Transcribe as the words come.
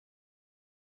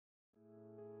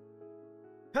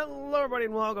Hello, everybody,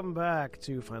 and welcome back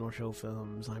to Final Show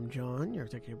Films. I'm John, your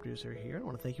executive producer here. I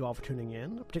want to thank you all for tuning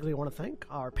in. I particularly want to thank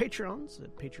our Patreons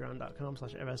at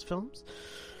patreon.com/fsfilms.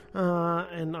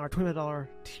 And our $20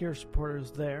 tier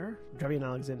supporters there, Drevian,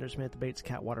 Alexander, Samantha Bates,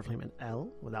 Cat, Waterflame, and L,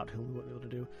 without whom we wouldn't be able to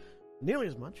do nearly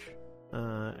as much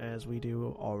as we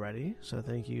do already. So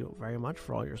thank you very much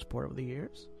for all your support over the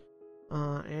years.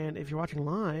 And if you're watching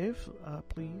live,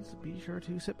 please be sure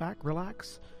to sit back,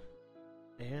 relax,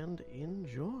 and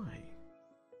enjoy.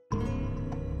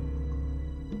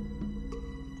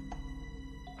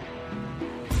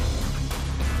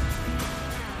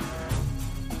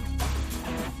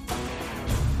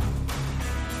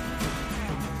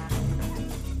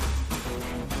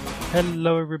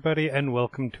 Hello everybody and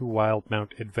welcome to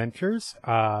Wildemount Adventures.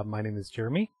 My name is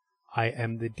Jeremy. I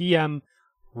am the DM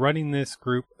running this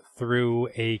group through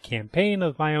a campaign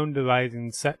of my own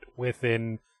devising set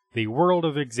within the world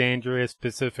of Exandria,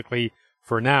 specifically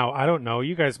for now. I don't know,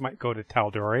 you guys might go to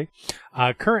Tal'Dorei.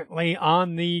 Currently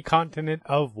on the continent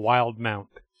of Wildemount.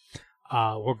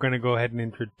 We're going to go ahead and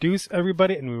introduce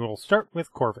everybody, and we will start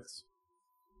with Corvus.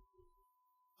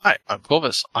 Hi, I'm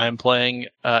Corvus. I am playing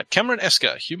Cameron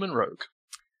Esker, Human Rogue.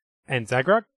 And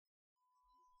Zagrog.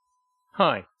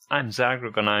 Hi, I'm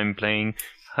Zagrog and I'm playing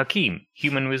Hakim,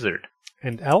 Human Wizard.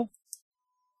 And El.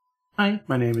 Hi,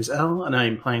 my name is El, and I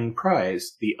am playing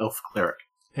Prize, the Elf Cleric.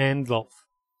 And Lolf.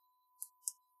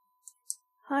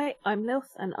 Hi, I'm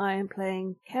Lilth, and I am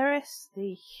playing Keris,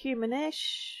 the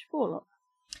humanish warlock.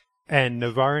 And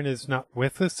Navarin is not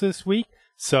with us this week,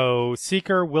 so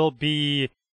Seeker will be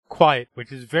quiet,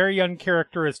 which is very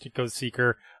uncharacteristic of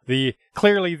Seeker,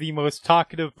 clearly the most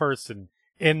talkative person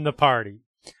in the party.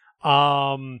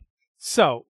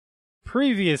 So,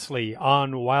 previously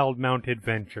on Wildemount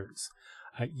Adventures,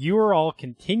 you are all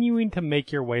continuing to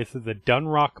make your way through the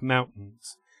Dunrock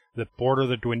Mountains that border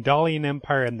the Dwendalian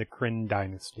Empire and the Kryn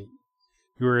Dynasty.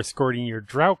 You are escorting your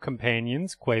drow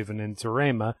companions, Quaven and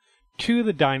Zarema, to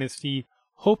the Dynasty,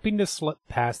 hoping to slip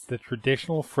past the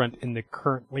traditional front in the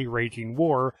currently raging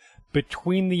war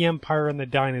between the Empire and the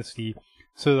Dynasty,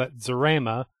 so that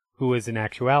Zarema, who is in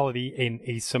actuality an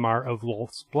Aasimar of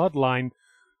Lolth's bloodline,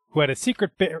 who had a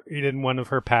secret buried in one of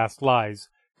her past lives,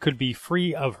 could be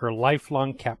free of her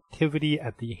lifelong captivity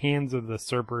at the hands of the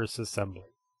Cerberus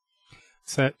Assembly.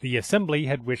 So the Assembly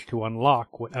had wished to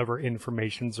unlock whatever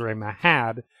information Zarema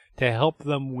had to help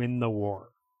them win the war.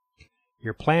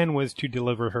 Your plan was to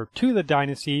deliver her to the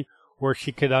Dynasty, where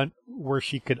she could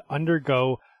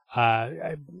undergo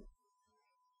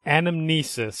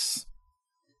anamnesis.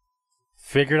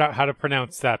 Figured out how to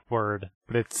pronounce that word,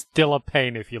 but it's still a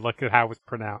pain if you look at how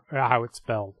it's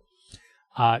spelled.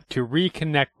 To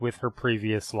reconnect with her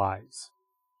previous lives.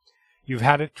 You've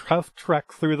had a tough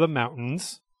trek through the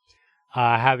mountains,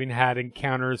 having had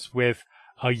encounters with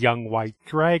a young white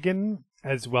dragon,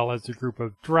 as well as a group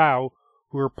of drow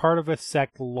who are part of a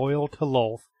sect loyal to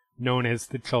Lolth, known as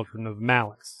the Children of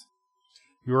Malice.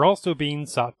 You are also being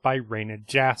sought by Reyna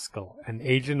Jaskell, an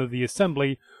agent of the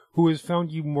Assembly who has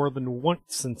found you more than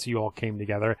once since you all came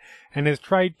together, and has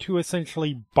tried to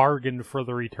essentially bargain for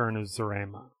the return of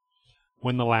Zarema.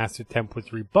 When the last attempt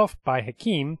was rebuffed by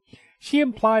Hakim, she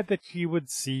implied that she would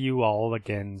see you all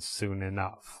again soon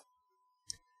enough.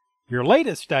 Your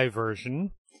latest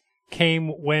diversion came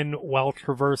when, while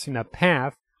traversing a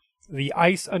path, the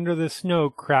ice under the snow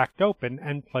cracked open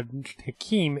and plunged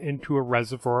Hakim into a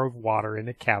reservoir of water in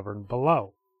a cavern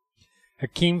below.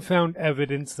 Hakim found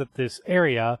evidence that this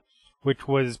area, which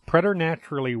was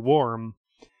preternaturally warm,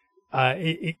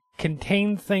 it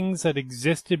contained things that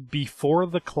existed before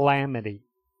the calamity.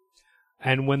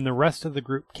 And when the rest of the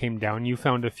group came down, you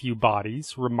found a few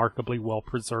bodies, remarkably well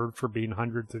preserved for being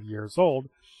hundreds of years old,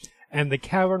 and the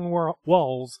cavern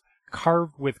walls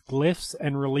carved with glyphs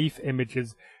and relief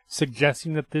images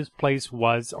suggesting that this place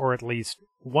was, or at least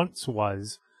once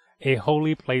was, a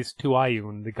holy place to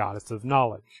Ioun, the goddess of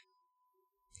knowledge.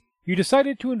 You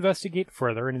decided to investigate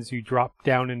further, and as you dropped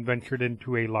down and ventured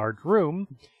into a large room,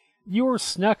 you were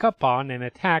snuck up on and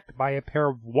attacked by a pair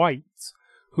of wights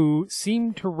who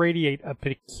seemed to radiate a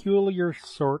peculiar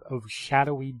sort of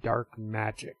shadowy dark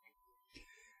magic.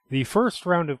 The first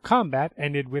round of combat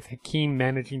ended with Hakim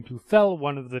managing to fell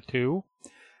one of the two,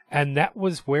 and that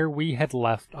was where we had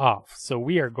left off. So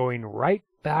we are going right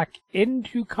back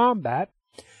into combat,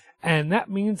 and that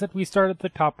means that we start at the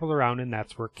top of the round, and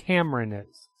that's where Cameron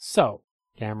is. So,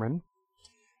 Cameron,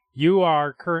 you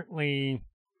are currently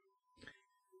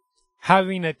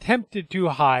having attempted to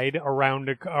hide around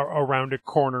a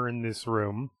corner in this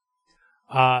room,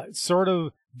 sort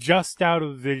of just out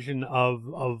of vision of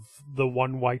the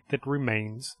one wight that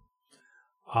remains.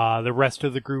 The rest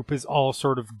of the group is all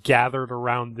sort of gathered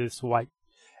around this white,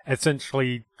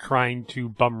 essentially trying to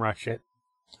bum rush it.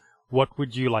 What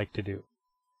would you like to do?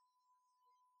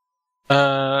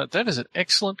 That is an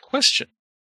excellent question.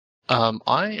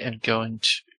 I am going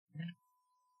to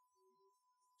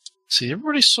see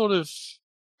everybody's sort of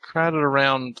crowded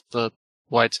around the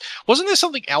whites. Wasn't there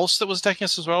something else that was attacking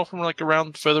us as well from like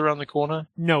further around the corner?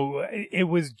 No, it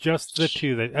was just the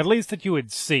two that, at least that you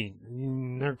had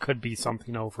seen. There could be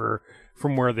something over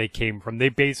from where they came from. They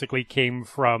basically came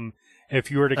from,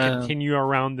 if you were to continue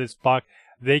around this block,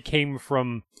 they came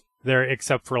from there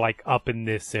except for like up in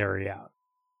this area.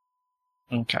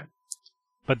 Okay.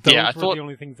 But those I were thought... the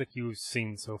only things that you've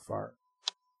seen so far.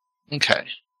 Okay.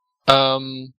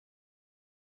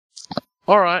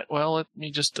 Alright, well, let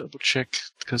me just double check,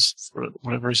 because for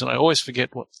whatever reason I always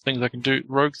forget what things I can do,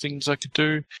 rogue things I can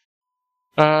do.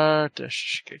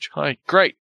 Dash gauge height.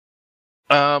 Great.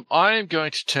 I'm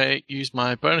going to use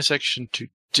my bonus action to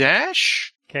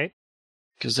dash. Okay.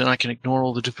 Because then I can ignore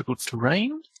all the difficult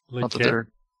terrain. Legit. Not that there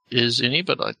is any,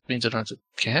 but it means I don't have to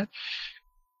care.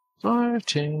 5,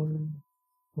 10,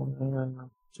 15,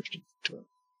 20,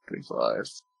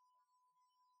 25.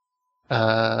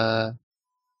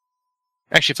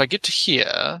 Actually, if I get to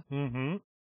here,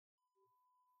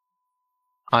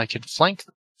 I can flank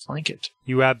it.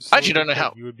 You absolutely. I actually don't know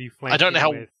how. You would be flanking I don't know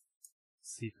how. With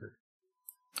Seeker.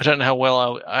 I don't know how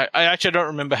well I actually don't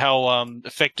remember how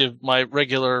effective my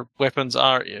regular weapons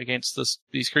are against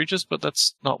these creatures, but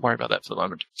let's not worry about that for the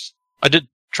moment. I did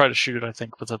try to shoot it, I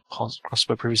think, with a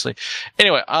crossbow previously.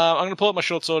 Anyway, I'm going to pull out my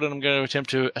short sword and I'm going to attempt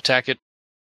to attack it.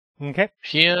 Okay.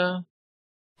 Here,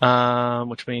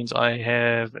 which means I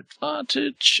have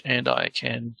advantage and I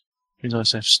can. Means I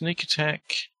also have sneak attack.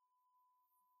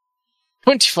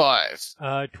 25.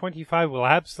 25 will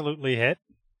absolutely hit.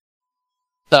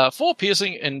 4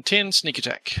 piercing and 10 sneak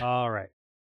attack. All right.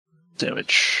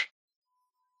 Damage.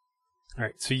 All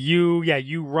right. So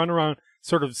you run around,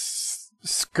 sort of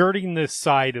skirting the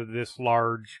side of this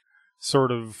large,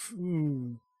 sort of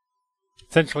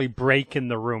essentially break in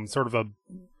the room. Sort of a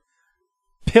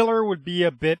pillar would be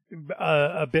a bit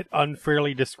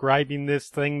unfairly describing this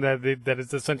thing that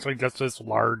is essentially just this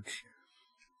large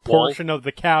portion of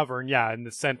the cavern. Yeah, in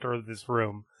the center of this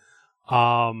room.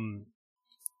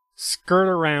 Skirt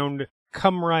around,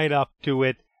 come right up to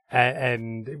it,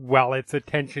 and while its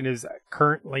attention is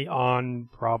currently on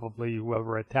probably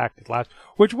whoever attacked it last,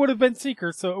 which would have been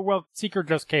Seeker. So, Seeker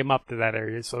just came up to that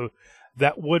area, so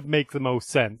that would make the most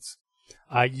sense.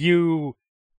 You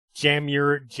jam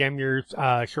your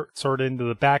short sword into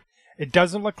the back. It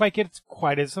doesn't look like it's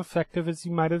quite as effective as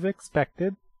you might have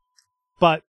expected,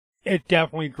 but it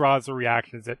definitely draws a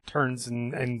reaction as it turns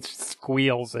and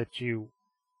squeals at you.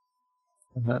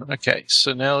 Okay,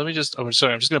 so now let me just... Oh,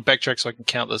 sorry, I'm just going to backtrack so I can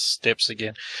count the steps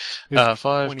again. 5,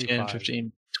 25. 10,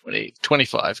 15, 20,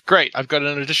 25. Great, I've got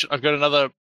another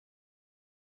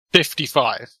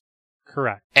 55.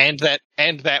 Correct. And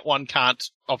that one can't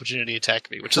opportunity attack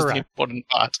me, which is the important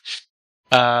part.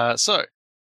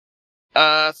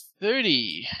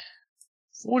 30,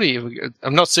 40.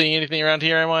 I'm not seeing anything around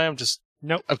here, am I?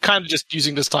 Nope. I'm kind of just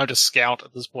using this time to scout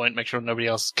at this point, make sure nobody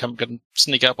else can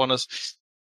sneak up on us.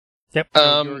 Yep,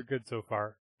 you're good so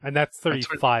far. And that's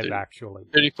 35, actually.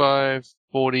 35,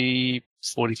 40,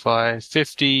 45,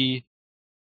 50,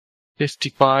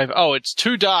 55. Oh, it's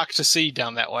too dark to see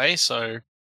down that way, so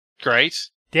great.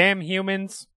 Damn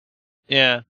humans.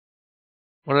 Yeah.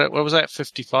 What was that,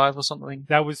 55 or something?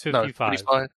 That was 55.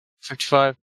 No,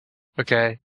 55.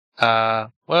 Okay.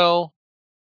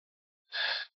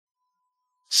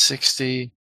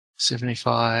 60,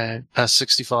 75,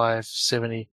 65,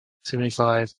 70,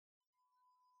 75.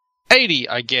 80,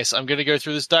 I guess. I'm going to go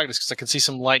through this darkness because I can see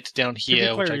some light down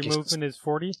here. To be clear, your movement is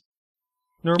 40?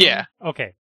 Normally? Yeah.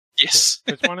 Okay. Yes.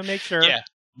 Cool. Just want to make sure. Yeah.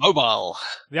 Mobile.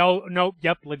 No,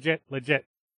 yep, legit.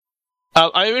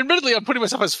 I'm putting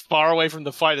myself as far away from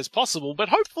the fight as possible, but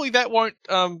hopefully that won't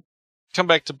come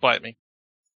back to bite me.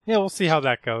 Yeah, we'll see how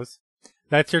that goes.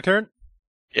 That's your turn?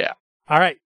 Yeah. All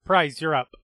right. Prize, you're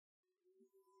up.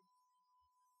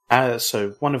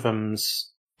 So one of them's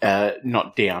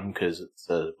not down because it's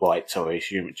a white, so I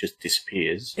assume it just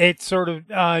disappears. It's sort of,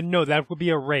 no, that would be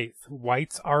a wraith.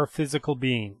 Whites are physical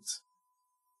beings.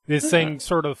 This thing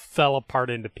sort of fell apart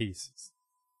into pieces.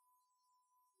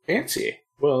 Fancy.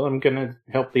 Well, I'm going to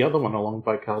help the other one along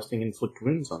by casting Inflict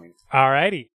Wounds on him.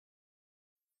 Alrighty.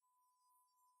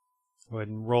 Go ahead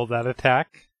and roll that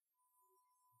attack.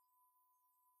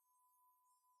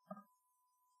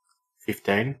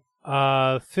 15.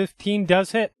 15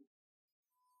 does hit.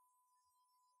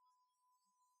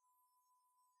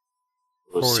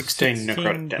 For for 16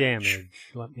 necrotic damage.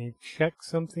 damage. Let me check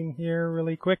something here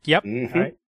really quick. Yep. Mhm. All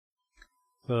right.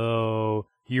 So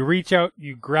you reach out,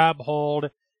 you grab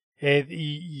hold, and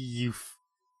you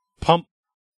pump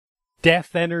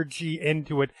death energy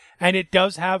into it, and it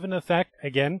does have an effect.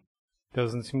 Again,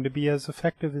 doesn't seem to be as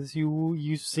effective as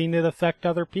you've seen it affect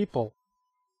other people.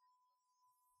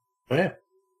 Oh, yeah.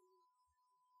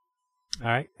 All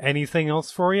right. Anything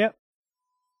else for you?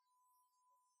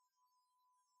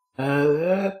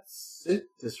 That's it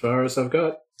as far as I've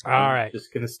got. All I'm right.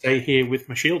 just going to stay here with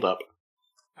my shield up.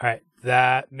 All right.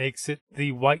 That makes it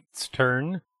the white's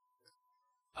turn.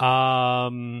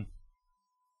 The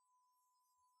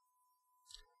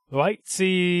white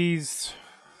sees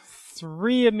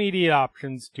 3 immediate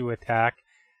options to attack,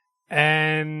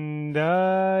 and you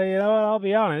know what? I'll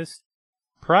be honest.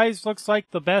 Prize looks like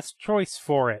the best choice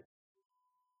for it,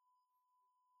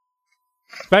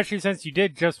 especially since you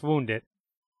did just wound it.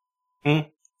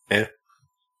 Yeah.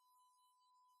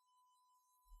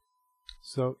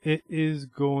 So it is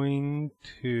going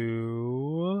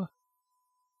to.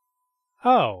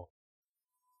 Oh.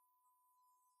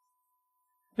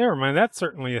 Never mind, that's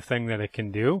certainly a thing that it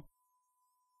can do.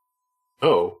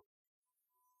 Oh.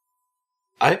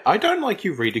 I don't like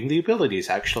you reading the abilities,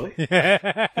 actually.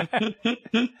 Yeah,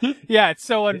 it's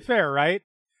so unfair, right?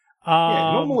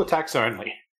 Yeah, normal attacks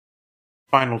only.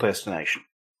 Final destination.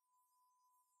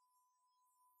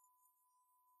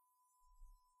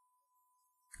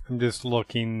 I'm just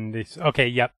looking. Okay,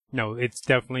 yep. No, it's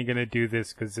definitely going to do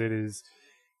this because it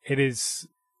is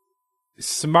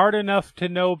smart enough to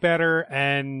know better,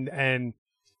 and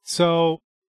so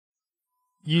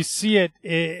you see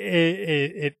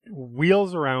it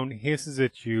wheels around, hisses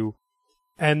at you,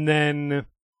 and then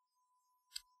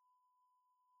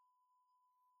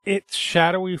its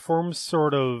shadowy form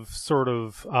sort of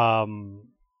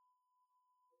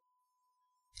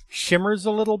shimmers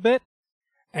a little bit,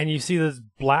 and you see this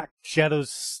black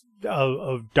shadows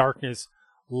of darkness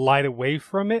light away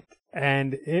from it,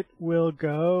 and it will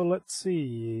go, let's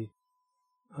see,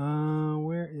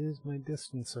 where is my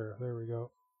distancer? There we go.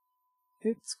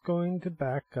 It's going to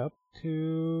back up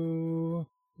to,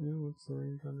 what's the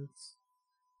range on it?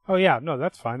 Oh yeah, no,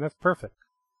 that's fine, that's perfect.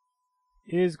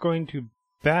 It is going to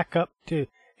back up to,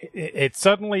 it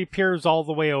suddenly appears all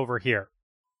the way over here.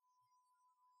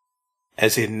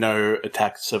 As in no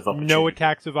attacks of opportunity. No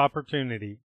attacks of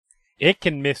opportunity. It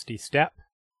can Misty Step.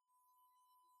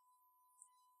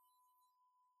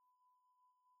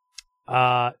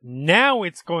 Now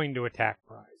it's going to attack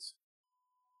Prize.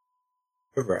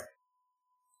 Correct.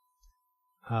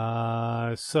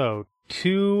 So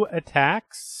 2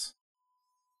 attacks.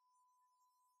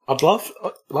 I'd love,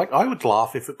 I would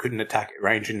laugh if it couldn't attack at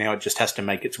range and now it just has to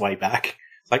make its way back.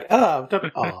 Like, oh.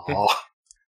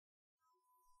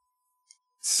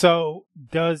 So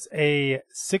does a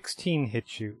 16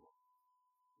 hit you?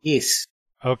 Yes.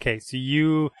 Okay, so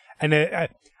you, and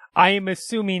I am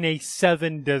assuming a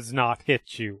 7 does not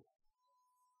hit you.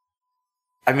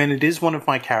 I mean, it is one of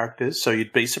my characters, so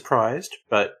you'd be surprised,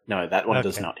 but no, that one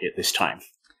does not hit this time.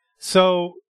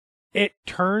 So it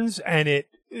turns and it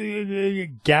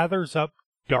gathers up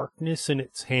darkness in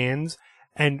its hands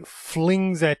and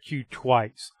flings at you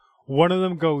twice. One of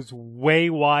them goes way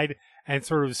wide and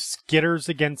sort of skitters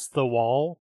against the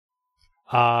wall,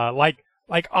 like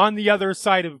on the other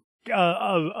side of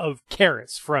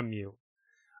Karis from you.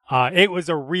 It was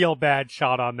a real bad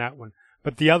shot on that one,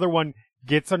 but the other one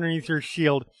gets underneath your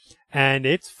shield, and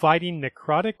it's fighting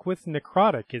necrotic with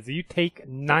necrotic as you take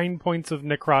 9 points of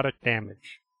necrotic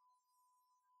damage.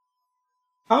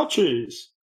 Ouchies.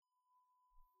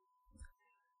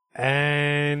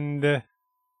 And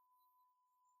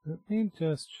let me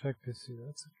just check to see.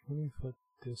 That's a 20-foot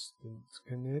distance.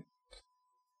 Can it?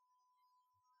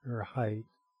 Or height?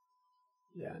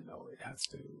 Yeah, no, it has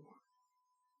to.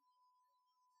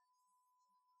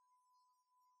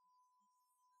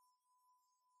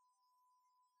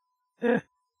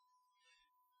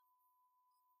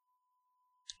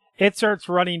 It starts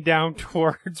running down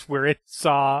towards where it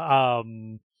saw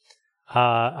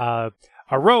a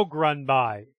rogue run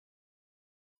by.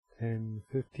 10,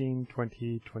 15,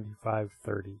 20, 25,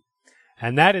 30.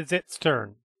 And that is its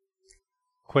turn.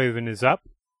 Quaven is up.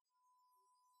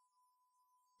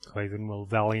 Quaven will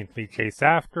valiantly chase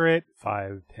after it.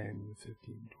 5, 10,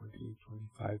 15, 20,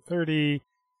 25, 30.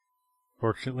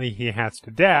 Fortunately, he has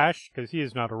to dash, because he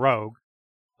is not a rogue.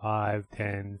 5,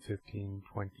 10, 15,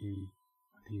 20,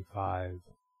 25.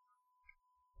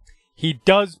 He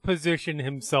does position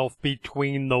himself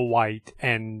between the white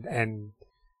and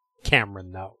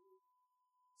Cameron, though.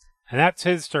 And that's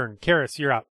his turn. Karis,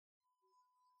 you're up.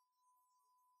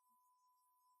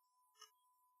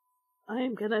 I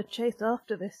am gonna chase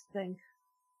after this thing.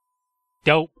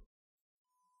 Dope.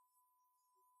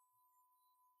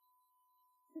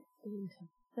 15 to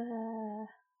there.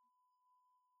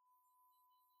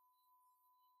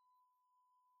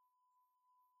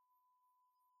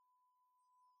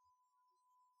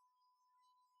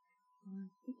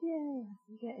 Yay, I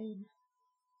can get in.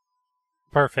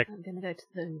 Perfect. I'm gonna go to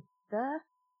the there,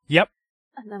 Yep.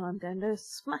 and then I'm going to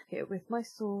smack it with my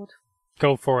sword.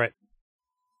 Go for it.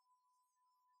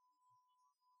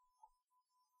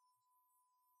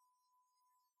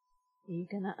 Are you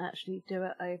gonna actually do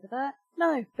it over there?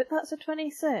 No, but that's a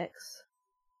 26.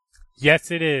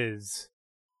 Yes, it is.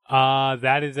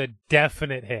 That is a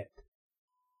definite hit.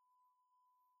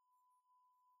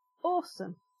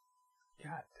 Awesome.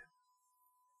 God.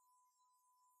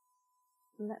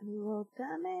 Let me roll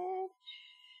damage.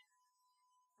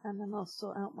 And then I'll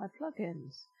sort out my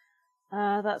plugins.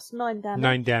 That's 9 damage.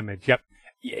 9 damage. Yep.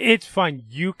 It's fine.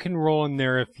 You can roll in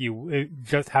there if you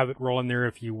just have it roll in there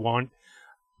if you want.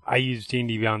 I use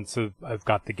D&D Beyond, so I've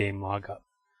got the game log up.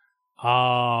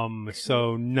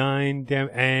 So 9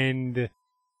 damage, and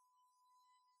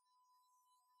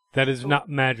that is not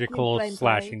magical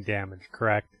slashing damage,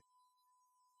 correct?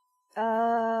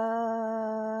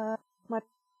 My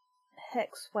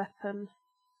hex weapon.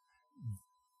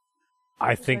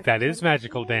 I think that is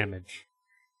magical damage.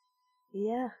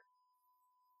 Yeah.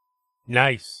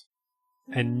 Nice.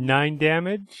 And 9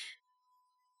 damage?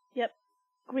 Yep.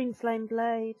 Green flame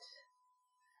blade.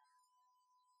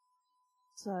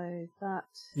 So that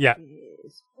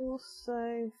is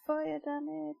also fire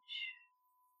damage.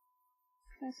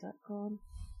 Where's that gone?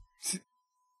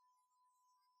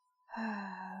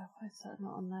 Why is that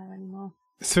not on there anymore?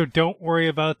 So don't worry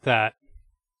about that.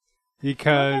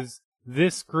 Because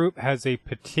this group has a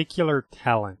particular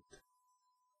talent.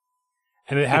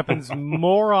 And it happens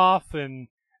more often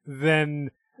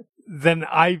than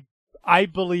I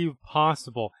believe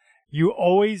possible. You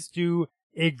always do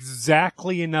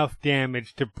exactly enough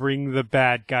damage to bring the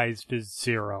bad guys to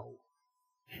 0.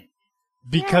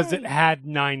 Because it had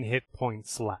 9 hit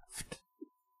points left.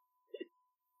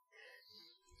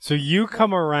 So you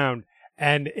come around,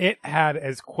 and it had,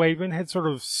 as Quaven had sort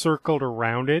of circled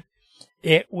around it,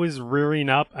 it was rearing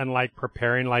up and like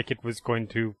preparing like it was going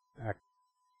to act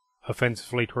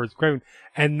offensively towards Quaven.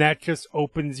 And that just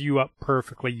opens you up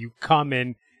perfectly. You come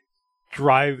in,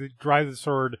 drive the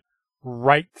sword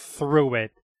right through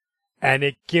it, and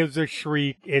it gives a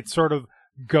shriek. It sort of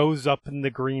goes up in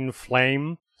the green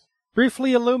flame,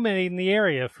 briefly illuminating the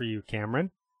area for you,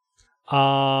 Cameron.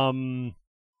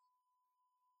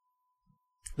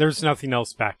 There's nothing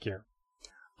else back here.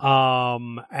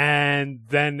 And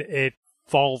then it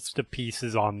falls to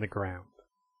pieces on the ground.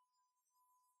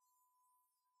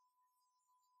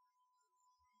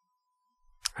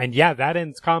 And yeah, that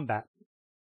ends combat.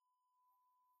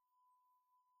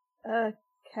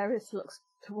 Keris looks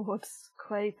towards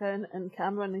Quaven and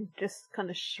Cameron and just kind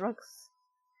of shrugs.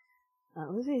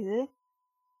 That was easy.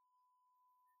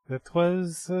 It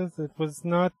was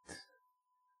not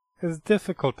as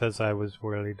difficult as I was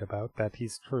worried about. That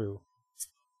is true.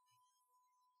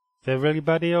 Is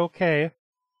everybody okay?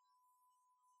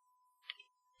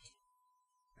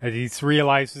 As he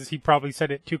realizes he probably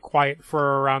said it too quiet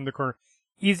for around the corner.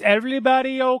 Is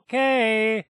everybody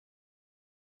okay?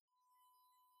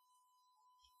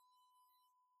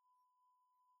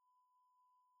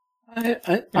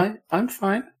 I'm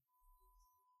fine.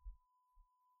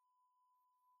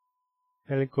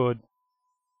 Very good.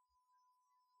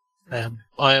 I am.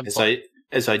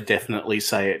 As I definitely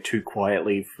say it too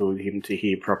quietly for him to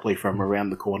hear properly from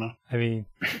around the corner. I mean,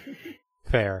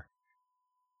 fair.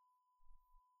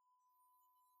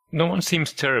 No one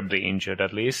seems terribly injured,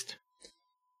 at least.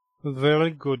 Very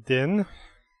good then.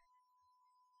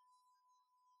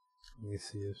 Let me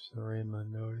see if Sarima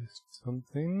noticed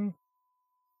something.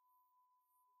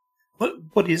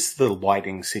 What is the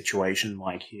lighting situation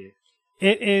like here?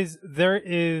 There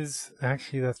is,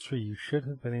 actually that's true, you should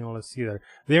have been able to see there.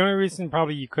 The only reason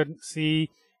probably you couldn't see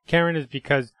Karen is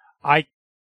because I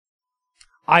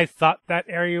thought that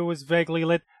area was vaguely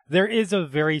lit. There is a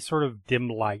very sort of dim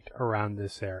light around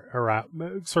this area,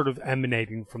 sort of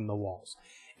emanating from the walls.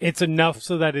 It's enough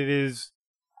so that it is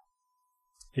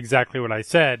exactly what I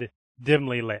said,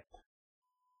 dimly lit.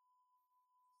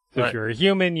 So if you're a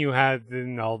human, you have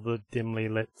all the dimly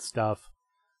lit stuff.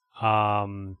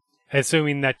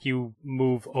 Assuming that you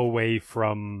move away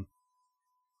from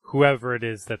whoever it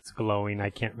is that's glowing. I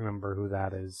can't remember who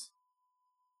that is.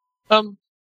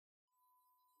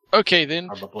 Okay then.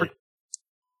 Probably.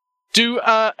 So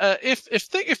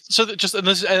that just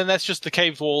and that's just the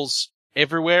cave walls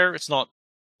everywhere. It's not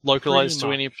localized to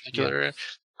Pretty any much, particular yes. area.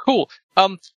 Cool.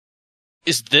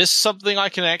 Is this something I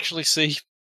can actually see?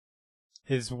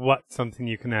 Is what something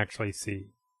you can actually see?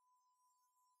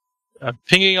 I'm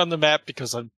pinging on the map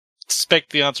because I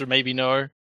suspect the answer may be no.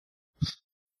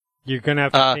 You're gonna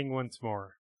have to ping once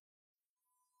more.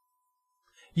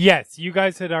 Yes, you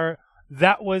guys that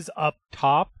was up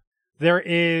top. There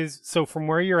is, so from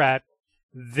where you're at,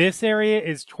 this area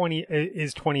is 20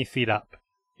 feet up.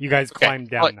 You guys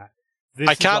climbed down that. This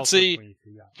I is can't also see 20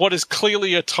 feet up. what is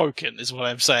clearly a token, is what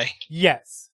I'm saying.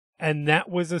 Yes, and that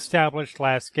was established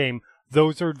last game.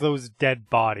 Those are those dead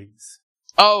bodies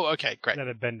Oh, okay, great. that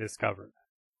have been discovered.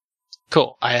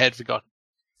 Cool. I had forgotten.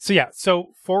 So yeah,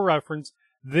 so for reference,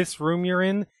 this room you're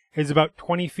in is about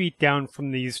 20 feet down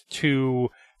from these two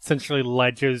essentially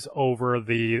ledges over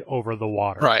the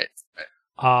water. Right.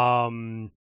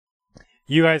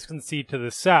 You guys can see to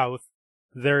the south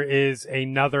there is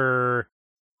another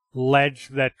ledge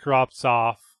that drops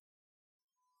off.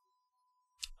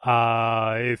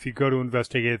 If you go to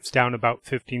investigate, it's down about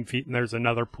 15 feet, and there's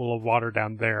another pool of water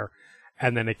down there,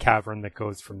 and then a cavern that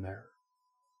goes from there.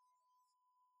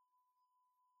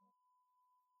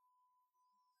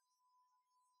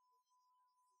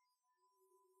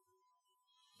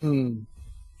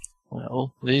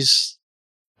 Well, these...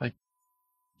 I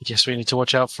guess we need to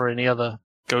watch out for any other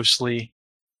ghostly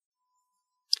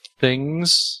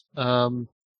things. Do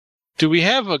we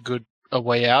have a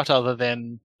way out other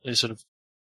than these sort of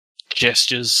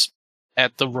gestures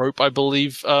at the rope, I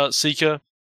believe, Seeker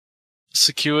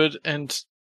secured and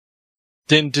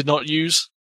then did not use?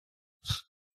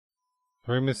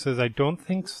 Remus says, I don't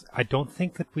think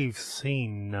that we've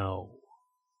seen, no.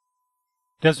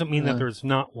 Doesn't mean that there's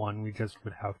not one, we just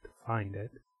would have to find it.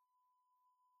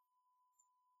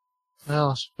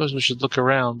 Well, I suppose we should look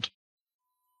around.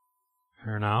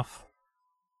 Fair enough.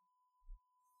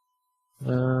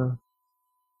 I'm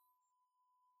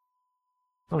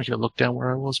gonna look down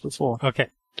where I was before. Okay.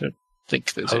 Don't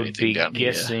think there's I would anything be down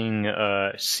here. guessing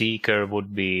Seeker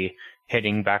would be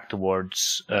heading back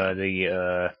towards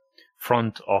the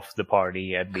front of the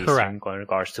party, at least Correct. in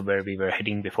regards to where we were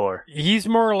heading before. He's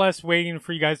more or less waiting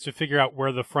for you guys to figure out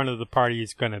where the front of the party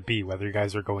is going to be, whether you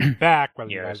guys are going back, whether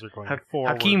you guys are going forward.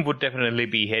 Hakeem would definitely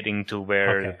be heading to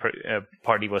where the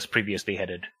party was previously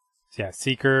headed. Yeah,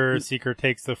 Seeker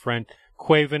takes the front.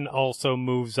 Quaven also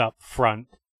moves up front.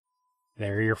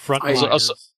 There, your front liners.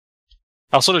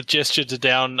 I'll sort of gesture to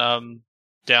down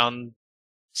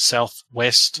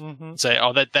southwest. Mm-hmm. Say,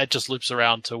 that just loops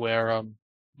around to where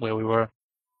we were.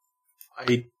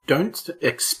 I don't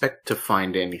expect to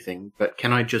find anything, but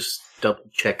can I just double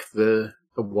check the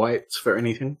whites for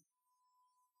anything?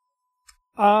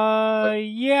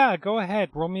 Yeah, go ahead.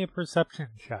 Roll me a perception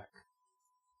check.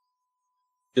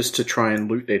 Just to try and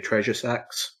loot their treasure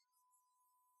sacks?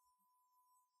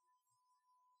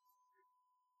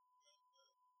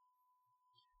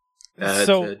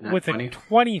 So, with a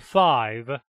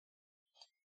 25,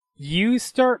 you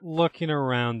start looking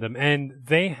around them, and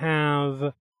they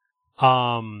have,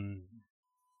 roll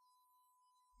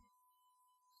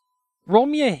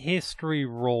me a history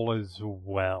roll as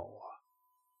well.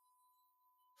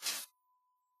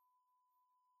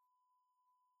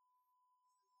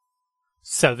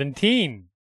 17.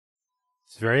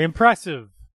 It's very impressive,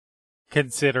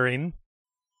 considering.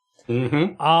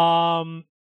 Mm-hmm.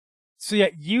 So yeah,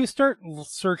 you start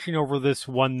searching over this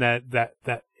one that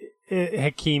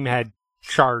Hakeem had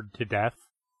charred to death.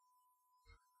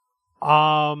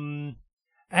 And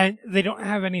they don't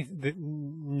have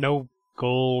no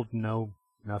gold,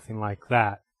 nothing like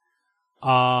that.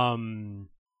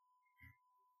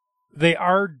 They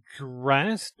are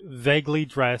vaguely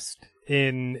dressed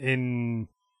in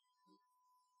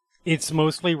it's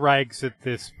mostly rags at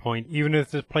this point. Even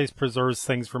if this place preserves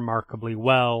things remarkably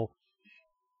well,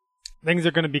 things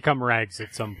are going to become rags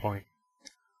at some point.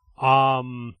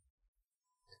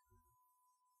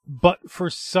 But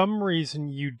for some reason,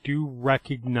 you do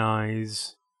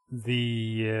recognize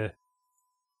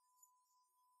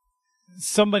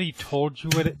somebody told you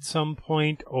it at some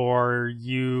point, or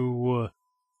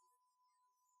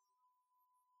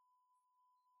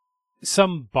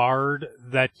some bard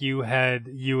that you had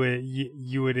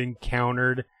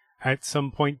encountered at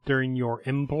some point during your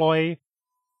employ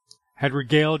had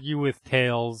regaled you with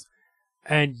tales,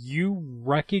 and you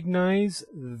recognize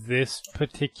this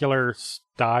particular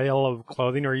style of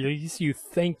clothing, or at least you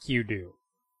think you do.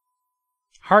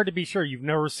 Hard to be sure. You've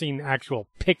never seen actual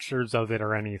pictures of it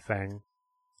or anything.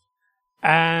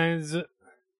 As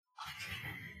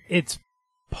it's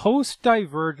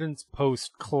post-Divergence,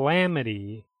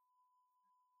 post-Calamity,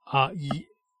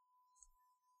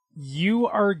 You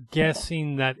are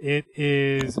guessing that it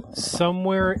is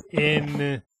somewhere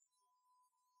in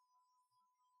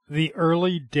the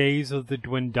early days of the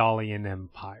Dwendalian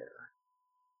Empire,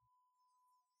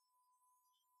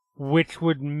 which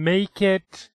would make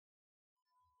it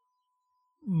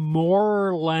more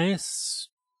or less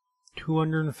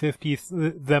 250,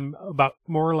 them about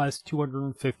more or less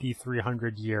 250,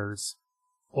 300 years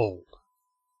old.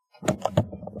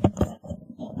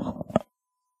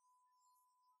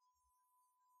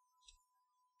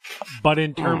 But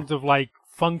in terms of like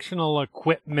functional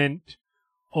equipment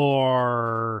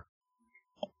or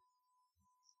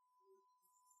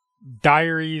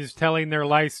diaries telling their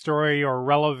life story or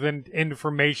relevant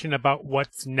information about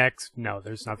what's next, no,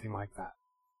 there's nothing like that.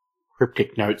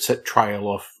 Cryptic notes that trail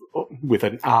off with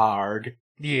an ARG.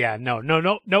 Yeah,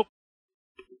 nope.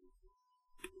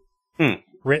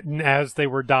 Written as they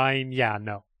were dying, yeah,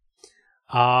 no.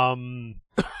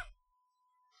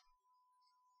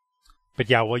 But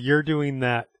yeah, while you're doing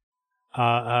that,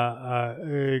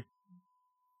 Quaven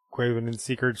and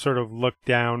Seeker sort of look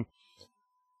down.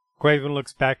 Quaven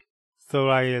looks back. So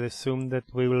I assume that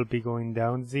we will be going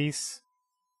down these.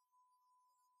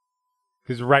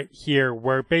 Because right here,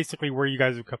 where you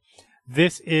guys have come,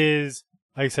 this is,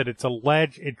 like I said, it's a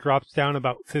ledge. It drops down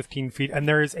about 15 feet, and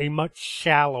there is a much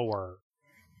shallower.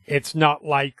 It's not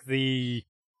like the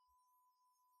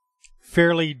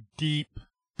fairly deep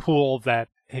pool that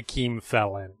Hakim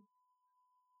fell in.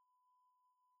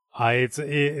 It's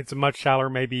a much shallower,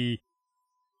 maybe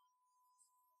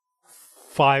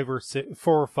 4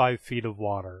 or 5 feet of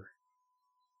water.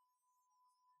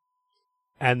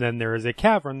 And then there is a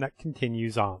cavern that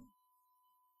continues on.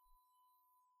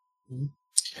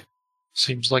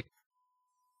 Seems like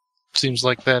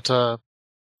that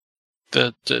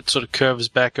that sort of curves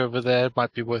back over there. It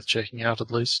might be worth checking out at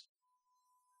least.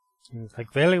 It's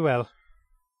like, very well.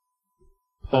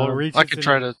 Paul reaches I could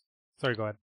try to. Sorry, go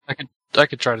ahead. I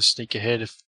could try to sneak ahead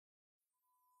if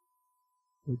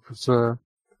you prefer.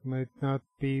 Might not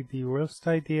be the worst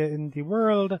idea in the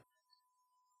world.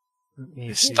 Let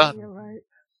me see. You're right.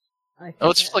 I can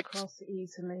it's get like across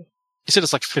easily. You said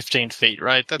it's like 15 feet,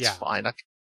 right? That's Yeah. fine. I can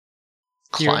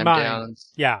Your climb mind. down.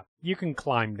 Yeah, you can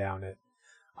climb down it.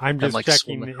 I'm just like,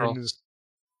 checking swim in. across.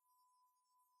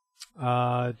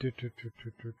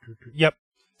 Yep.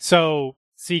 So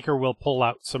Seeker will pull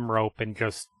out some rope and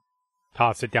just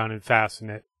toss it down and fasten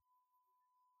it.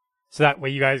 So that way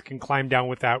you guys can climb down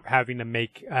without having to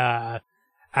make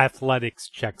athletics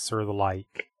checks or the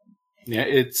like. Yeah,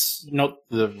 it's not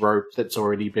the rope that's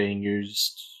already being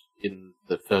used in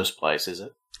the first place, is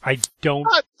it? I don't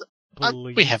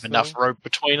believe we have so. enough rope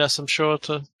between us, I'm sure,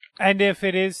 to... And if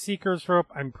it is Seeker's rope,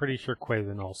 I'm pretty sure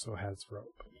Quaven also has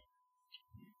rope.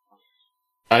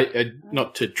 I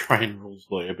not to try and rules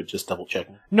lawyer, but just double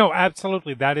checking. No,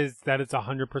 absolutely. That is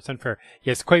 100% fair.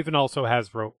 Yes, Quaven also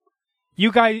has rope.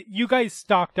 You guys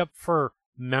stocked up for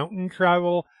mountain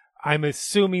travel. I'm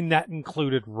assuming that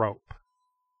included rope.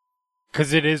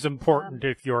 Because it is important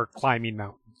if you're climbing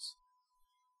mountains.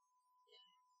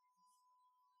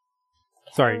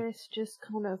 Sorry. Iris just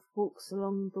kind of walks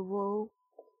along the wall,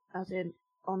 as in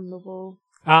on the wall.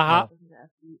 Uh-huh.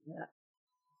 Yeah.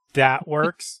 That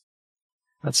works.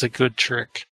 That's a good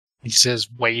trick. He says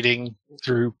wading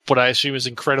through what I assume is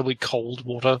incredibly cold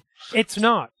water. It's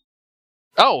not.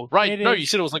 Oh, right. It No, is you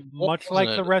said it was like... Much like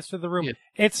the rest of the room. Yeah.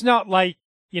 It's not like,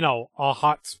 a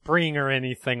hot spring or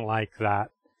anything like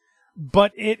that.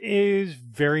 But it is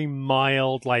very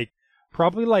mild,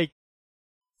 probably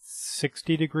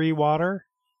 60-degree water.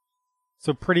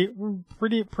 So pretty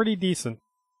decent.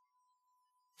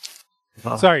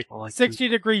 Oh, Sorry, I like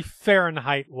 60-degree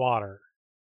Fahrenheit water.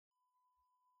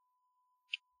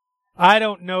 I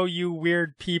don't know, you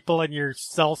weird people and your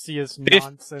Celsius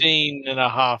nonsense.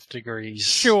 15.5 degrees.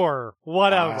 Sure,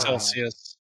 whatever.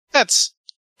 Celsius. That's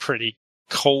pretty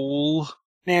cool.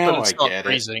 Now But it's I not get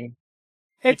freezing.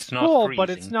 It's not cool, but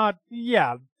freezing. it's not.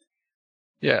 Yeah,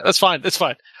 Yeah, that's fine. That's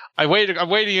fine. I'm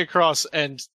wading across,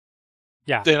 and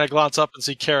yeah. then I glance up and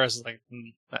see Karis is like,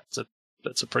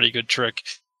 that's a pretty good trick.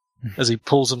 As he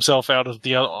pulls himself out of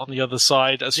on the other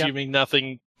side, assuming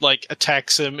nothing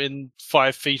attacks him in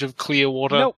 5 feet of clear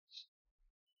water. Nope.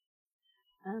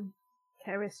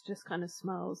 Keris just kind of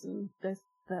smiles, and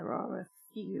there are a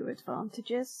few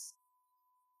advantages.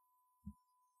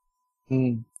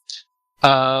 And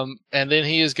then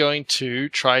he is going to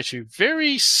try to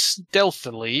very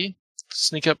stealthily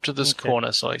sneak up to this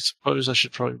corner. So I suppose I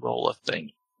should probably roll a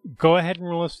thing. Go ahead and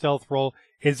roll a stealth roll.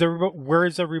 Where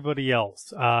is everybody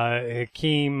else?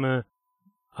 Hakim.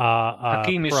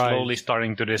 Hakim is Prize. slowly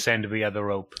starting to descend via the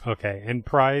rope. Okay, and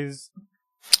Prize.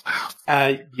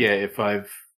 If I've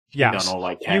done all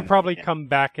I can. You probably come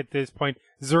back at this point.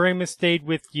 Zarema stayed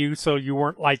with you, so you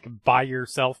weren't, like, by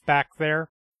yourself back there.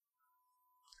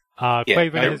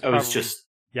 Quaven is I was just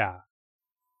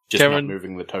Cameron, not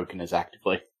moving the token as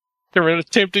actively. Cameron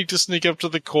attempting to sneak up to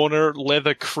the corner,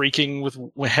 leather creaking with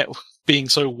being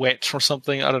so wet or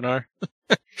something. I don't know.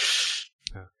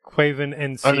 Quaven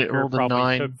and Only Seeker rolled a probably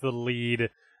 9. took the lead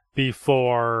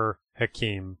before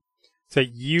Hakim. So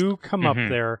you come up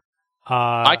there.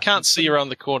 I can't see around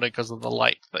the corner because of the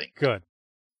light thing. Good.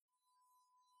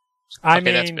 I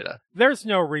mean, that's better. There's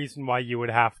no reason why you would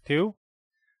have to.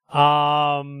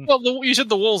 Well, you said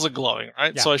the walls are glowing,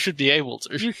 right? Yeah. So I should be able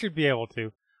to. You should be able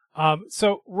to.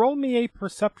 So roll me a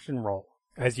perception roll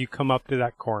as you come up to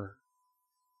that corner.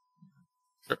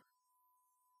 Sure.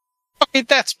 Okay,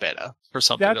 that's better for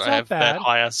something That's that I not have bad. that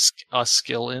higher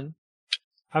skill in.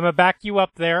 I'm gonna back you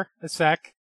up there a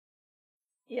sec.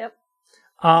 Yep.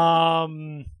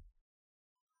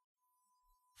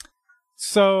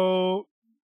 So,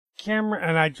 Cameron,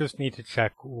 and I just need to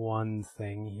check one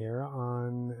thing here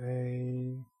on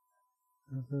a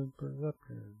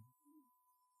perception.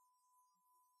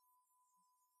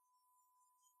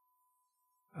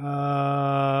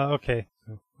 Okay.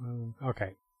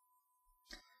 Okay.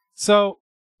 So,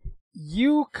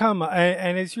 you come,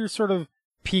 and as you're sort of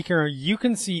peeking around, you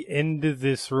can see into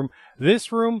this room.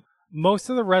 This room, most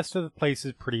of the rest of the place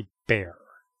is pretty bare.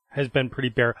 Has been pretty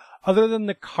bare. Other than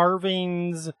the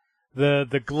carvings, the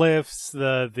glyphs,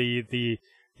 the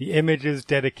images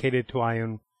dedicated to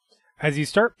Ion. As you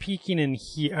start peeking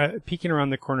peeking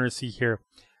around the corner, see here,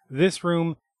 this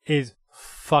room is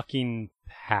fucking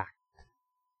packed.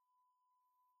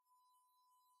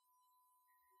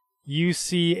 You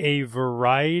see a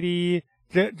variety,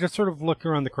 just sort of looking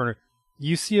around the corner,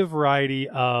 you see a variety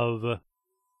of,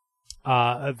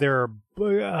 there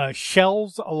are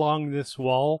shelves along this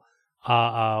wall,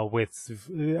 with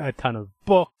a ton of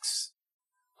books.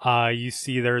 You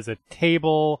see there's a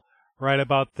table right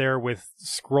about there with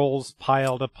scrolls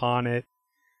piled upon it.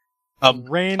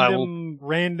 Random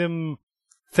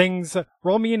things.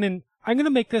 Roll me in, and I'm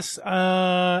gonna make this,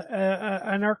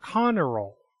 an Arcana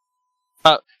roll.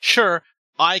 Sure.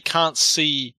 I can't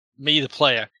see, me the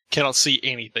player, cannot see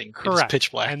anything. Correct. It's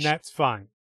pitch black. And that's fine.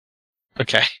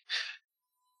 Okay.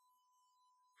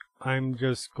 I'm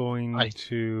just going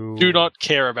to... do not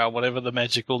care about whatever the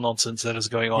magical nonsense that is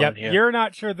going on in here. You're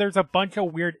not sure. There's a bunch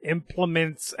of weird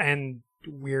implements and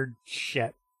weird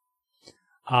shit.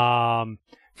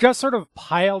 Just sort of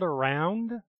piled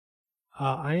around.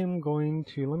 I am going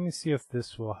to... Let me see if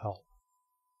this will help.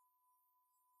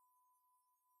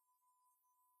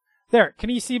 There. Can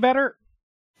you see better?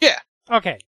 Yeah.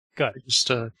 Okay. Good. Just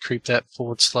creep that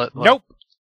forward slightly. Nope.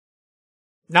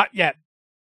 Not yet.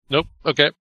 Nope.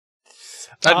 Okay.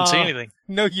 I didn't see anything.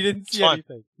 No, you didn't see fine.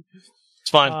 anything. It's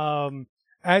fine.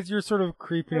 As you're sort of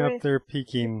creeping up there,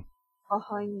 peeking.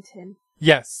 Behind him.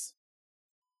 Yes.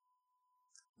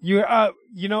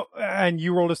 And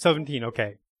you rolled a 17.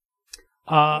 Okay.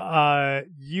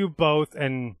 You both,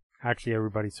 and actually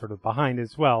everybody's sort of behind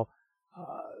as well.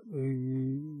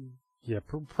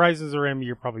 Prizes Zarema,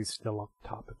 you're probably still up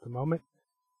top at the moment.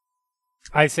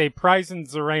 I say Prize and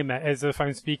Zarema as if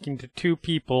I'm speaking to two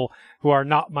people who are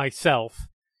not myself.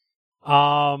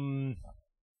 You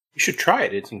should try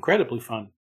it. It's incredibly fun.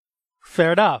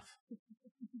 Fair enough.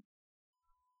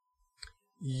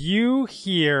 You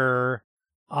hear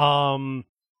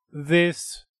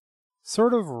this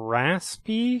sort of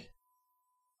raspy,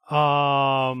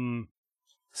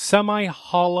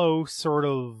 semi-hollow sort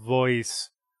of voice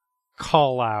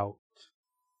call out.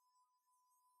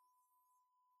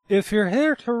 If you're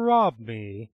here to rob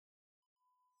me,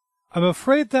 I'm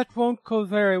afraid that won't go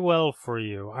very well for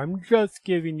you. I'm just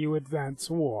giving you advance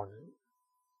warning.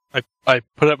 I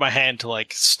put up my hand to,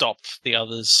 stop the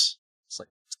others. It's like,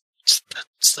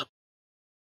 there's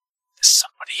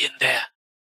somebody in there.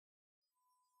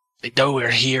 They know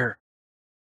we're here.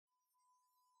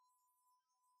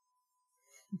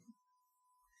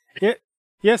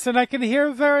 Yes, and I can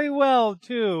hear very well,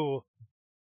 too.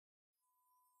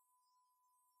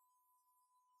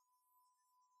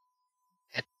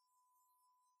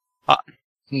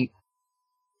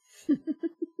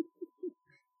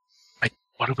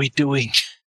 What are we doing?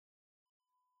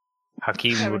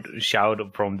 Hakim would shout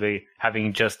from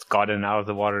having just gotten out of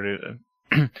the water.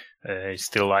 He's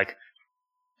still and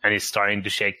he's starting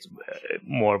to shake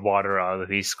more water out of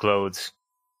his clothes.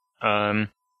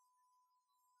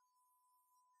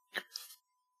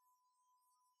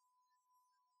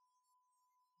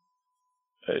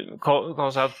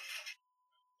 Calls out,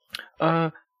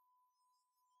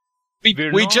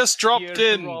 We're We not just dropped here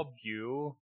to in. rob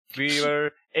you. We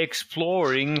were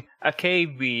exploring a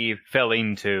cave we fell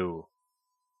into.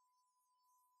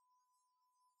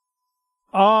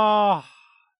 Ah,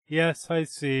 yes, I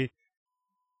see.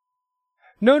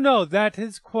 No, that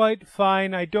is quite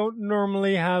fine. I don't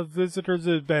normally have visitors.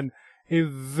 It's been a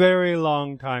very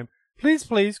long time.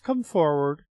 Please, come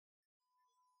forward.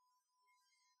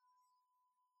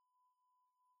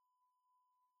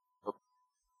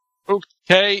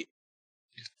 Okay.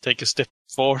 Take a step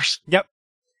forward. Yep.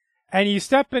 And you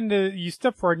step forward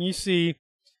and you see,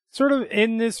 sort of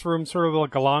in this room, sort of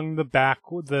like along the back,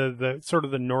 the sort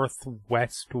of the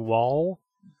northwest wall.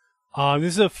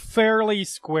 This is a fairly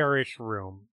squarish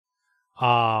room.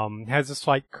 Has a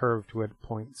slight curve to it at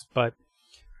points, but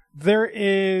there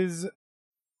is,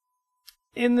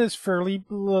 in this fairly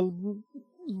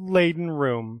laden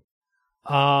room,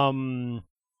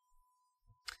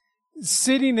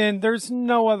 sitting in, there's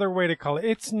no other way to call it.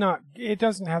 It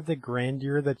doesn't have the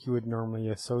grandeur that you would normally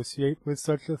associate with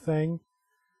such a thing,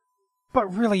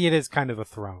 but really it is kind of a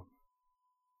throne.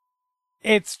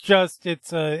 It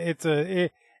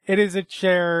is a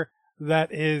chair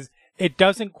that is, it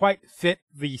doesn't quite fit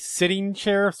the sitting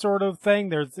chair sort of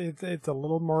thing. It's a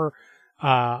little more,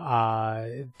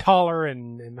 taller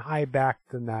and high back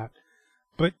than that.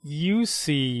 But you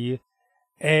see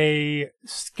a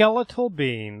skeletal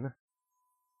being,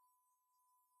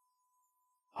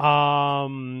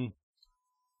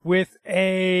 with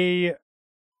a,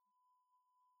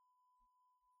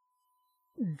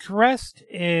 dressed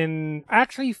in,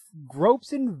 actually,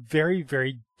 ropes in very,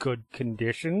 very good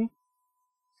condition.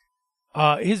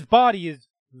 His body is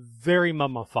very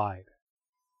mummified.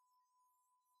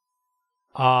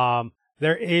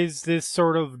 There is this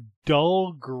sort of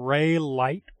dull gray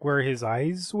light where his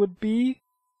eyes would be.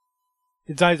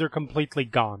 His eyes are completely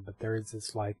gone, but there is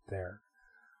this light there.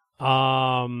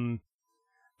 And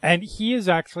he is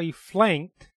actually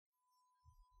flanked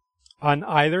on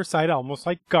either side, almost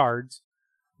like guards,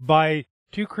 by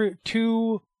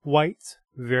two whites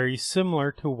very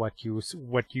similar to what you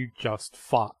just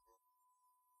fought.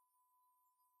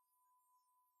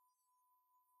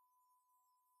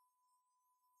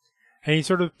 And he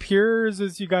sort of peers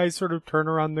as you guys sort of turn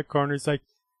around the corner. He's like,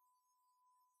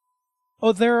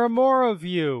 "Oh, there are more of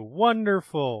you.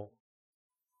 Wonderful."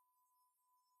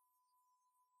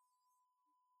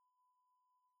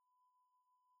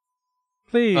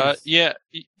 Please. Yeah.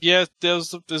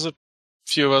 There's a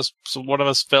few of us. So one of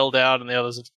us fell down, and the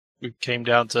others we came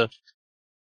down to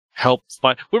help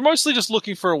find. We're mostly just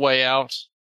looking for a way out.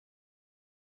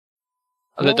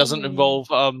 That doesn't involve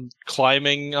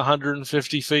climbing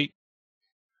 150 feet.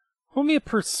 Roll me a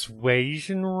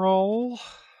persuasion roll.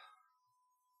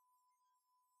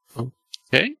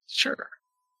 Okay, sure.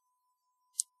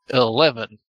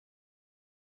 11.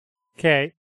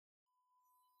 Okay.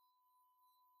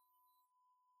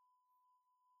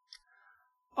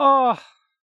 Oh,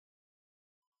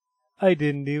 I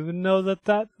didn't even know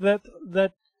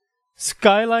that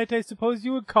skylight, I suppose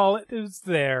you would call it, is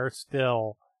there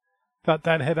still. Thought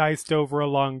that had iced over a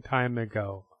long time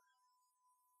ago.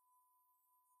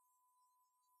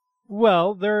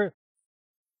 Well,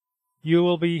 you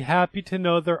will be happy to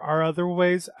know there are other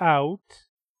ways out.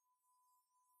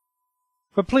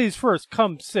 But please, first,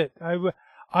 come sit.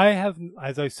 I have,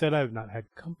 as I said, I have not had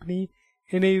company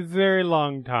in a very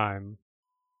long time.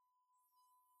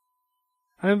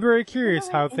 I'm very curious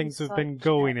how things have been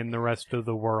going in the rest of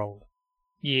the world.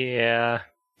 Yeah,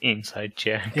 insight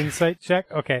check. Insight check?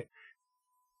 Okay.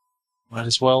 Might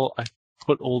as well. I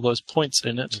put all those points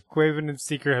in it. Quaven and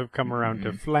Seeker have come around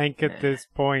to flank at this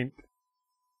point.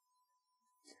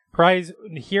 Prize,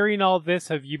 hearing all this,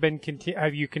 have you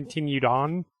continued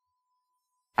on?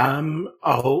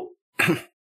 I'll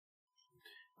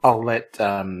let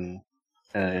Zarema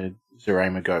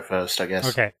go first, I guess.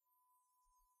 Okay.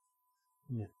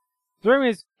 Yeah. Zarema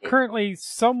is currently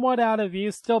somewhat out of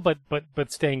view still, but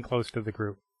staying close to the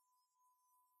group.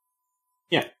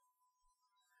 Yeah.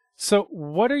 So,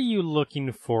 what are you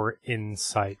looking for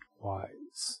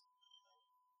insight-wise?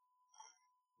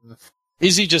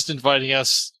 Is he just inviting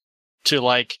us to,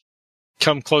 like,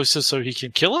 come closer so he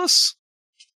can kill us?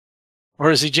 Or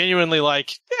is he genuinely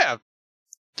like, yeah,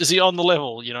 is he on the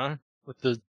level, you know? With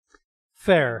the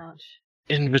Fair.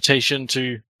 invitation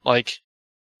to, like,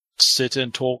 sit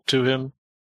and talk to him?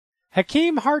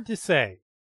 Hakeem, hard to say.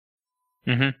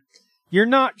 Mm-hmm. You're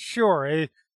not sure.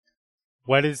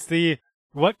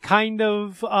 What kind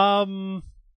of, how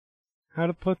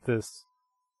to put this?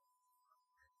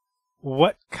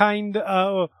 What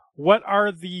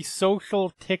are the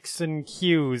social tics and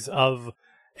cues of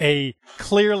a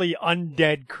clearly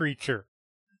undead creature.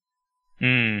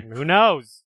 Who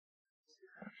knows?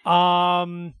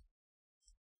 Karis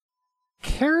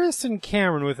and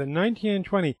Cameron with a 19 and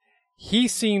 20. He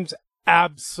seems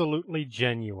absolutely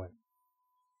genuine.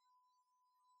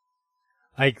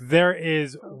 Like, there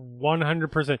is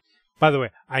 100%. By the way,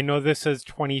 I know this says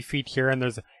 20 feet here, and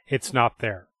it's not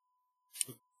there.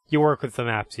 You work with the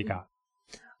maps you got.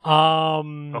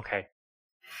 Okay.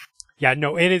 Yeah,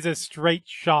 no, it is a straight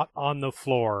shot on the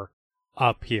floor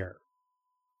up here.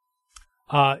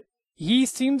 He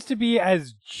seems to be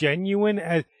as genuine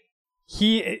as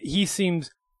he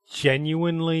seems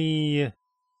genuinely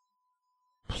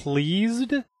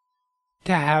pleased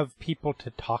to have people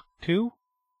to talk to.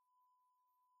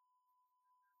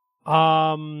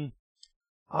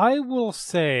 I will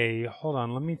say, hold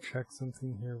on, let me check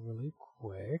something here really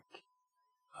quick.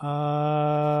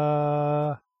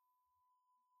 All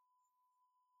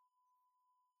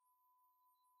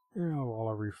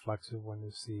a reflexive one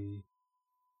to see.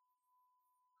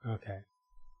 Okay.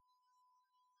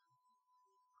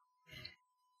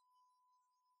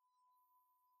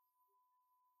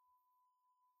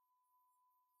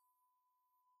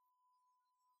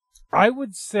 I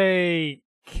would say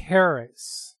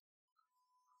Karis.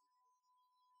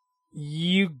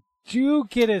 You do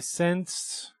get a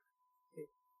sense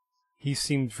he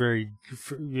seems very,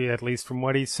 at least from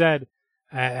what he said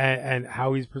and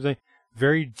how he's presenting,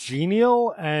 very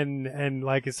genial and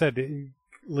like I said,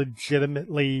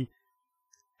 legitimately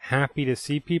happy to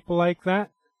see people like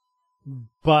that.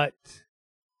 But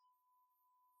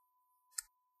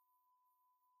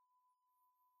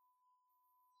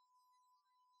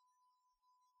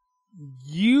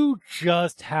you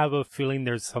just have a feeling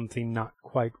there's something not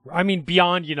quite. I mean,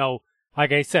 beyond,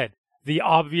 like I said, the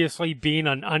obviously being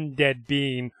an undead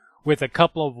being with a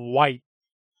couple of white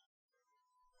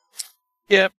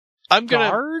I'm gonna.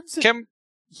 guards.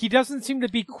 He doesn't seem to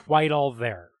be quite all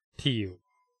there to you.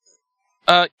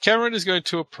 Cameron is going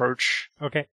to approach.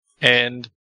 Okay. And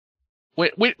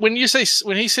when he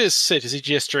says sit, is he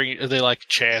gesturing? Are they like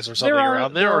chairs or something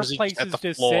around there, or is he places at the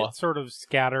to floor? sit, sort of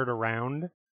scattered around.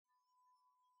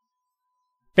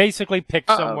 Basically, pick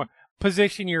somewhere.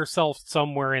 Position yourself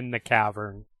somewhere in the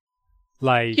cavern,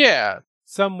 like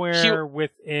somewhere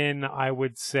within. I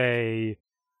would say,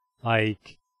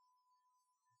 like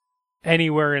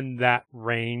anywhere in that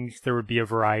range, there would be a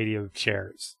variety of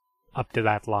chairs up to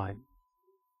that line.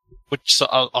 Which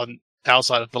on our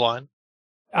side of the line?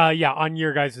 Yeah, on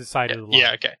your guys' side of the line.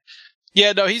 Yeah, okay.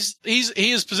 Yeah, no, he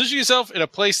is positioning himself in a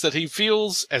place that he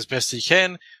feels, as best he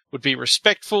can, would be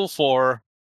respectful for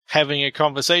having a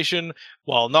conversation,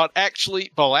 while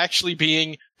actually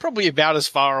being probably about as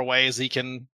far away as he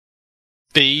can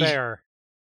be. Fair.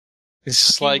 It's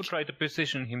just he would try to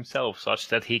position himself such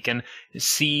that he can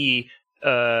see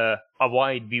a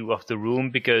wide view of the room,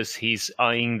 because he's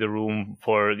eyeing the room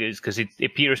because it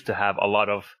appears to have a lot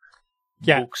of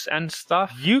books and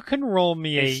stuff. You can roll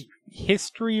me a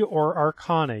history or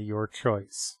arcana, your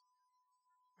choice.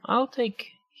 I'll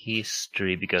take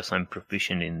history because I'm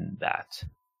proficient in that.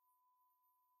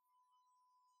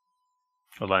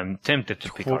 Well, I'm tempted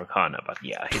to pick arcana, but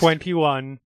yeah. History.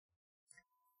 21.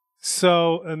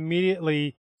 So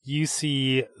immediately you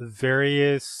see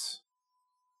various.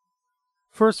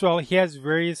 First of all, he has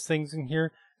various things in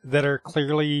here that are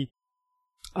clearly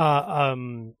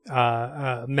magical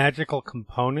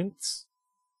components.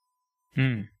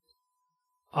 Not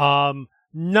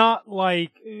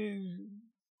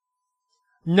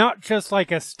just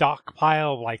like a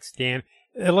stockpile of like stand.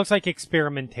 It looks like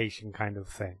experimentation kind of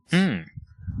things.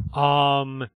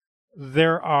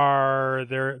 There are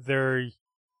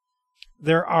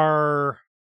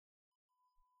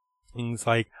things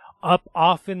like up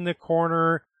off in the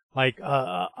corner, like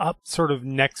up sort of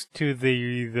next to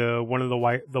the one of the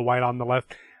white on the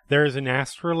left. There's an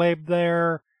astrolabe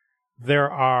there.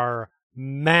 There are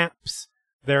maps.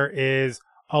 There is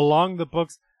along the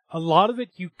books. A lot of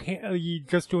it you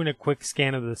just doing a quick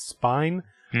scan of the spine.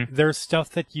 There's stuff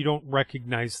that you don't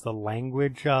recognize the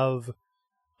language of.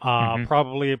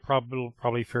 Probably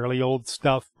fairly old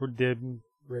stuff written,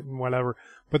 whatever.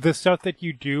 But the stuff that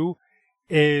you do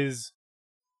is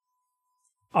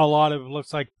a lot of,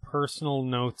 looks like personal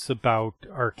notes about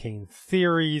arcane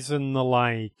theories and the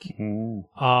like.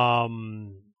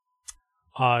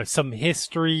 Some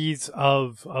histories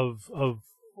of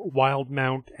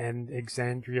Wildemount and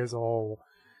Exandria as a whole.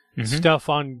 Stuff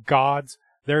on gods.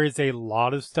 There is a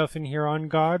lot of stuff in here on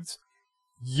gods.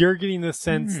 You're getting the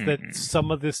sense that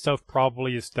some of this stuff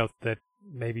probably is stuff that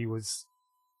maybe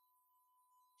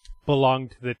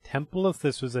belonged to the temple, if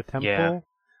this was a temple.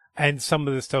 And some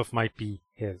of this stuff might be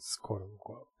his, quote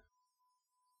unquote.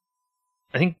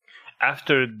 I think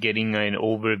after getting an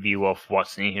overview of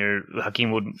what's in here,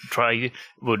 Hakim would try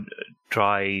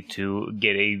to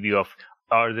get a view of,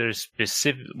 are there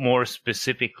more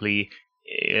specifically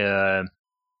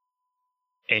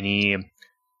any,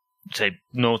 say,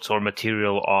 notes or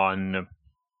material on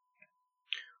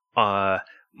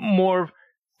more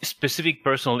specific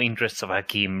personal interests of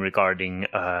Hakim regarding,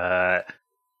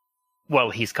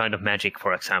 his kind of magic,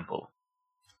 for example.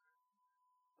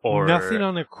 Or nothing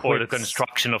on a quick or the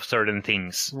construction of certain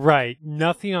things. Right.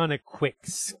 Nothing on a quick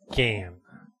scan.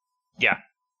 Yeah.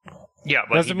 Yeah,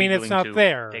 but doesn't mean it's not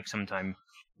there. Take some time.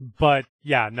 But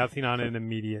yeah, nothing on an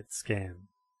immediate scan.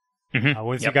 Mm-hmm.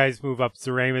 Once you guys move up,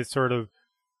 Zeramis sort of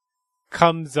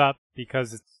comes up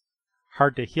because it's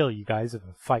hard to heal you guys if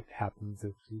a fight happens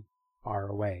if you are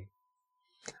away.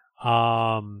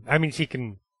 I mean, she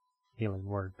can heal in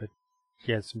word, but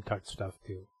she has some touch stuff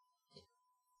too.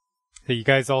 So you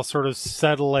guys all sort of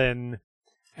settle in,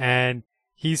 and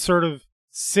he's sort of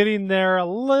sitting there a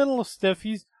little stiff.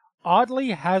 He's oddly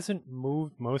hasn't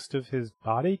moved most of his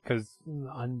body because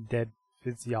undead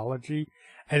physiology,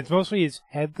 and it's mostly his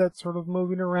head that's sort of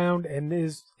moving around and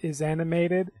is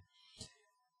animated.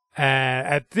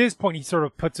 At this point, he sort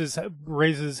of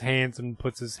raises his hands and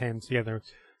puts his hands together.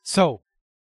 So,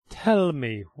 tell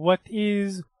me, who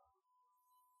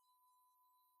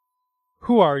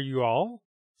are you all?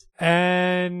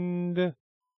 And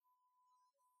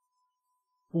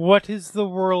what is the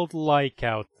world like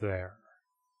out there?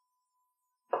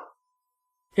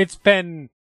 It's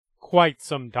been quite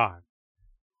some time.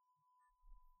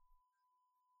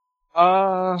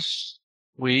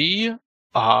 We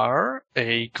are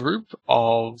a group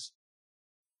of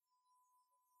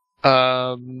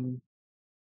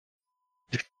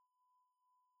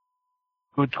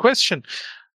good question.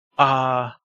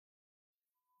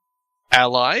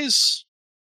 Allies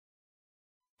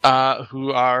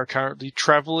who are currently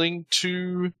traveling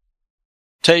to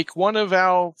take one of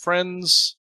our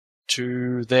friends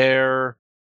to their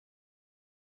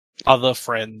other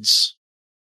friends.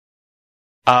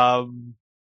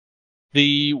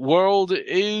 The world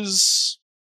is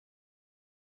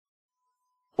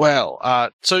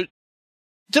so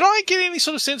did I get any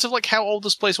sort of sense of like how old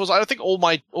this place was? I think all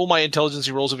my intelligence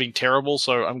rolls have been terrible,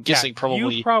 so I'm guessing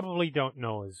probably you probably don't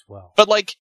know as well. But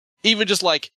like even just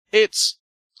like it's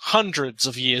hundreds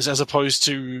of years as opposed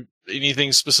to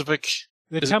anything specific.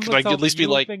 The Could I templates at least be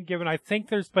like been given, I think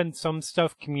there's been some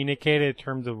stuff communicated in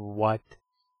terms of what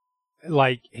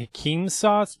like Hakim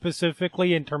saw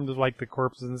specifically in terms of like the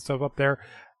corpses and stuff up there.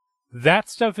 That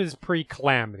stuff is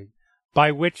pre-Calamity,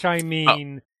 by which I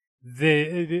mean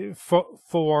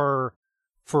for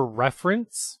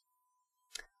reference,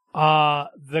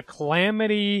 the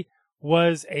Calamity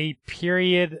was a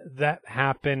period that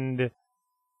happened.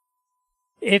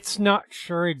 It's not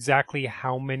sure exactly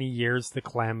how many years the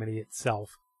Calamity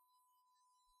itself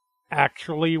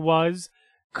actually was.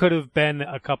 Could have been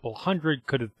a couple hundred,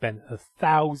 could have been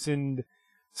 1,000,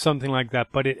 something like that.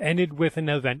 But it ended with an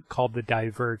event called the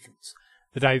Divergence.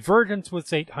 The Divergence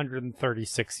was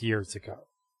 836 years ago.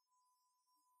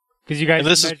 Because you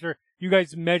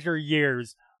guys measure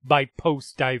years by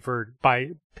post-Divergence, by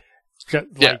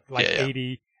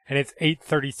 80, and it's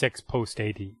 836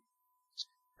 post-AD.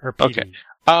 Or PD.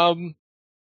 Okay.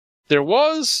 There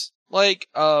was like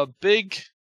a big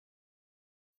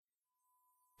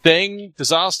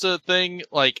disaster thing,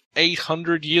 like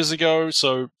 800 years ago,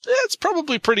 so it's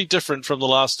probably pretty different from the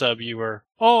last time you were.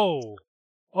 Oh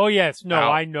yes, no,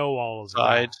 I know all of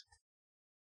that.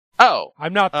 Oh.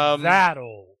 I'm not that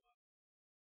old.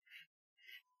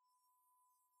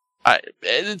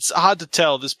 It's hard to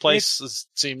tell. This place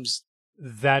seems...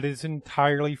 That is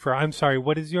entirely fair. I'm sorry,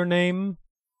 what is your name?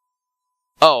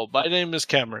 Oh, my name is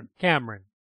Cameron. Cameron.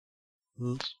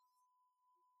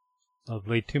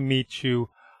 Lovely to meet you.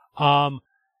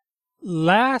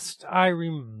 Last I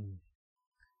remember...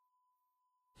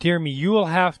 Dear me, you will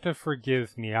have to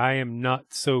forgive me. I am not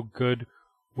so good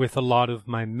with a lot of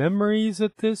my memories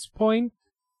at this point.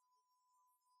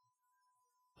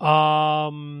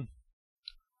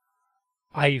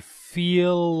 I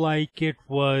feel like it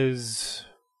was...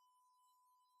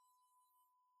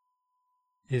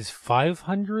 Is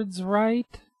 500s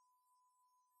right?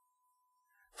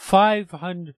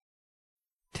 500...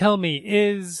 Tell me,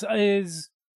 is...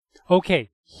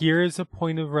 Okay, here's a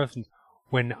point of reference.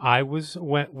 When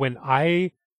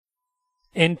I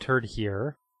entered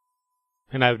here,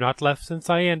 and I've not left since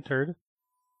I entered,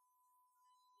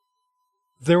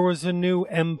 there was a new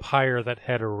empire that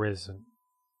had arisen.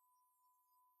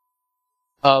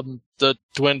 The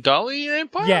Dwendali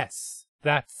Empire? Yes.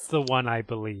 That's the one, I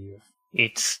believe.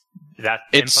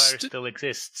 Empire still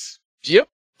exists. Yep,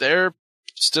 they're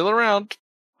still around.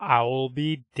 I'll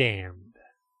be damned.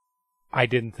 I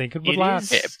didn't think it would It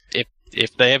last. is-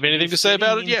 If they have anything to say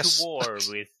about it, yes.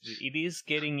 It is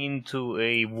getting into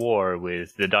a war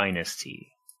with the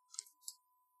dynasty.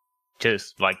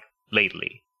 Just like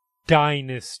lately.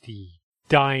 Dynasty.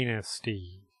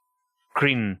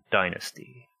 Kryn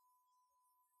dynasty.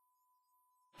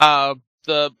 The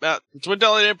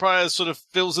Dwendalian Empire sort of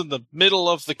fills in the middle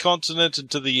of the continent,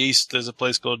 and to the east there's a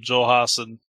place called Jorhas,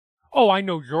 and Oh, I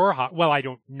know Jorhas. Well, I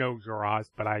don't know Jorhas,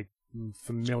 but I'm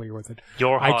familiar with it. I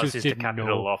Jorhas just is the didn't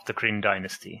capital know. of the Kryn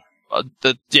dynasty.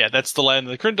 that's the land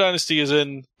the Kryn dynasty is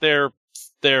in. They're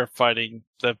fighting.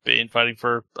 They've been fighting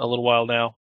for a little while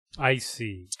now. I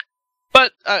see.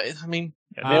 But I mean,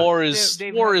 war is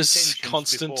They've war had is tensions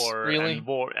constant, before, really.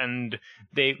 And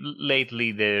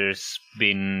lately there's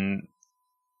been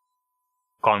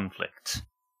conflict.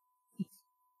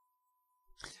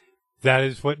 That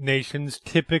is what nations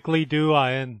typically do,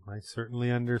 Ian. I certainly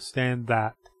understand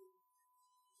that.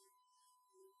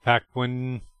 Back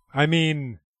when... I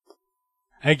mean...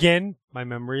 Again, my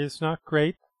memory is not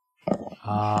great.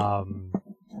 I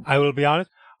will be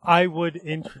honest. I would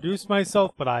introduce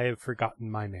myself, but I have forgotten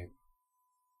my name.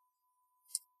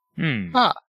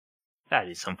 That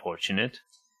is unfortunate.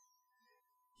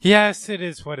 Yes, it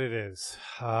is what it is.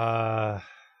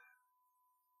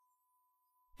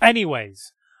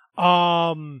 Anyways,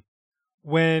 when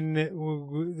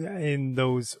in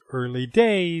those early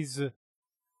days,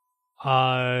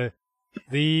 the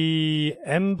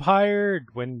Empire,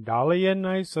 Dwendalian,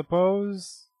 I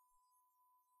suppose,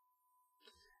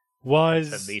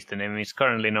 was At least the name is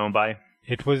currently known by.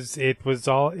 It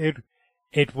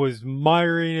was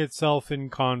miring itself in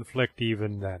conflict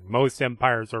even then. Most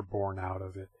empires are born out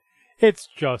of it. It's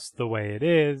just the way it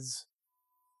is.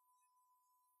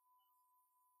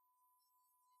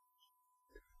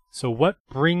 So what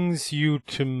brings you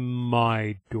to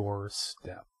my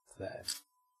doorstep, then?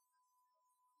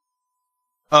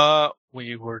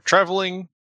 We were traveling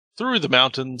through the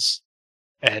mountains,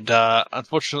 and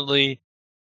unfortunately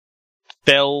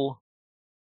fell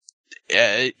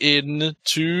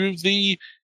into the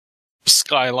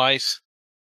skylight.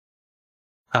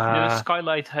 The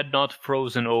skylight had not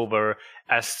frozen over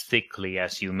as thickly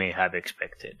as you may have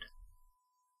expected.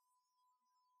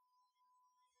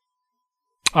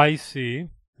 I see.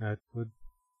 That would...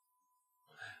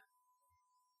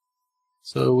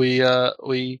 So we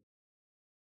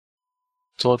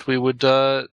thought we would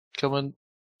come and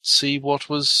see what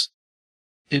was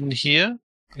in here.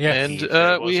 Yes. And If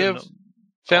there was we an have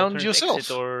found alternate yourself.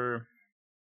 exit or...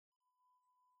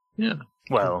 Yeah.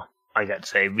 Well, I gotta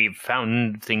say, we've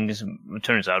found things.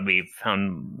 Turns out we've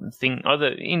found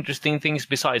other interesting things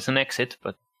besides an exit,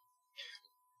 but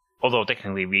although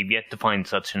technically we've yet to find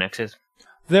such an exit.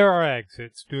 There are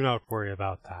exits. Do not worry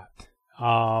about that.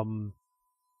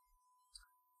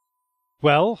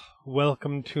 Well,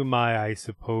 welcome to my, I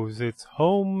suppose it's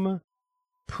home,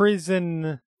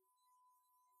 prison,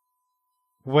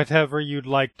 whatever you'd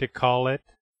like to call it.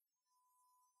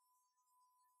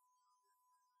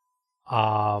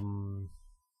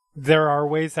 There are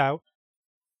ways out.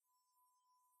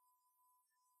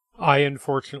 I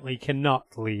unfortunately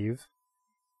cannot leave.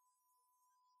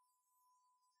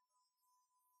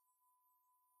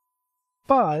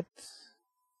 But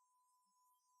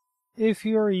if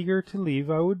you're eager to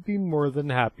leave, I would be more than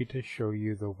happy to show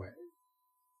you the way.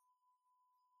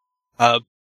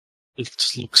 It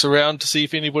looks around to see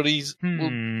if anybody's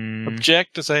will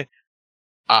object to say,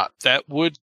 that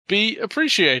would be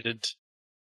appreciated.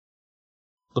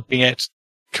 Looking at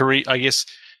Kareem, I guess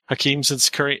Hakim, since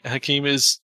Hakim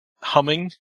is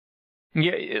humming.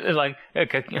 Yeah, like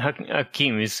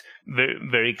Hakim is very,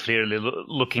 very clearly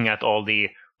looking at all the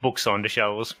books on the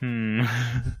shelves.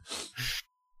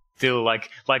 Still, like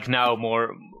now,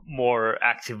 more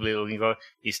actively looking.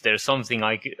 Is there something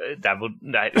that he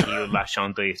would latch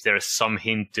onto? If there's some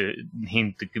hint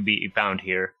that could be found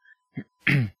here.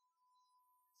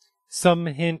 Some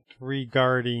hint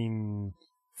regarding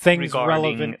things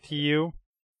relevant to you?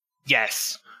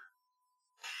 Yes.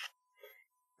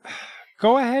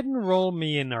 Go ahead and roll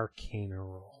me an Arcana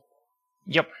roll.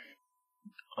 Yep.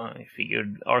 I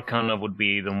figured Arcana would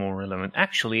be the more relevant.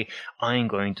 Actually, I'm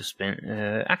going to spend...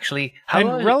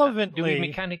 And relevantly... Do we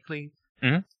mechanically...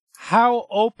 How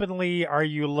openly are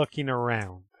you looking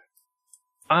around?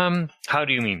 How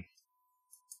do you mean?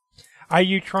 Are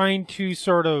you trying to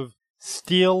sort of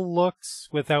steal looks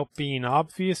without being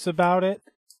obvious about it?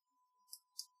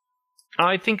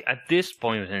 I think at this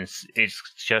point, since it's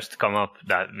just come up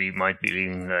that we might be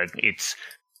leaving,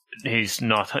 he's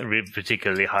not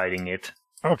particularly hiding it.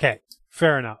 Okay,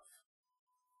 fair enough.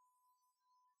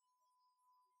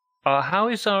 How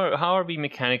are we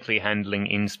mechanically handling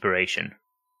inspiration?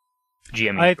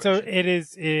 GM So inspiration. it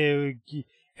is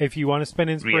if you want to spend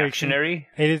inspiration, Reactionary?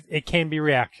 It can be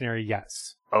reactionary.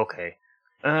 Yes. Okay.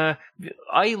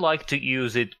 I like to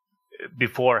use it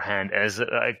beforehand as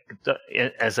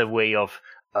a way of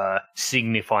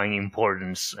signifying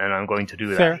importance, and I'm going to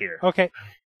do Fair. that here. Okay.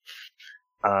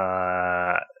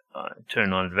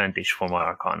 Turn on advantage for my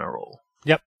Arcana roll.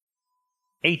 Yep.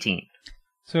 18.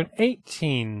 So an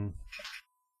 18.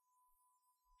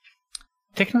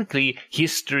 Technically,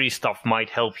 history stuff might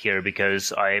help here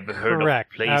because I've heard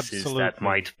Correct. of places Absolutely. that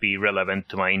might be relevant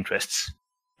to my interests.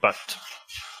 But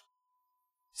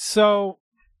So,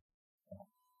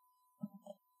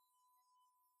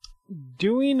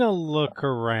 doing a look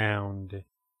around,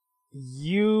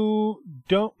 you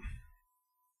don't.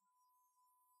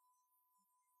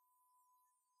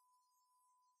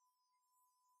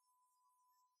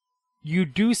 You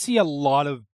do see a lot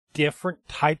of different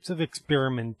types of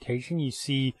experimentation. You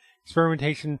see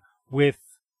experimentation with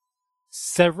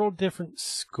several different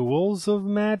schools of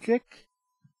magic.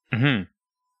 mhm.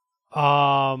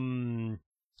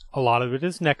 A lot of it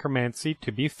is necromancy,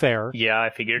 to be fair. Yeah, I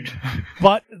figured.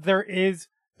 But there is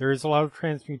a lot of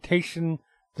transmutation.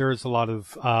 There is a lot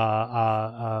of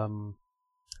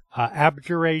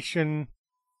abjuration,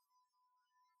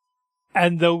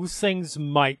 and those things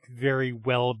might very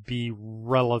well be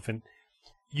relevant.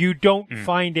 You don't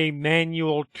find a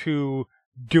manual to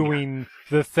doing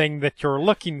the thing that you're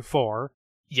looking for.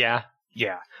 Yeah.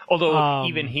 Although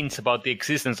even Um, hints about the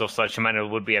existence of such a manual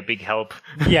would be a big help.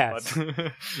 Yes.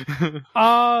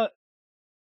 But-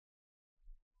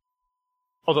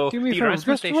 Although Do me a the favor, just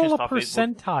transmutation roll a stuff is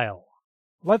would- percentile.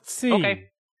 Let's see. Okay.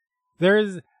 There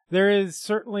is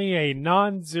certainly a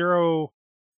non-zero.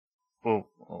 Oh,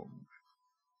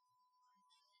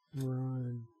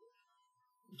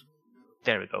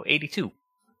 there we go. 82.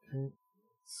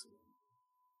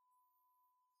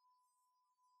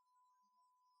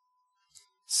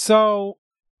 So,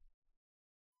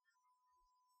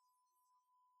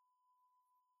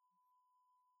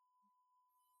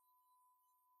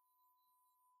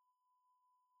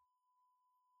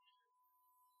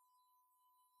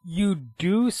 you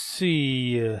do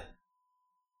see,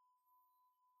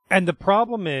 and the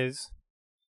problem is,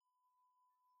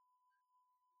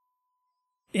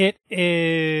 it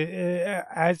is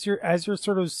as you're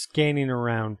sort of scanning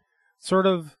around, sort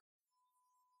of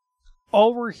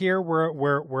over here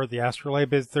where the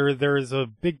astrolabe is. There is a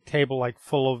big table like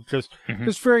full of just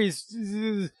various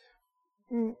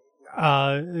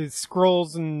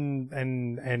scrolls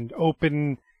and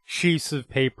open sheets of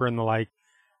paper and the like,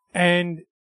 and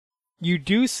you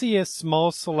do see a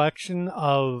small selection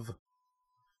of.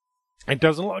 It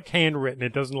doesn't look handwritten.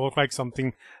 It doesn't look like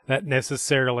something that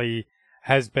necessarily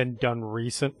has been done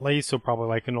recently, so probably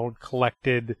like an old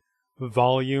collected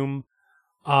volume.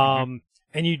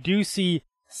 And you do see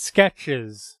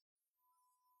sketches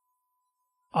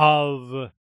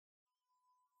of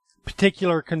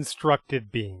particular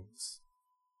constructed beings.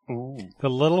 Ooh. It's a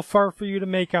little far for you to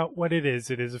make out what it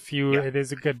is. It is Yeah. It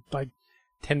is a good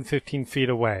 10, 15 feet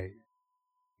away.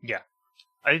 Yeah.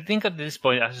 I think at this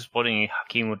point, as spotting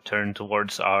Hakim would turn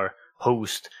towards our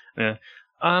host.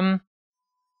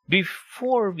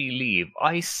 Before we leave,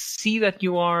 I see that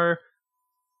you are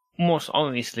most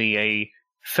obviously a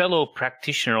fellow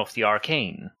practitioner of the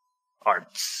arcane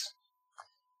arts.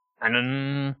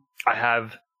 And I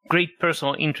have great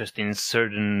personal interest in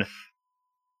certain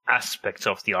aspects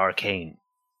of the arcane.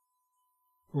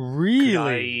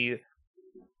 Really?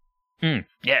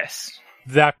 Yes.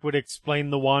 That would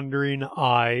explain the wandering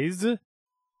eyes.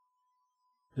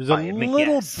 There's a I admit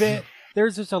little yes. bit.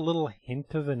 There's just a little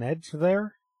hint of an edge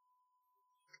there.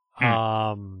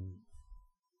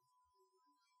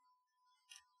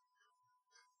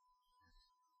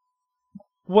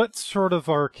 What sort of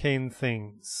arcane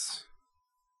things?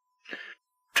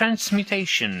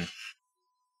 Transmutation.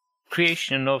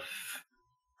 Creation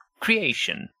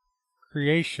Creation.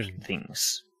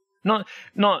 things. Not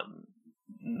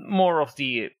more of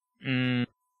the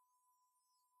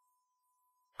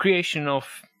creation of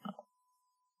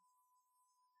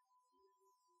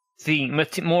the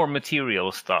more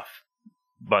material stuff,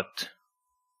 but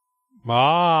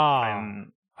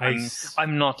I'm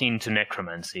not into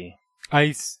necromancy.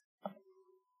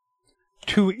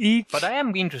 To each. But I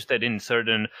am interested in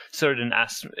some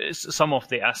of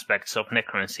the aspects of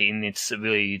necromancy in its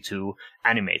ability to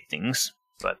animate things.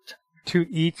 But To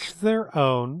each their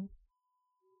own.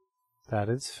 That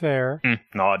is fair.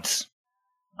 Nods.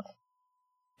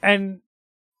 And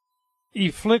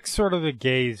he flicks sort of a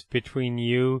gaze between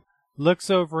you, looks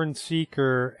over in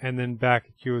Seeker, and then back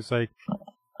at you is like,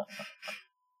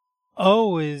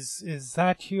 "Oh, is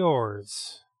that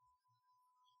yours?"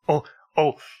 Oh,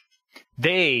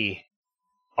 they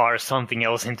are something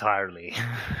else entirely.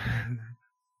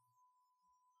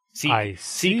 I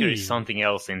Seeker see. is something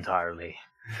else entirely.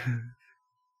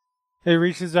 He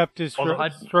reaches up to Although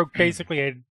stroke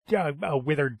basically a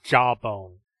withered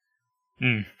jawbone.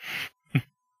 Mm.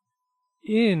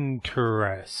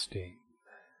 Interesting.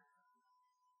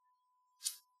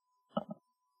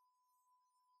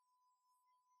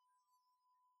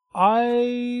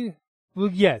 Well,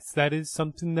 yes, that is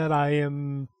something that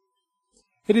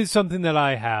it is something that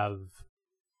I have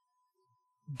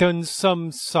done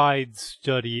some side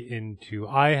study into.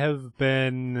 I've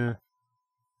been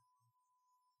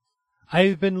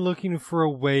looking for a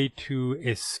way to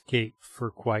escape for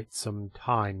quite some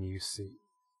time, you see.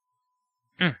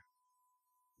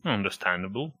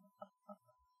 Understandable.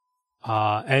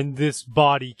 And this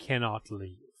body cannot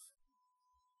leave.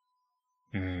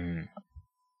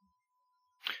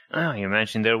 I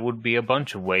imagine there would be a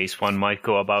bunch of ways one might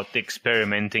go about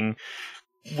experimenting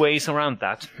ways around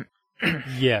that.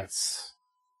 Yes.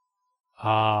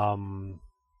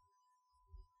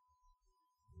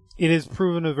 It has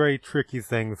proven a very tricky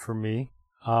thing for me.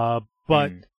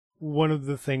 But one of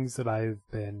the things that I've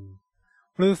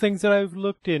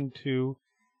looked into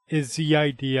is the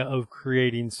idea of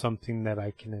creating something that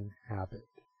I can inhabit.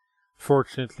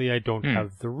 Fortunately, I don't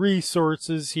have the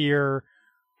resources here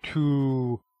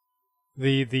to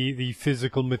the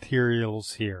physical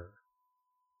materials here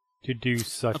to do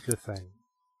such a thing.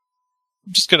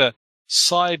 I'm just gonna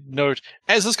side note,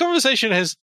 as this conversation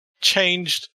has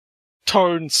changed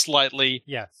tone slightly,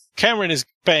 Yes. Cameron is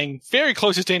paying very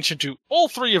close attention to all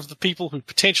three of the people who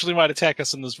potentially might attack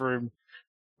us in this room.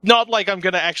 Not like I'm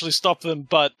gonna actually stop them,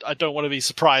 but I don't want to be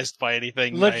surprised by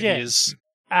anything. Legit. This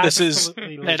is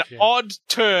Absolutely an legit. odd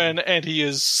turn, and he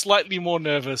is slightly more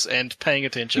nervous and paying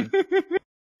attention.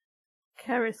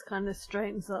 Karis kind of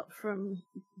straightens up from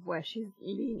where she's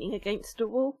leaning against a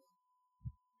wall.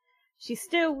 She's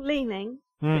still leaning,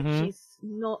 but she's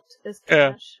not as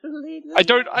casually leaning.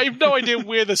 I have no idea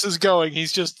where this is going.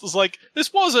 He's just it's like,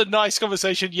 this was a nice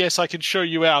conversation, yes, I can show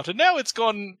you out. And now it's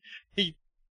gone, he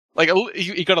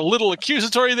got a little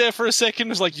accusatory there for a second.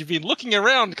 It's like, you've been looking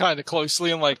around kind of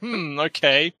closely. I'm like,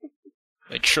 okay.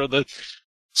 Make sure the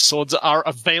swords are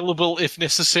available if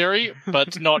necessary,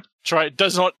 but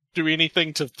does not do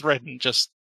anything to threaten, just...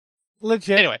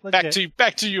 Legit. Anyway, legit.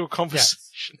 back to your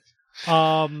conversation.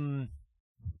 Yes.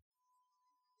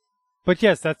 But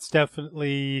yes, that's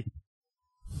definitely...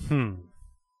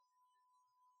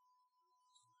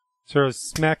 Sort of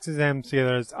smacks his hands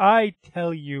together as, I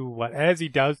tell you what. As he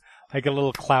does, like a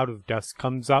little cloud of dust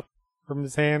comes up from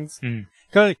his hands.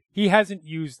 Because he hasn't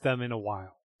used them in a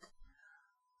while.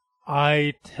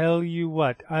 I tell you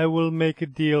what, I will make a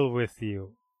deal with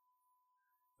you.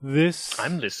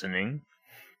 I'm listening.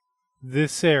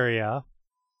 This area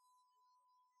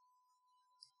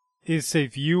is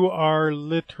safe. You are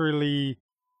literally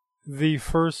the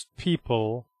first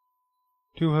people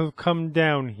to have come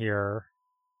down here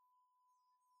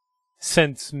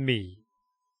since me.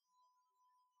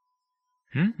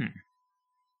 It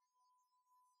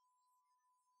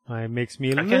makes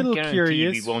me a little can't curious.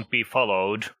 guarantee we won't be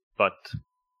followed, but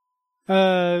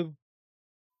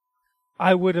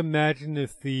I would imagine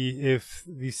if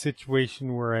the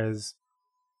situation were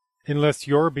unless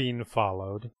you're being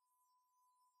followed.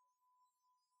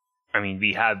 I mean,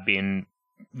 we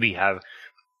have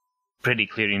pretty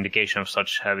clear indication of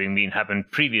such having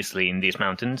happened previously in these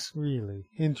mountains. Really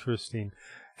interesting.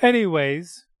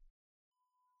 Anyways,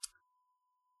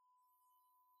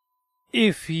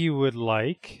 if you would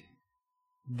like,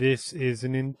 this is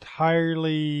an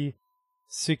entirely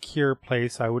secure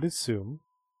place, I would assume,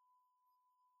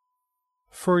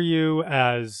 for you,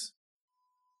 as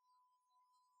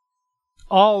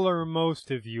all or most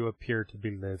of you appear to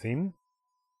be living.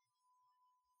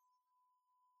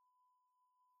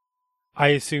 I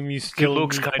assume you still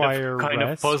looks require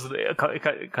rest.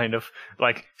 Kind of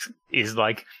like is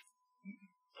like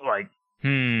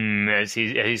as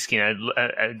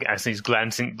he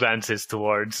glances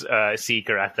towards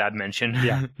Seeker at that mention.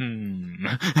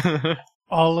 Yeah.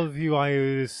 All of you, I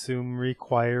would assume,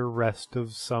 require rest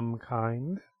of some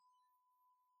kind.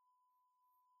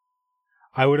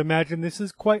 I would imagine this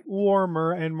is quite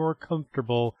warmer and more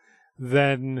comfortable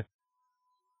than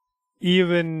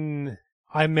even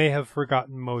I may have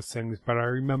forgotten most things, but I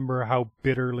remember how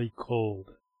bitterly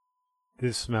cold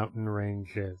this mountain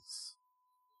range is.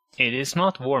 It is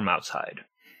not warm outside.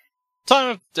 Time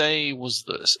of day was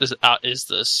this? Is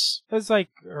this? It was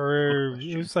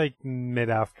like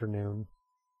mid-afternoon.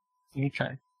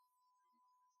 Okay.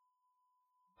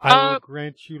 I will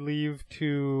grant you leave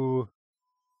to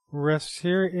rest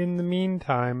here in the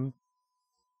meantime,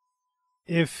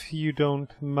 if you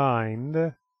don't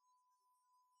mind.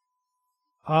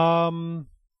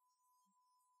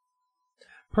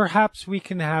 Perhaps we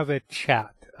can have a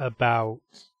chat about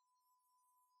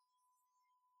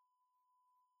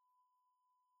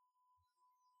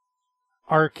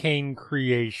arcane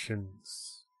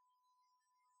creations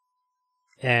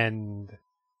and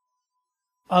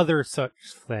other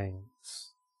such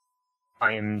things.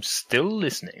 I am still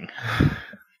listening.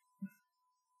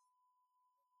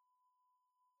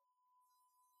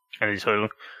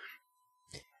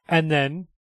 And then,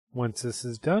 once this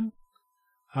is done,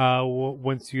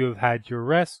 once you have had your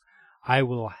rest, I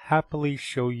will happily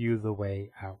show you the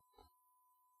way out.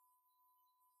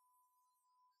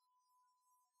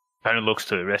 Kind of looks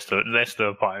to the rest of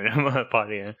the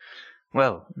party.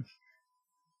 Well,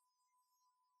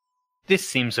 this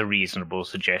seems a reasonable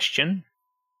suggestion.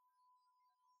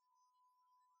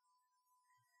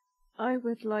 I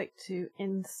would like to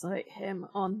insight him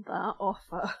on that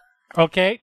offer.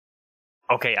 Okay.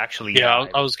 Okay, actually, yeah.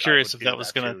 I was curious if that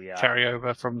was going to carry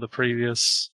over from the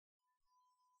previous.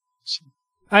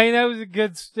 I mean, that was a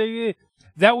good.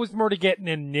 That was more to get an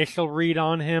initial read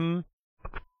on him.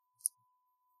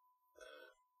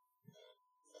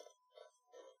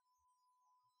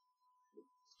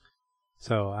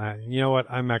 So, you know what?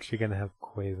 I'm actually going to have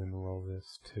Quaven roll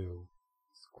this too.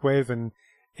 Quaven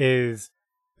is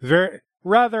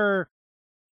rather.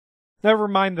 Never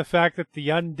mind the fact that the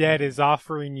undead is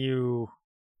offering you.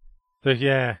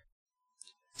 Yeah.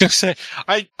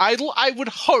 I would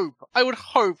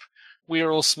hope we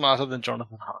are all smarter than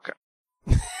Jonathan Harker.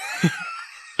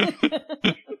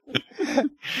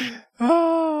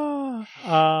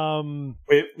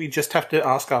 We just have to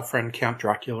ask our friend Count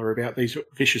Dracula about these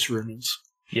vicious rumors.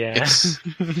 Yeah. Yes.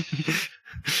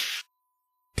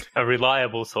 A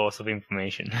reliable source of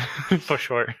information, for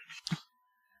sure.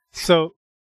 So,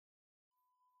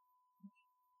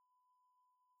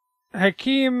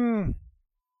 Hakim,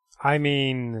 I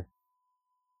mean,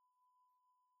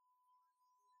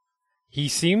 he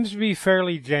seems to be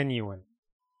fairly genuine.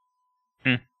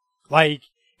 Like,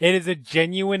 it is a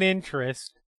genuine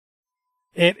interest.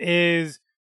 It is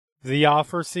the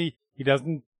offer. See, he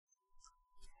doesn't.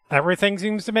 Everything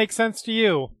seems to make sense to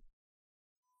you.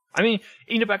 I mean,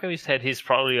 in the back of his head, he's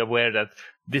probably aware that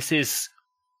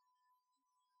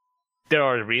there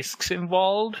are risks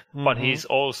involved, but his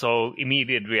also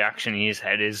immediate reaction in his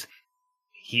head is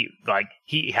he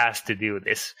has to do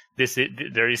this.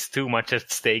 There is too much at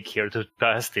stake here to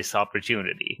pass this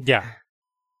opportunity. Yeah.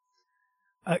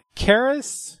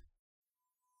 Karis?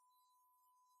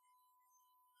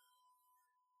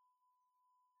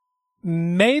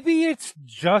 Maybe it's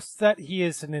just that he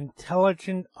is an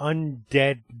intelligent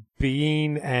undead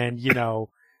being and,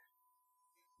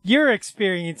 your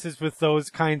experiences with those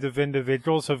kinds of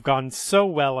individuals have gone so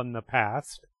well in the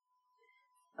past.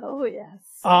 Oh,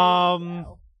 yes.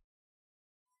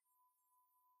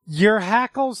 Your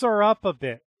hackles are up a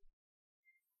bit.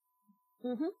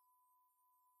 Mm-hmm.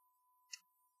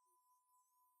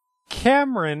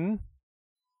 Cameron,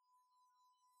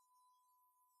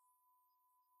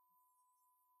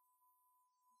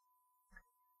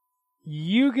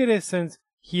 you get a sense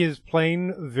he is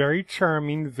playing very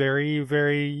charming, very,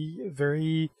 very,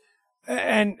 very,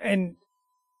 and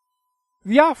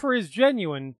the offer is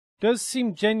genuine, does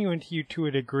seem genuine to you to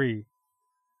a degree,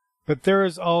 but there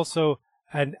is also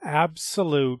an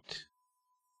absolute,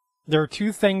 there are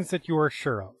two things that you are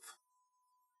sure of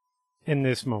in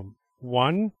this moment.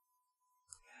 One,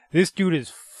 this dude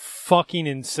is fucking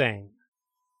insane.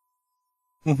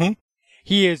 Mm-hmm.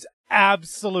 He is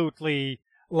absolutely,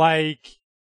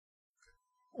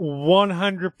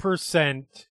 100%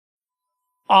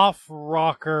 off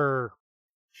rocker,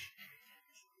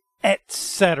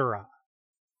 etc.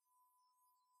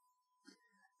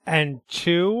 And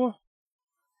two,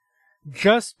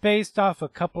 just based off a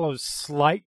couple of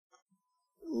slight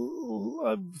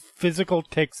physical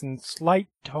tics and slight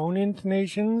tone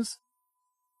intonations,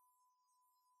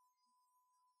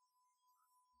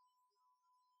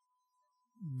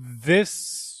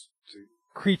 this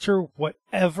creature,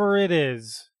 whatever it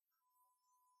is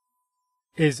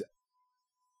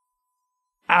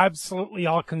absolutely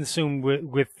all consumed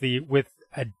with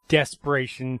a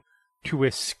desperation to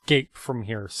escape from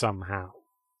here somehow.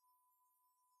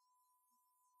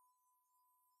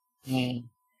 Mm.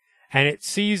 And it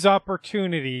sees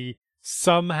opportunity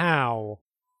somehow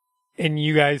in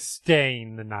you guys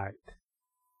staying the night.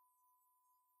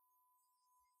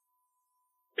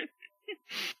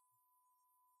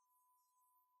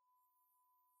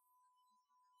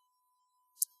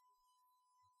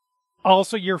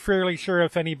 Also, you're fairly sure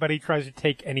if anybody tries to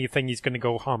take anything, he's going to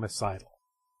go homicidal.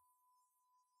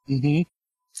 Mm-hmm.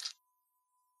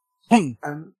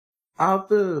 Are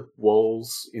the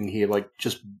walls in here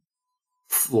just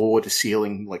floor to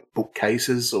ceiling,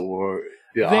 bookcases, or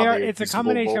It's a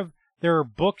combination of there are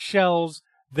bookshelves.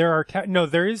 There are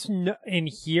there is no in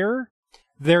here.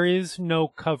 There is no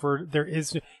cover.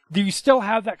 Do you still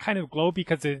have that kind of glow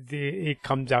because it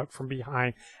comes out from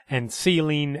behind and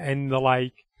ceiling and the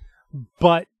like?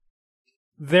 But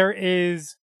there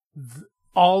is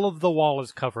all of the wall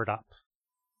is covered up.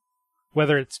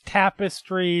 Whether it's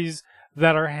tapestries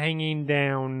that are hanging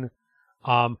down,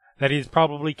 that is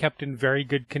probably kept in very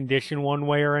good condition one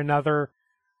way or another.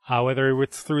 Whether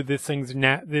it's through this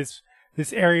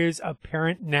area's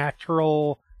apparent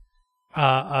natural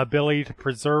ability to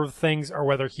preserve things, or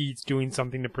whether he's doing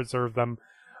something to preserve them.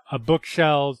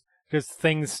 Bookshelves, just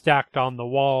things stacked on the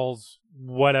walls,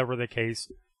 whatever the case.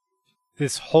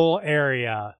 This whole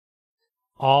area,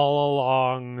 all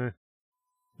along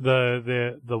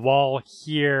the wall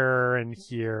here and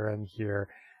here and here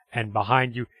and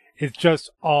behind you, is just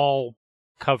all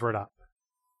covered up.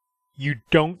 You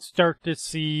don't start to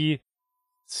see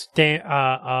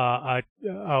a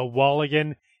wall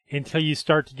again until you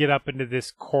start to get up into this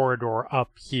corridor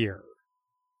up here.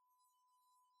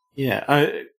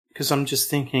 Yeah, because I'm just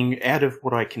thinking, out of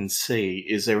what I can see,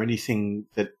 is there anything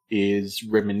that is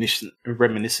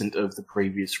reminiscent of the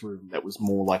previous room that was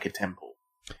more like a temple?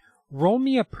 Roll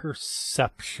me a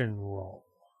perception roll.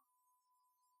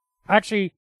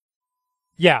 Actually,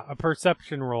 yeah, a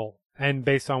perception roll. And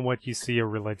based on what you see, a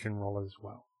religion roll as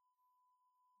well.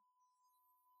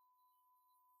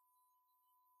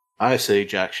 I see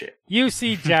jack shit. You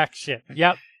see jack shit.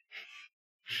 Yep.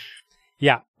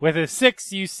 Yeah. With a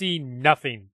 6, you see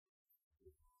nothing.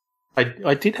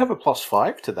 I did have a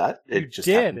 +5 to that. It just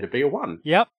happened to be a 1.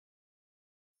 Yep.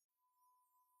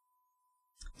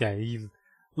 Yeah, he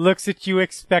looks at you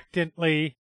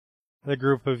expectantly, the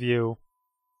group of you.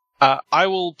 I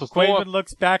will before Quaven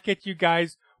looks back at you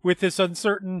guys with this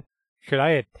uncertain, should I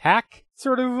attack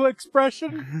sort of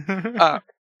expression?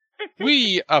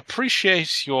 we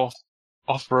appreciate your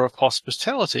offer of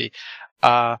hospitality.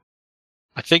 I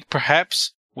think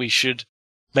perhaps we should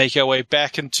make our way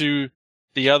back into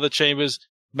the other chambers,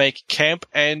 make camp,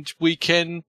 and we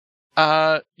can,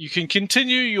 you can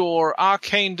continue your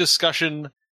arcane discussion,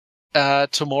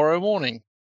 tomorrow morning.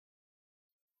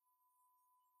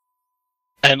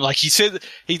 And like he said,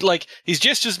 his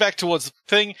gestures back towards the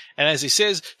thing, and as he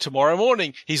says, tomorrow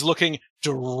morning, he's looking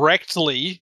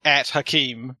directly at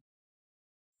Hakeem.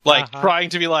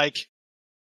 Trying to be like,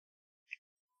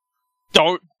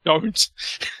 don't.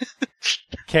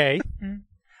 Okay.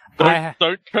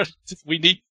 Don't. We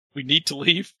need to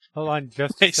leave. Hold on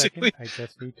just Basically. a second. I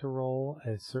just need to roll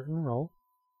a certain roll.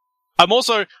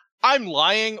 I'm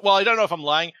lying. Well, I don't know if I'm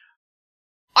lying.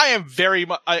 I am very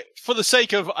much, for the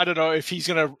sake of, I don't know if he's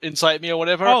going to incite me or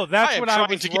whatever. Oh, that's what I trying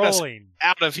was to get rolling. us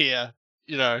out of here,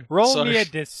 Roll me a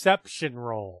deception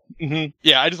roll. Mm-hmm.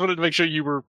 Yeah, I just wanted to make sure you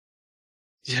were.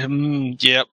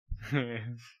 Yep.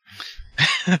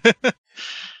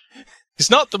 He's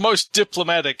not the most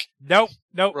diplomatic Nope.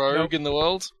 rogue in the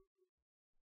world.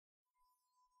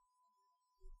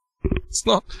 It's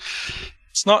not.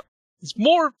 It's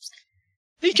more.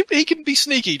 He can be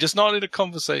sneaky, just not in a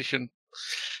conversation.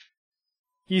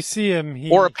 You see him.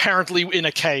 Or apparently in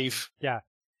a cave. Yeah.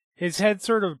 His head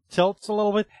sort of tilts a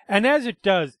little bit, and as it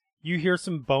does, you hear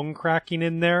some bone cracking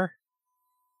in there.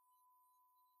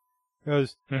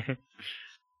 Goes,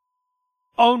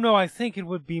 oh no, I think it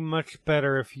would be much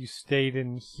better if you stayed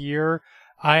in here.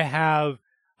 I have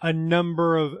a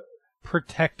number of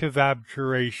protective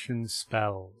abjuration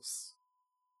spells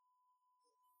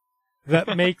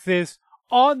that make this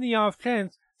on the off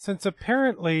chance, since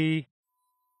apparently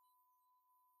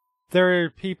there are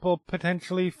people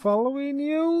potentially following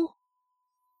you?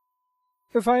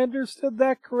 If I understood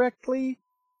that correctly?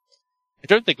 I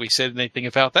don't think we said anything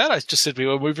about that. I just said we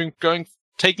were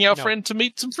taking our friend to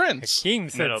meet some friends. Hakeem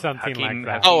said something like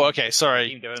that. Oh, okay, sorry.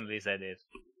 Hakeem definitely said it.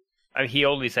 He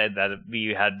only said that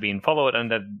we had been followed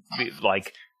and that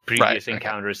previous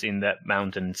encounters in the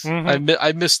mountains. Mm-hmm.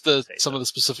 I missed some of the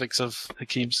specifics of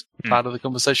Hakeem's part of the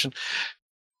conversation.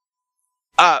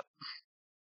 I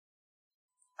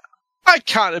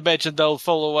can't imagine they'll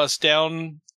follow us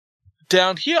down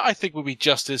here. I think we'll be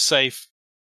just as safe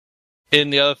in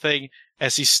the other thing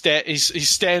as he's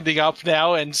standing up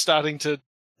now and starting to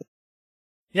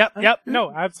Yep.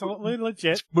 No, absolutely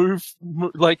legit. move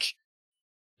like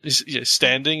he's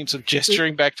standing and sort of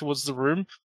gesturing back towards the room.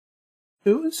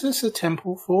 Who is this a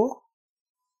temple for?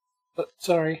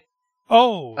 Sorry.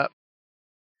 Oh.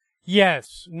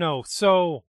 Yes. No.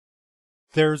 So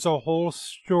there's a whole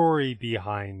story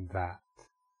behind that.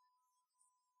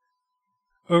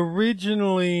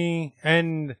 Originally,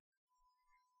 and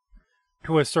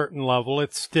to a certain level,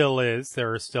 it still is.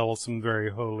 There are still some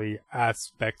very holy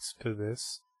aspects to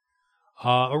this.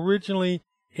 Originally,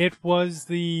 it was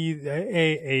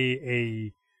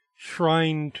a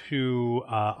shrine to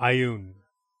Ayun,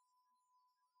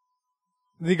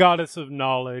 the goddess of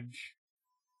knowledge,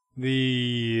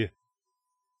 the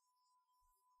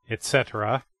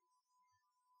etc.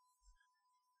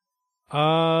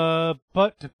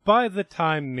 But by the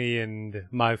time me and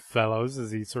my fellows, as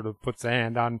he sort of puts a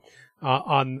hand on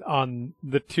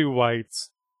the two whites,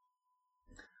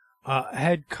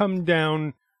 had come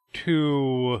down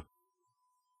to,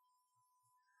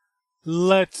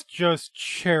 let's just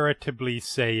charitably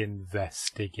say,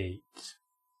 investigate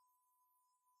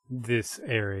this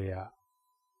area.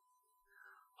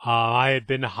 I had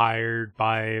been hired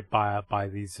by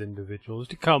these individuals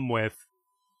to come with.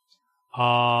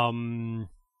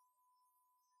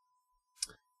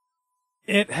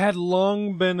 It had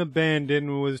long been abandoned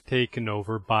and was taken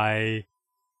over by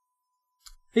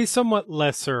a somewhat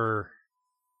lesser.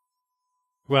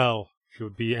 Well, she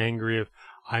would be angry if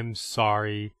I'm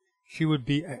sorry. She would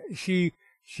be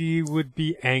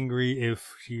angry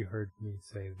if she heard me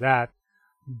say that.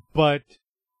 But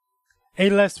a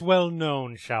less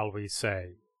well-known, shall we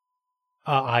say,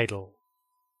 idol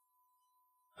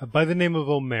by the name of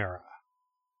Omera.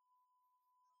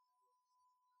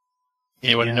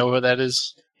 Anyone know who that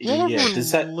is? Roll Yeah,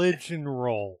 a religion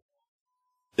roll.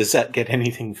 Does that get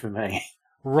anything for me?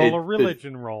 Roll a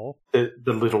religion roll. The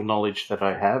little knowledge that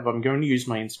I have, I'm going to use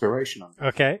my inspiration on it.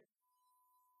 Okay.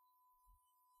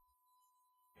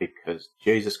 Because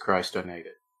Jesus Christ, I need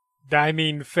it. I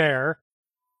mean, fair.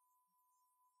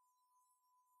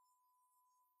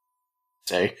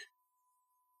 Say?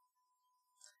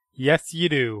 Yes, you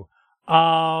do.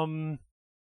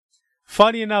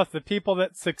 Funny enough, the people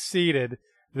that succeeded,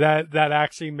 that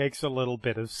actually makes a little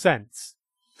bit of sense.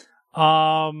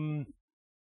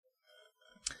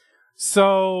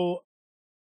 So,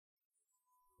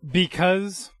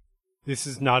 because this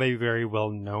is not a very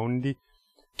well-known...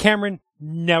 Cameron,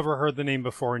 never heard the name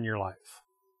before in your life.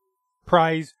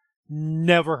 Prize,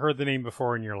 never heard the name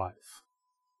before in your life.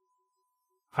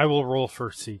 I will roll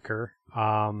for Seeker.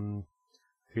 I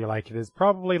feel like it is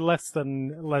probably less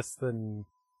than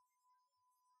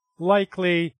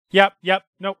likely. Yep.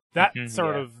 Nope. That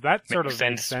sort of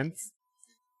makes sense.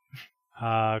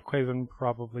 Quaven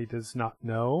probably does not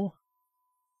know.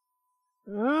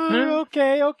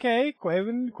 Okay.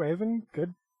 Quaven.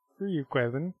 Good for you,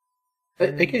 Quaven.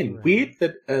 Again, weird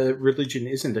that religion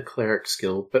isn't a cleric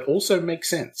skill, but also makes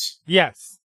sense.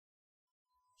 Yes.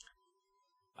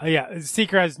 Yeah,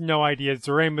 Seeker has no idea.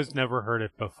 Zarema's never heard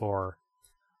it before.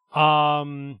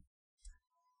 Karis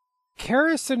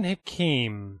and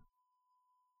Hakim,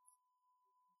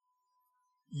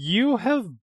 you have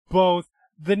both...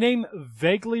 The name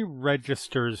vaguely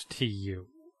registers to you.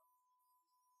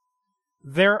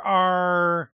 There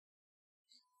are...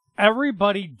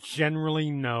 Everybody generally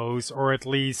knows, or at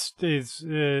least is...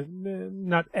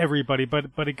 not everybody,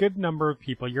 but a good number of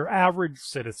people, your average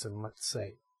citizen, let's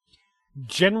say,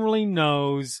 generally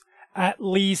knows at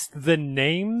least the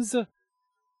names...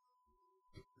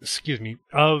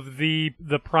 of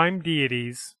the prime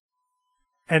deities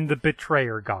and the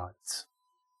betrayer gods.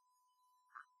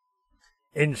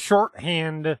 In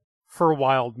shorthand for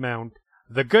Wildemount,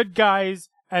 the good guys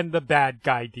and the bad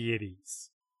guy deities.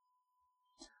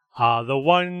 The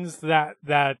ones that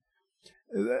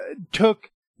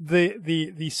took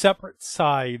the separate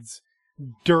sides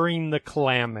during the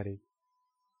calamity.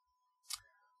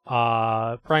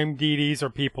 Prime deities are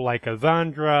people like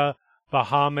Avandra,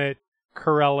 Bahamut,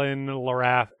 Corellin,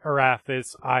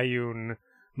 Arathis, Ayun,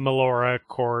 Melora,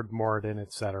 Cord, Moradin,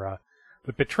 etc.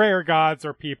 The betrayer gods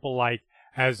are people like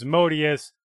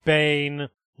Asmodeus, Bane,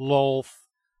 Lolth,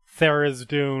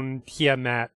 Tharizdun,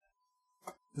 Tiamat,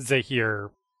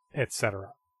 Zahir,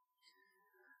 etc.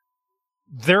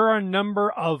 There are a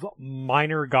number of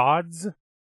minor gods.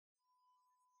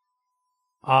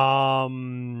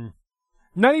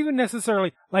 Not even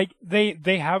necessarily, like,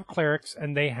 they have clerics,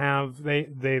 and they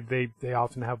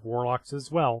often have warlocks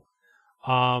as well.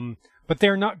 But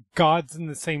they're not gods in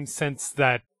the same sense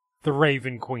that the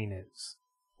Raven Queen is,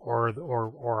 or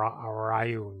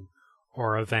Ioun,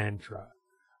 or Avandra.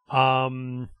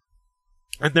 And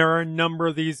there are a number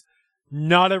of these.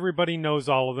 Not everybody knows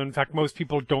all of them. In fact, most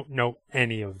people don't know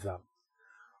any of them.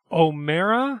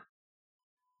 Omera,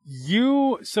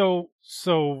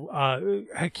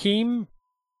 Hakeem,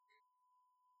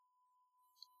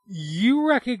 you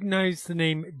recognize the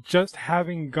name just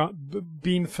having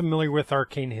been familiar with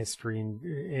arcane history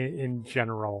in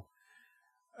general.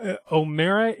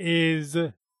 Omera is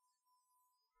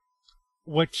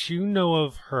what you know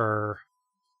of her.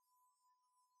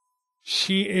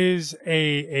 She is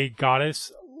a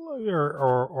goddess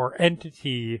or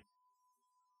entity.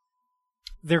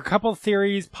 There are a couple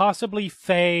theories, possibly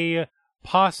fae,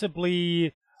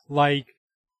 possibly like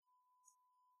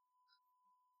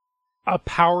a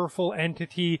powerful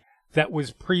entity that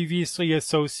was previously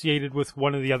associated with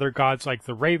one of the other gods, like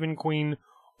the Raven Queen,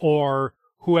 or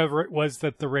whoever it was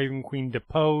that the Raven Queen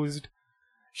deposed.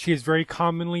 She is very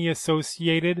commonly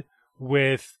associated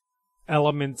with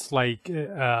elements like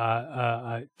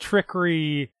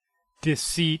trickery,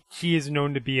 deceit. She is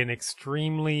known to be an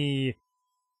extremely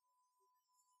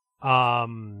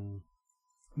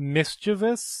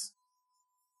mischievous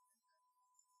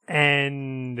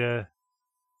and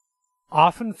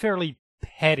often fairly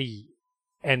petty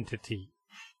entity.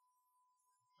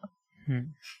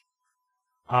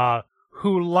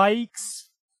 Who likes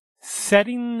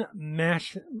setting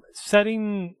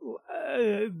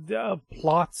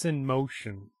plots in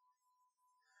motion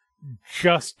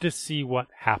just to see what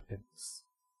happens.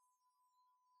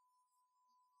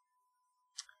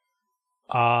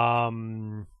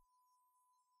 Karis,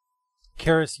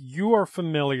 you are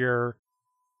familiar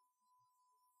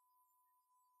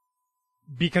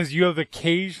because you have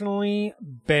occasionally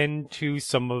been to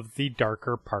some of the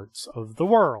darker parts of the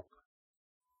world.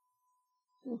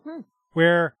 Mm-hmm.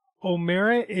 Where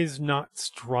Omera is not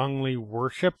strongly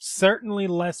worshipped, certainly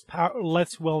less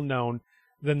well known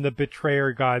than the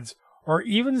Betrayer gods, or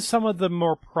even some of the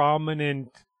more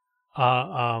prominent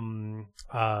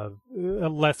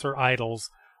lesser idols,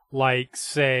 like,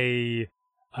 say,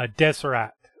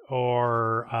 Deseret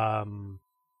or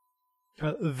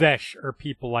Vesh, or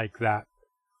people like that.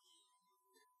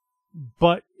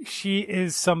 But she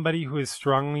is somebody who is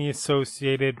strongly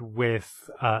associated with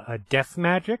death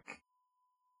magic.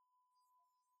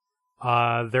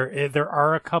 There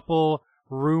are a couple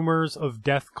rumors of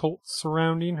death cults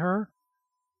surrounding her.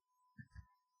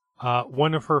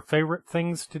 One of her favorite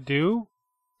things to do,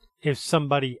 if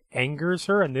somebody angers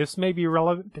her, and this may be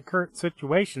relevant to current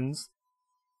situations,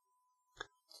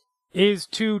 is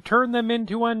to turn them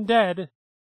into undead,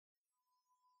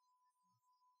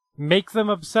 make them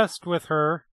obsessed with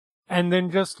her, and then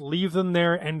just leave them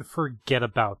there and forget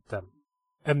about them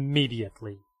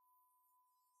immediately.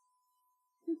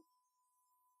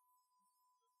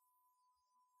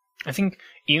 I think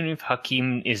even if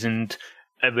Hakim isn't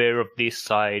aware of this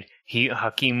side,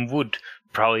 Hakim would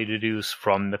probably deduce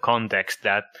from the context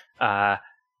that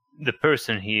the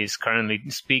person he is currently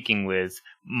speaking with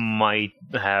might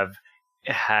have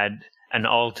had an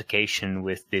altercation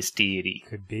with this deity.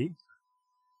 Could be.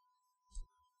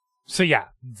 So yeah,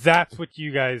 that's what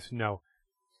you guys know.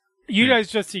 You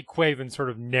guys just see Quaven sort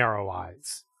of narrow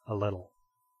eyes a little.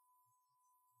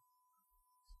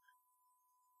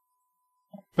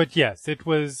 But yes, that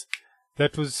was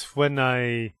when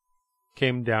I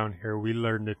came down here. We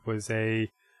learned it was a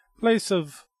place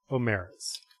of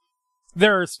Omera's.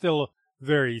 There are still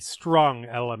very strong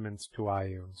elements to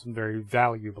Ioun, some very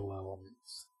valuable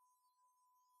elements.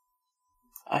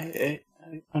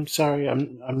 I'm sorry,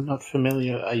 I'm not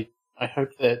familiar. I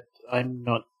hope that I'm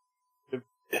not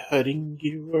hurting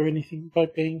you or anything by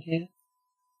being here.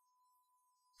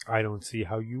 I don't see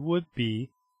how you would be,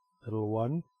 little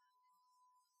one.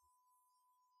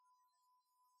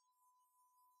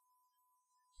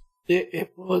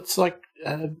 Well, it's like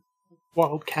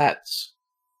wild cats.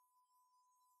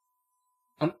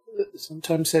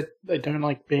 Sometimes they don't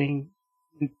like being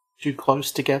too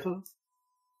close together.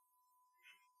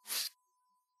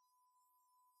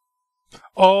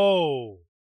 Oh!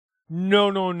 No,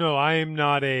 I am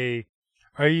not a...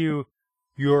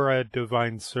 You're a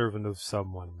divine servant of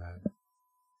someone, then.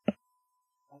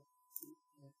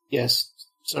 Yes,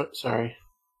 sorry.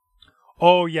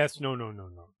 Oh, yes, no.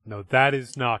 No, that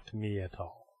is not me at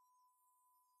all.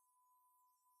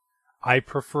 I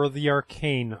prefer the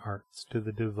arcane arts to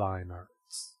the divine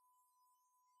arts.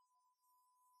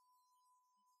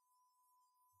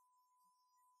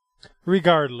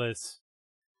 Regardless,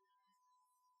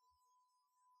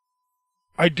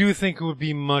 I do think it would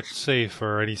be much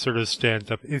safer, and he sort of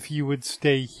stands up, if you would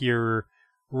stay here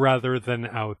rather than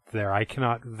out there. I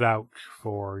cannot vouch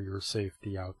for your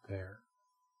safety out there.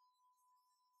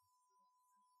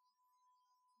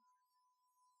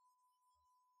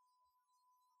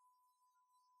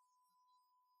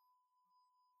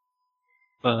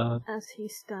 As he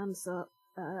stands up,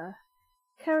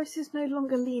 Karis is no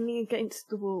longer leaning against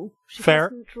the wall. She Fair.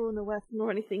 hasn't drawn a weapon or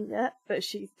anything yet, but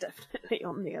she's definitely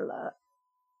on the alert.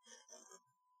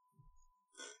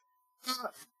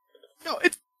 No,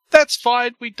 that's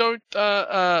fine. We don't.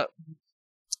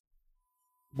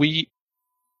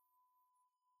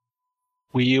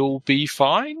 We'll be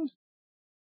fine.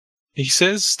 He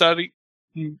says,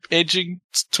 edging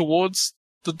towards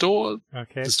the door.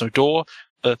 Okay. There's no door.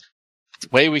 The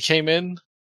way we came in.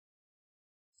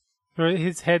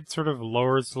 His head sort of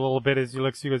lowers a little bit as he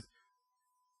looks. He goes,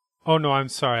 "Oh no, I'm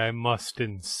sorry. I must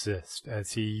insist."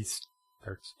 As he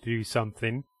starts to do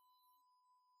something.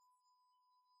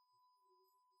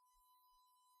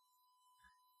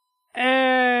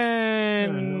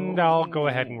 And I'll go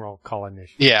ahead and call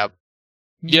initiative. Yeah.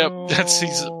 Yep.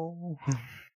 No.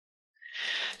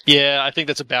 Yeah, I think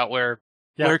that's about where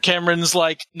Cameron's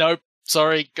like, nope,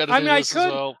 sorry, gotta do this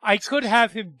as well. I could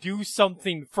have him do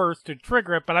something first to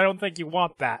trigger it, but I don't think you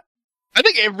want that. I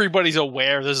think everybody's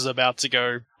aware this is about to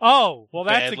go. Oh, well,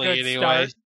 that's a badly good anyway.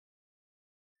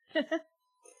 start.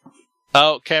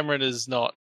 Oh, Cameron is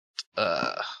not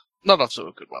off to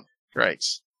a good one. Great.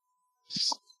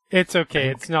 It's okay.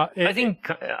 It's not. I think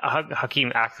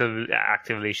Hakim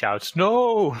actively shouts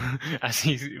 "No" as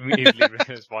he immediately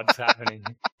realizes what's happening.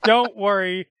 Don't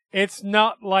worry. It's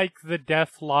not like the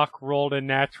Deathlock rolled a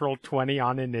natural 20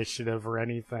 on initiative or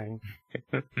anything.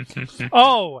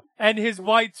 Oh, and his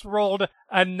whites rolled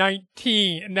a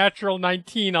natural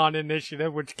 19 on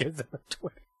initiative, which gives him a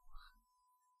 20.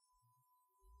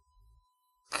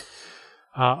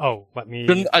 Let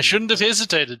me. I shouldn't have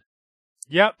hesitated.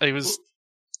 Yep.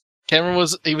 Cameron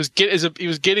was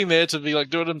getting there to be like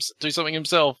do something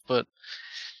himself, but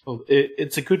well,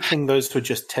 it's a good thing those were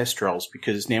just test rolls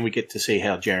because now we get to see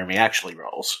how Jeremy actually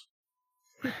rolls.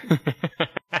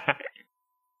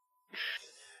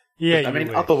 Yeah, I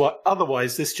mean,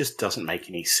 otherwise this just doesn't make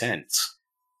any sense.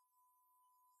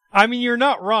 I mean, you're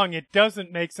not wrong. It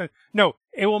doesn't make sense. No,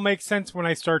 it will make sense when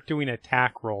I start doing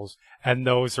attack rolls, and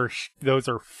those are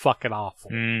fucking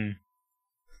awful. Mm.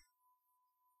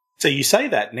 So you say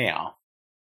that now.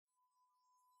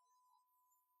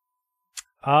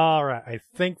 All right, I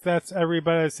think that's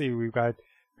everybody. Let's see, we've got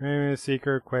Raymond,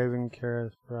 Seeker, Quaven,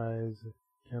 Karis, Prize,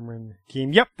 Cameron,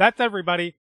 Keen. Yep, that's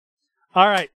everybody. All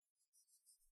right.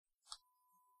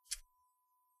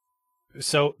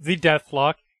 So the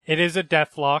Deathlock. It is a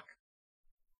Deathlock.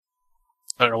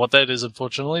 I don't know what that is,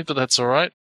 unfortunately, but that's all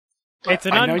right. It's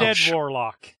an undead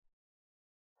warlock.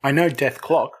 I know Death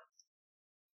Clock.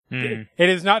 It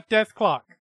is not Death Clock.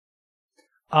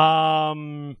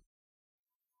 I'm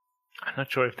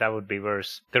not sure if that would be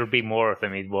worse. There would be more of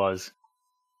them. It was.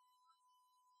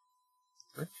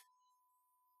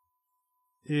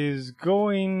 Is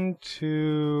going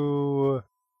to.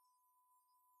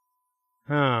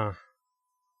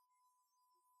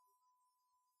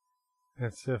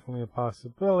 That's definitely a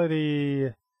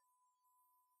possibility.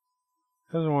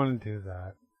 Doesn't want to do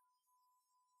that.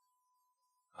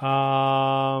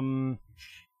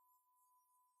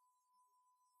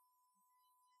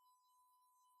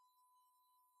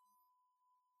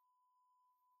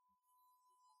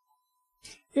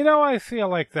 You know, I feel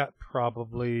like that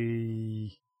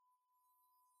probably.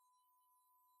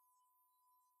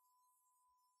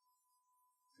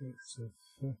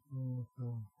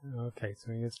 Okay,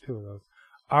 so he gets two of those.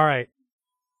 All right.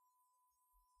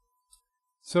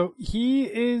 So he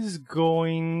is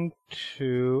going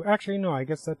to. Actually, no, I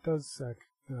guess that does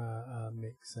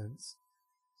make sense.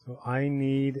 So I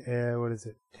need, what is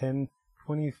it? 10,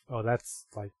 20. Oh, that's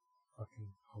like fucking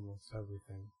almost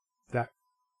everything. That.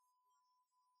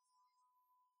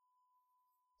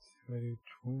 I do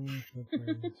 20.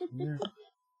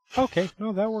 Okay,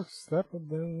 no, that works. That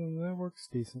works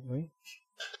decently.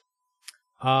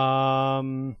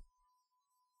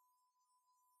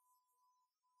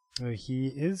 He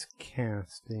is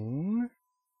casting.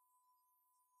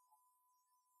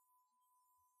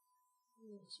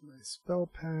 Here's my spell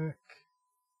pack.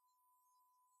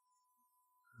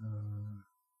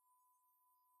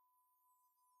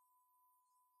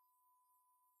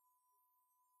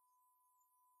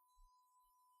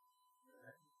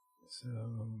 So.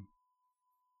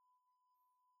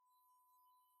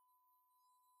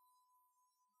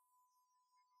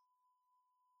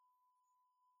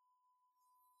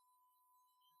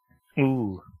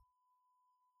 Ooh.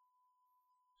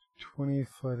 20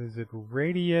 foot, is it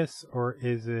radius or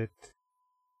is it...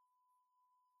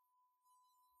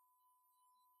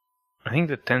 I think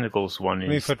the tentacles one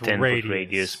is 10 foot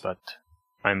radius, but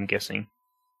I'm guessing.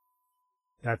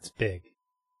 That's big.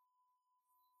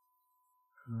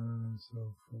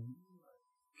 So from...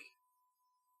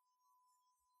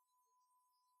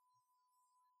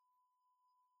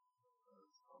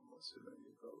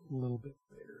 a little bit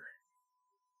later.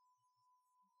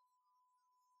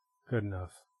 Good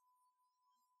enough.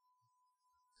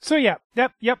 So yep,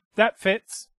 that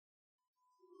fits.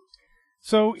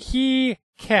 So he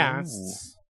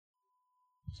casts. Ooh.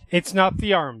 It's not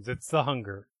the arms, it's the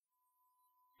hunger.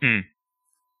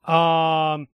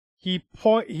 He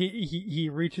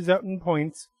reaches out and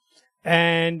points,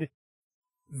 and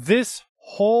this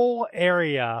whole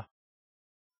area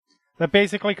that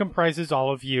basically comprises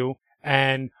all of you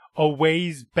and a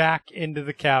ways back into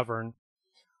the cavern,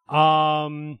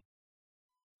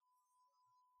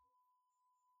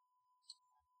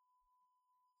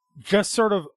 just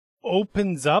sort of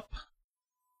opens up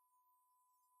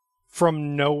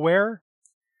from nowhere,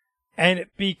 and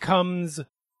it becomes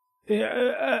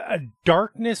a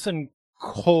darkness and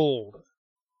cold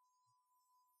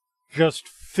just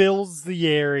fills the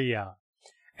area,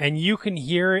 and you can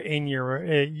hear in your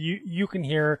you can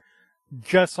hear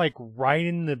just like right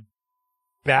in the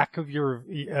back of your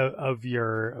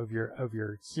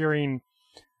hearing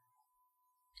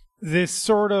this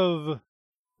sort of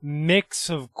mix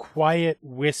of quiet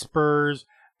whispers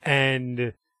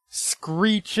and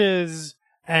screeches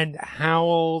and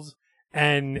howls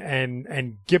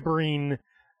and gibbering,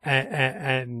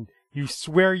 and you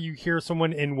swear you hear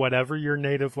someone in whatever your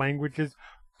native language is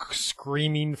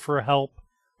screaming for help,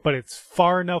 but it's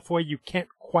far enough away you can't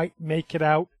quite make it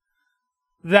out.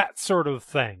 That sort of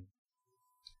thing.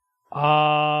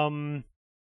 And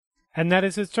that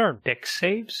is his turn. Dex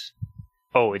saves?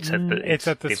 Oh, it's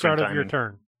at the start of your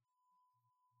turn.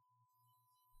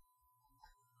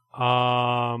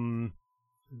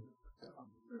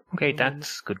 Okay,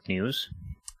 that's good news.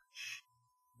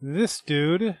 This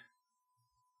dude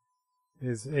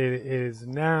is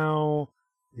now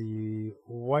the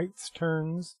white's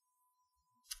turns.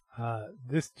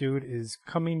 This dude is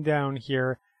coming down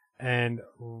here and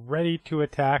ready to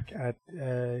attack at...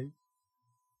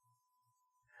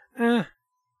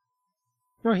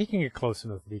 No, he can get close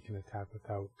enough that he can attack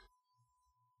without...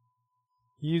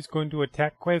 He's going to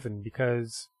attack Quaven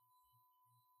because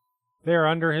they're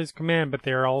under his command, but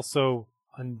they're also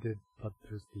undead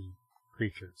bloodthirsty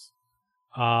creatures.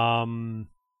 And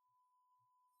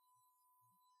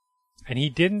he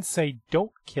didn't say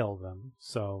don't kill them,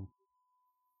 so...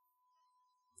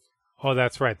 Oh,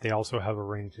 that's right. They also have a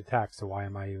ranged attack, so why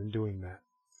am I even doing that?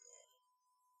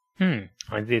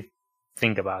 I did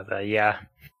think about that, yeah.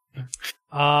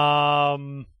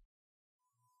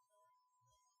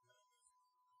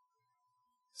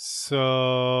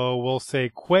 So we'll say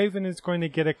Quaven is going to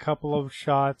get a couple of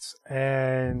shots,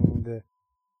 and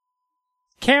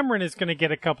Cameron is going to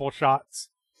get a couple shots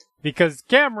because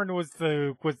Cameron was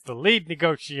the lead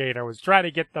negotiator, was trying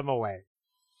to get them away.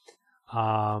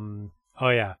 Oh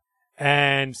yeah,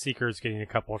 and Seeker is getting a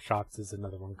couple of shots as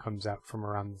another one comes out from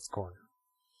around this corner.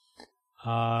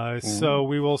 So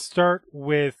we will start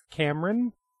with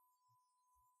Cameron.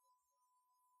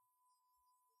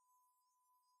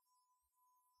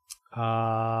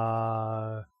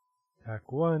 Attack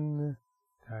 1,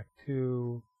 attack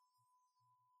 2.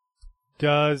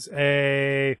 Does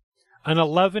an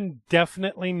 11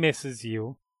 definitely misses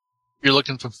you. You're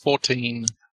looking for 14.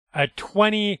 A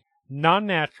 20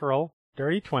 non-natural,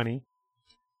 dirty 20,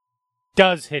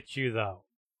 does hit you though.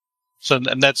 So,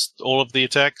 and that's all of the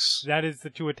attacks? That is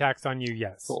the 2 attacks on you,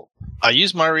 yes. Cool. I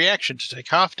use my reaction to take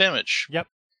half damage. Yep.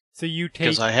 So you take...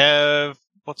 Because I have...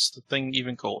 What's the thing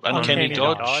even called? Uncanny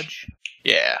dodge?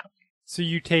 Yeah. So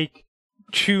you take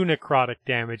 2 necrotic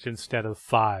damage instead of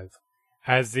 5.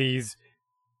 As these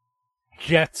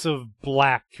jets of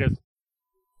black just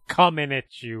come in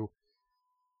at you.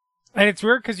 And it's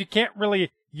weird because you can't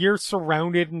really... You're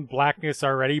surrounded in blackness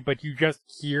already, but you just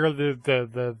hear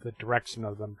the direction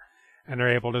of them. And are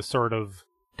able to sort of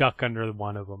duck under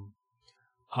one of them.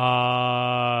 2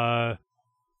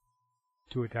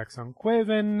 attacks on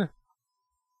Quaven.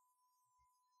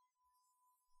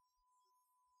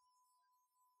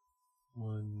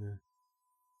 1,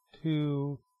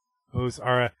 2. Those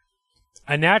are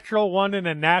a natural 1 and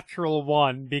a natural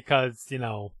 1 because, you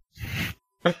know.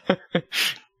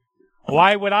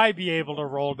 Why would I be able to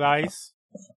roll dice?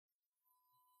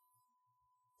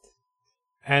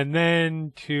 And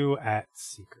then 2 at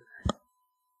Seeker.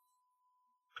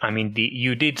 I mean,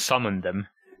 you did summon them.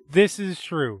 This is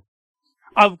true.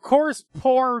 Of course,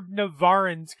 poor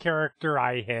Navarin's character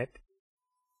I hit.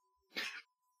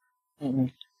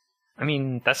 I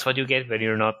mean, that's what you get when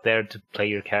you're not there to play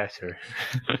your character.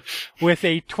 With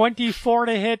a 24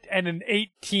 to hit and an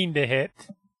 18 to hit.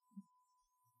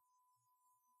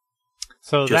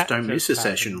 So just don't miss a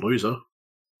session, loser.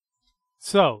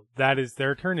 So, that is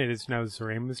their turn. It is now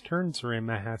Zarema's turn.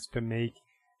 Zarema has to make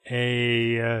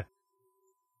a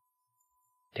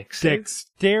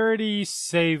dexterity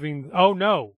saving... Oh,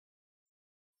 no!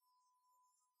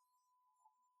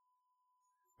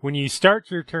 When you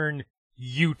start your turn,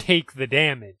 you take the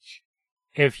damage.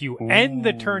 If you end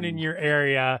the turn in your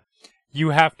area, you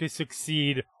have to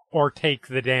succeed or take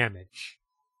the damage.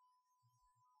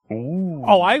 Ooh.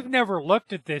 Oh, I've never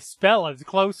looked at this spell as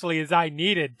closely as I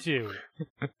needed to.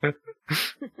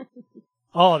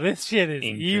 Oh, this shit is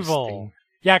evil.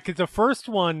 Yeah, because the first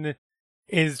one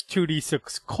is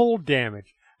 2d6 cold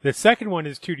damage. The second one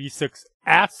is 2d6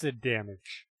 acid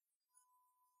damage.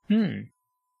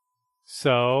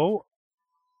 So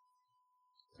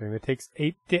it takes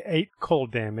 8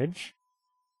 cold damage.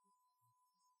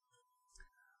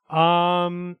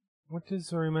 What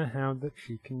does Zarema have that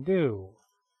she can do?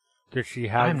 Does she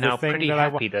have I'm the now thing pretty that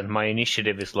happy that my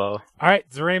initiative is low. Alright,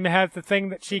 Zarema has the thing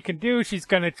that she can do. She's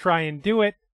gonna try and do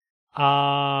it.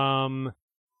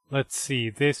 Let's see.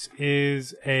 This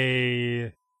is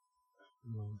a...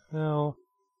 Well,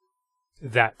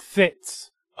 that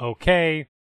fits. Okay.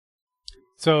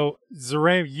 So,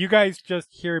 Zarema, you guys just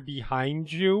hear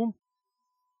behind you.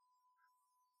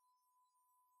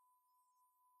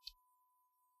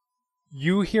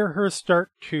 You hear her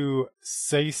start to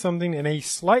say something in a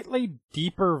slightly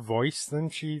deeper voice than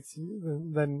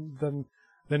than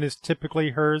is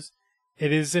typically hers.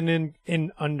 It is in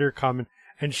Undercommon,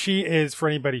 and she is, for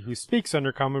anybody who speaks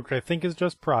Undercommon, which I think is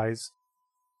just Prize.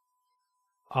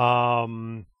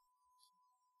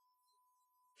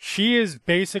 She is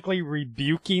basically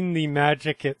rebuking the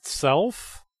magic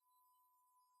itself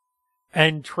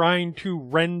and trying to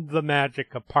rend the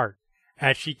magic apart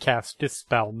as she casts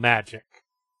Dispel Magic.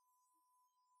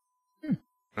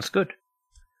 That's good.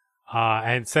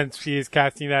 And since she is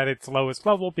casting that at its lowest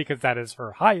level, because that is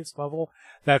her highest level,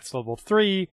 that's level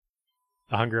 3.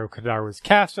 The Hunger of Kadar was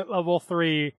cast at level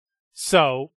 3,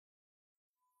 so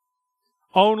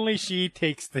only she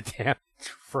takes the damage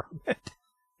from it.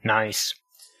 Nice.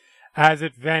 As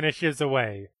it vanishes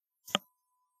away.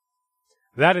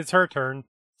 That is her turn.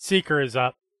 Seeker is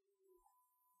up.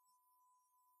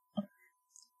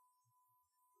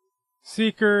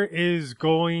 Seeker is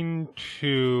going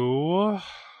to...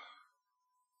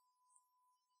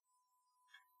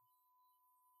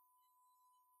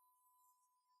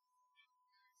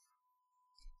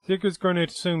 Seeker's going to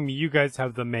assume you guys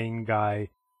have the main guy.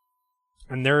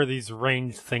 And there are these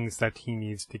ranged things that he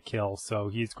needs to kill. So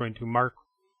he's going to mark...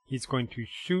 He's going to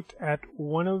shoot at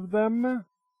one of them.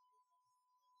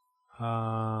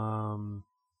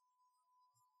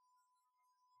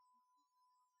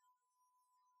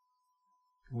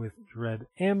 With Dread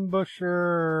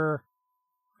Ambusher.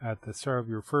 At the start of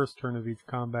your first turn of each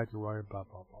combat, you wire blah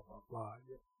blah blah blah blah.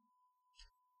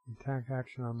 Attack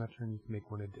action on that turn, you can make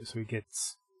one addition. So he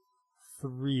gets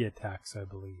 3 attacks, I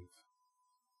believe.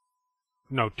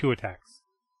 No, 2 attacks.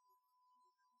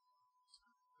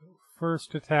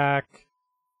 First attack.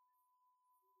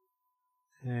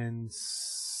 And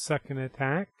second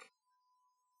attack.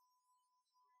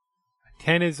 A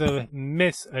 10 is a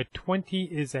miss. A 20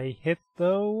 is a hit,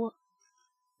 though.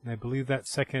 And I believe that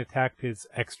second attack is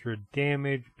extra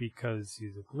damage because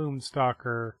he's a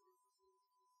Gloomstalker.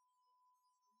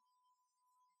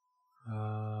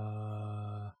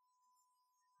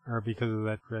 Or because of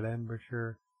that Dread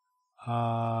Ambusher.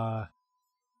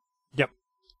 Yep.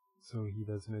 So he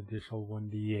does an additional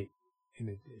 1d8 in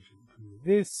addition to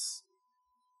this.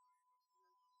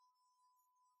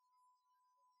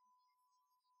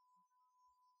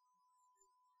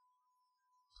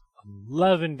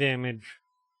 11 damage.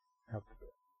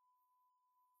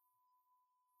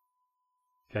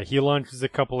 Yeah, he launches a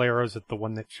couple arrows at the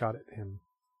one that shot at him.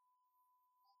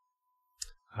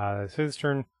 It's his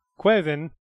turn.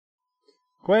 Quaven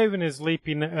is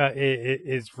leaping,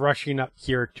 is rushing up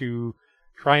here to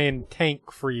try and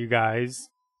tank for you guys.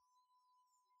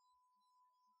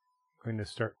 I'm going to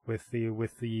start with the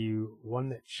one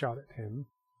that shot at him.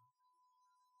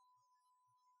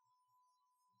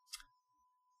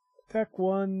 Attack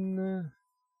 1.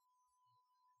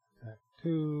 Attack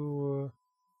 2.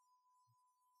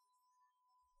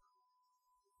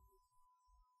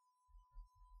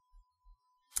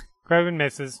 Craven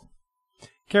misses.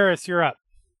 Karis, you're up.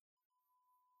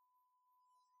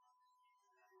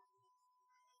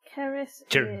 Keris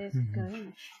Sure. is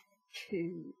going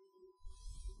to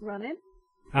run in.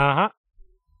 Uh-huh.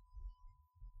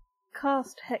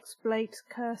 Cast Hexblade's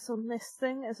Curse on this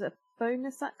thing as a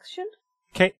bonus action.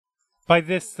 Okay. By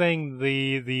this thing,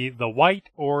 the white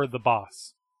or the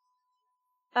boss?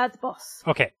 The boss.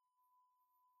 Okay.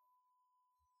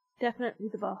 Definitely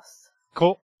the boss.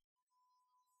 Cool.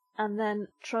 And then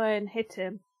try and hit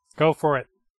him. Go for it.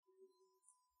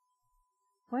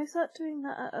 Why is that doing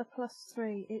that at a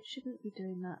 +3? It shouldn't be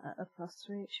doing that at a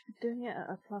 +3. It should be doing it at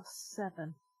a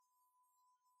 +7.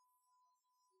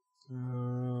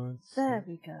 There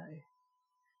we go.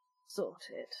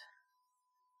 Sorted.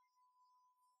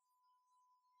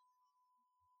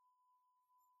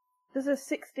 There's a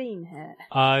 16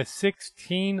 here.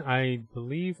 16, I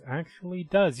believe, actually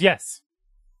does. Yes.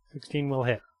 16 will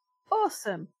hit.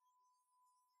 Awesome.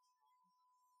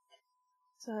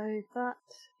 So that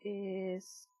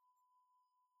is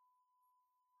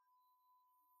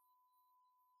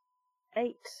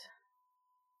 8.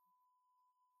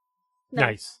 No.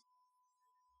 Nice.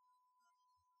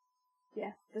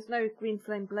 Yeah, there's no green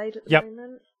flame blade at the Yep.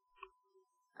 moment.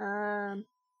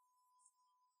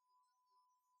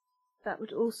 That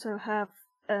would also have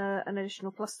an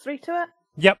additional +3 to it,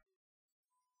 Yep.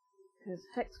 because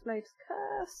Hexblade's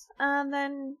Curse, and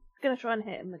then gonna try and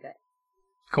hit him again.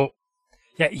 Cool.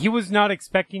 Yeah, he was not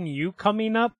expecting you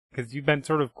coming up, because you've been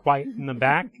sort of quiet in the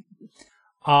back.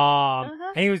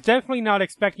 And he was definitely not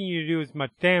expecting you to do as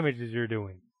much damage as you're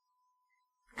doing.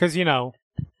 Because, you know,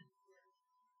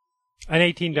 an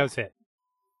 18 does hit.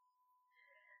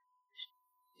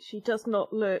 She does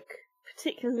not look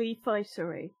particularly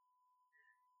fightery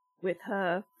with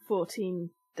her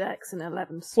 14 dex and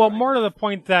 11 strength. Well, more to the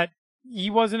point that he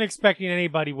wasn't expecting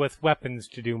anybody with weapons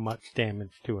to do much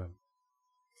damage to him.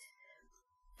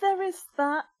 There is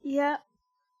that, yeah.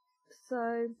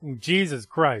 So, Jesus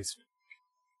Christ.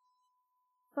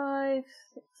 5,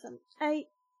 6, 7, 8.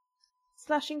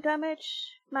 Slashing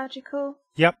damage. Magical.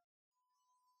 Yep.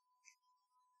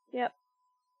 Yep.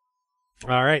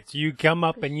 All right, so you come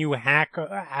up and you hack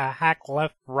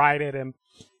left, right at him.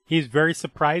 He's very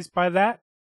surprised by that,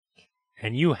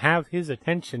 and you have his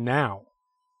attention now.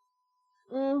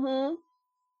 Mm-hmm.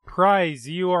 Prize,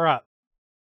 you are up.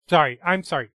 I'm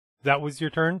sorry. That was your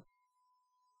turn?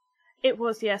 It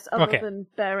was, yes, other Okay. than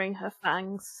baring her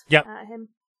fangs Yep. at him.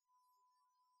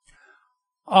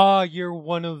 Ah, you're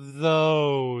one of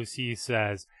those, he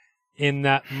says, in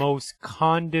that most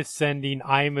condescending,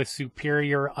 I'm a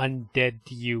superior undead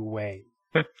to you way.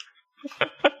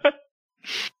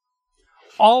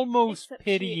 Almost Except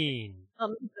pitying.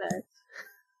 Undead.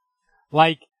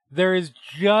 Like, there is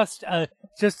just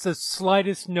the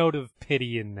slightest note of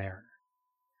pity in there.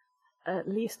 At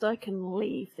least I can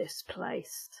leave this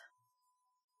place.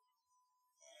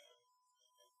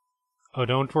 Oh,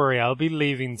 don't worry, I'll be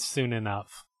leaving soon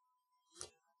enough.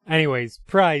 Anyways,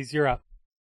 Prize, you're up.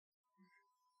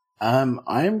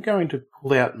 I am going to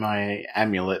pull out my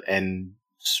amulet and,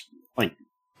 like,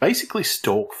 basically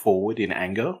stalk forward in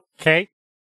anger. Okay.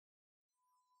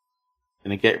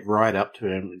 And I get right up to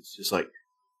him. It's just like,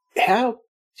 how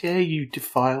dare you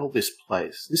defile this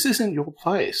place? This isn't your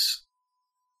place.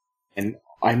 And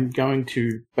I'm going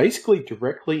to basically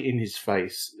directly in his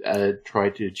face try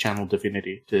to channel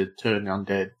divinity to turn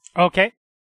undead. Okay.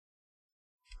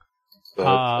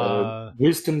 So,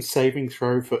 wisdom saving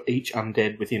throw for each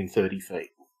undead within 30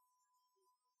 feet.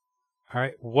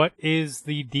 Alright, what is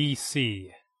the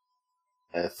DC?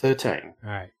 13.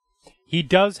 Alright. He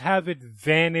does have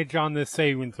advantage on the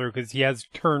saving throw because he has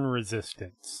turn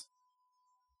resistance.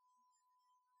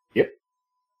 Yep.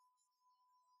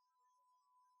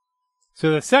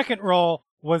 So the second roll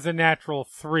was a natural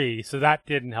 3, so that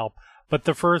didn't help. But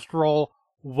the first roll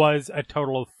was a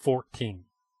total of 14.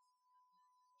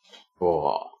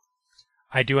 Oh.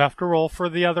 I do have to roll for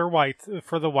the other whites,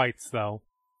 though.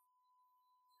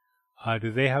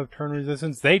 Do they have turn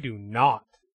resistance? They do not.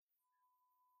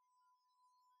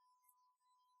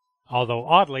 Although,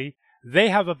 oddly, they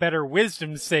have a better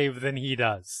wisdom save than he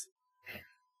does.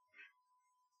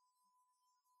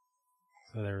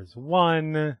 So there's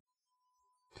 1,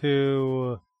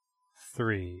 2,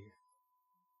 3.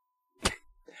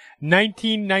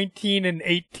 19, 19, and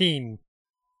 18.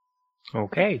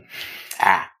 Okay.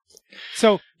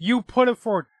 So you put it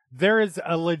forward. There is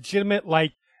a legitimate,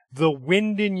 like, the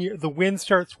wind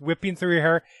starts whipping through your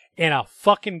hair in a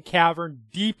fucking cavern,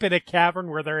 deep in a cavern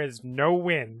where there is no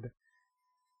wind.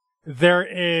 There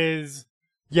is,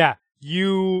 yeah,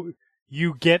 you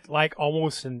get like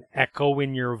almost an echo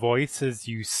in your voice as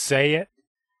you say it.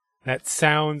 That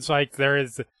sounds like there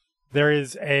is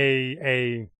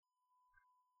a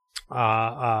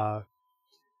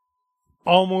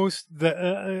almost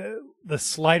the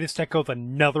slightest echo of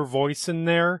another voice in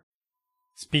there,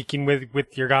 speaking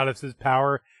with your goddess's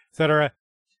power, etc.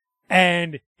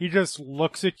 And he just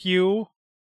looks at you.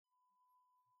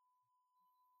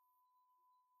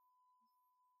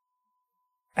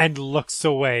 And looks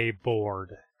away,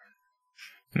 bored.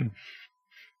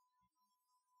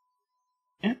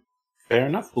 Yeah, fair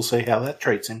enough. We'll see how that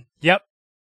treats him. Yep.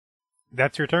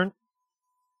 That's your turn?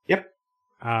 Yep.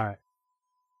 Alright.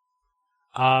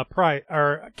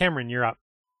 Cameron, you're up.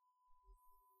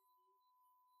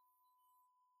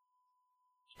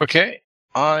 Okay.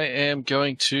 I am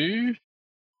going to...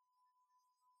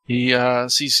 He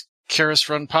sees Karis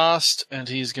run past, and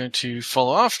he's going to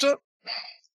follow after.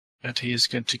 And he is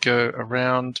going to go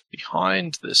around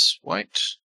behind this white.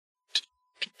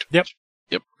 Yep.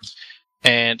 Yep.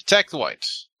 And attack the white.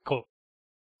 Cool.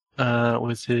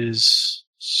 With his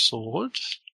sword.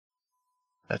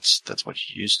 That's what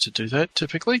you use to do that,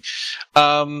 typically.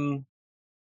 And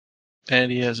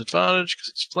he has advantage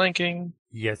because he's flanking.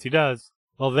 Yes, he does.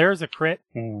 Well, there's a crit.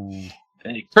 Ooh.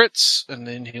 And he crits, and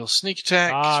then he'll sneak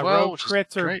attack as well. Rogue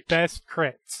crits are best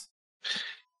crits.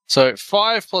 So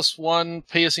 5 plus 1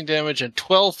 piercing damage and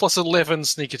 12 plus 11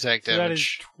 sneak attack damage. So that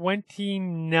is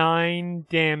 29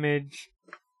 damage.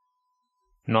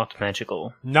 Not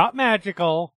magical. Not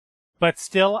magical, but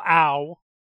still ow.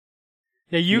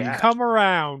 Yeah, you come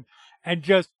around and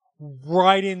just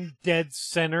right in dead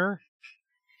center.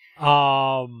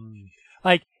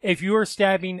 Like, if you were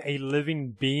stabbing a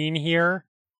living being here,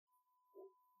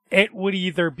 it would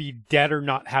either be dead or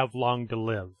not have long to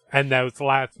live. And those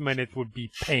last minutes would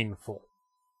be painful.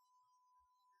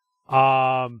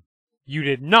 You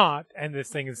did not, and this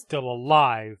thing is still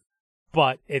alive,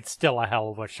 but it's still a hell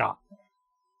of a shot.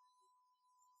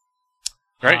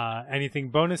 Right. Anything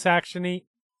bonus action-y?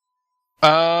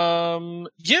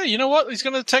 Yeah, you know what? He's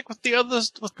going to attack with the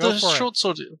others, with the short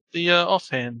sword, the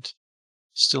offhand.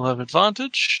 Still have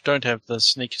advantage. Don't have the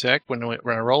sneak attack when I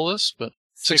roll this, but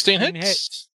 16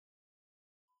 hits.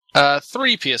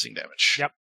 3 piercing damage.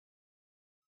 Yep.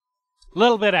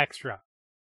 Little bit extra.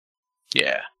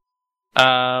 Yeah.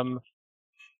 I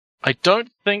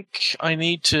don't think I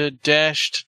need to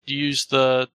dash to use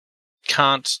the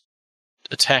can't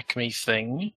attack me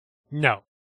thing. No.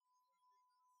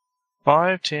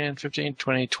 5, 10, 15,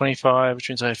 20, 25, which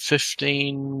means I have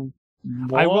 15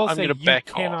 more. I will I'm say gonna you back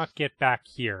cannot off. get back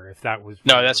here if that was...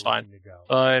 No, that's where fine. you were looking to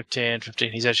go. 5, 10,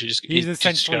 15. He's actually just... He's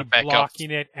essentially just back blocking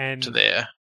it, and to there.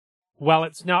 while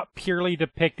it's not purely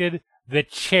depicted, the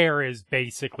chair is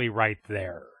basically right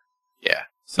there. Yeah.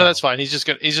 So No, that's fine. He's just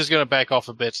gonna back off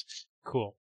a bit.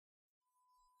 cool.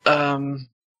 Around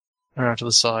to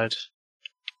the side.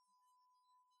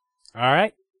 All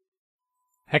right.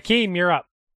 Hakeem, you're up.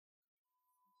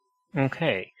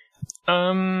 Okay.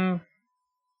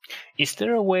 Is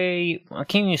there a way...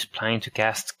 Hakeem is planning to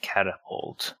cast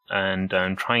Catapult, and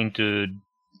I'm trying to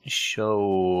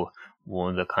show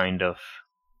the kind of...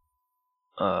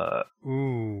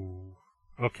 Ooh.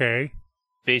 Okay.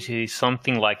 basically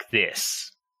something like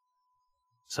this.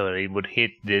 So it would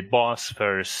hit the boss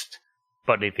first,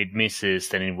 but if it misses,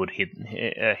 then it would hit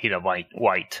a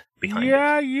white behind it.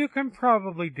 Yeah, you can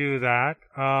probably do that.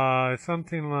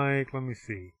 Something like... Let me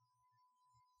see.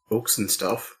 Books and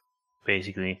stuff.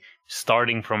 Basically,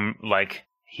 starting from, like,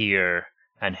 here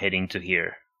and heading to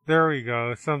here. There we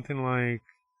go. Something like...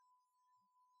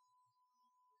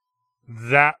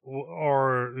 that,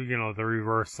 or, you know, the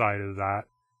reverse side of that.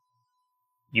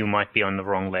 You might be on the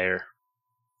wrong layer.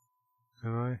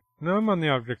 Am I? No, I'm on the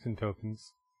objects and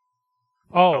tokens.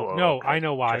 Oh, no, okay. I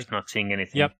know why. Just not seeing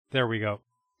anything. Yep, there we go.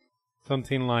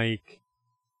 Something like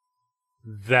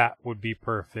that would be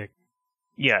perfect.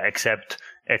 Yeah, except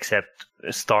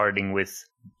starting with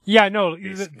Yeah, no,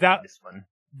 this one.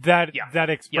 that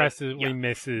expressively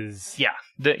misses. Yeah,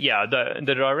 the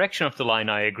direction of the line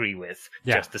I agree with.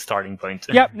 Yeah. Just the starting point.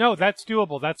 Yep, no, that's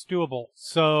doable.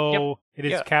 So it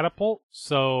is catapult.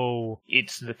 So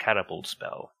it's the catapult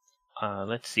spell.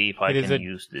 Let's see if I it is can a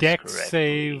use this dex correctly.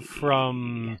 save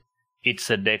from... It's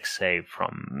a dex save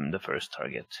from the first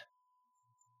target.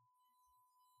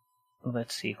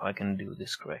 Let's see if I can do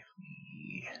this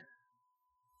correctly.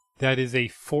 That is a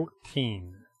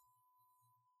 14.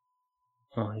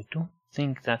 I don't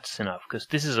think that's enough, because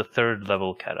this is a 3rd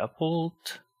level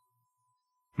catapult.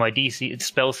 My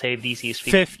spell save DC is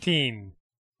 15.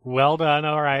 Well done,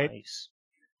 alright. Nice.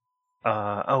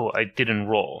 I didn't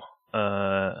roll.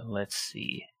 Let's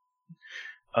see.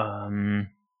 1d8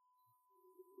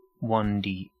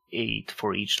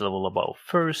 for each level above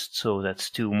first, so that's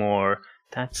 2 more.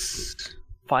 That's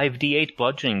 5d8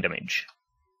 bludgeoning damage.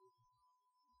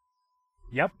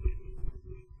 Yep.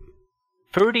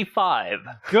 35.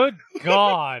 Good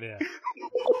God.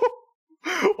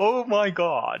 Oh my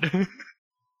God.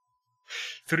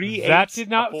 3 That 8s, did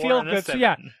not a 4, feel and a good. So 7.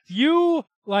 yeah, you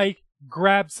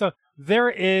grab some. There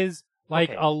is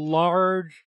Okay. a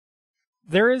large.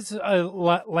 There is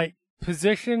a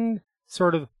position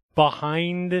sort of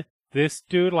behind this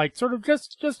dude, sort of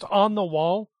just on the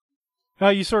wall.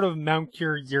 You sort of mount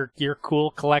your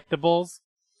cool collectibles.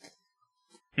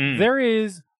 There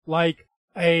is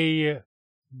a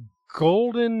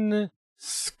golden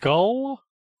skull,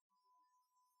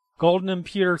 golden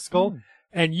imputer skull,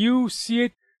 and you see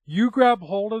it. You grab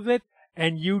hold of it,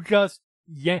 and you just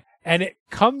and it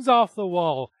comes off the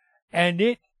wall, and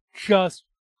it just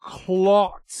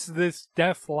clocks this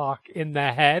Deathlock in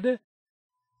the head,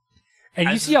 and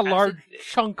you see a large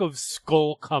chunk of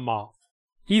skull come off.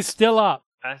 He's still up.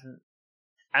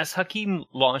 As Hakim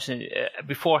launches,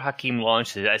 before Hakim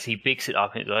launches, as he picks it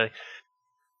up, he's like,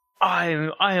 I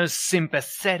am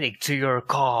sympathetic to your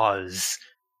cause.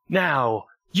 Now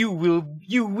you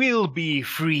will be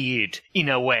freed in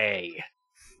a way.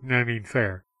 I mean,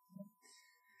 fair.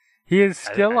 He is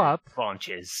still up.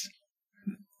 Launches.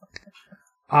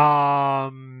 He's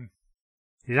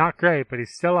not great, but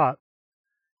he's still up.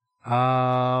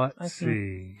 Let's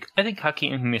see. I think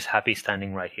Hakim is happy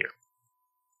standing right here.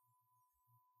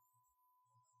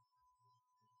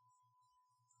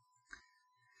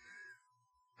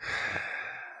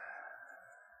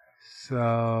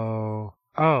 So,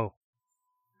 well,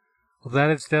 that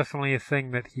is definitely a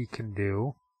thing that he can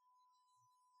do.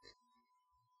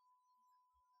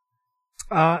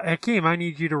 Hakim, I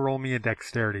need you to roll me a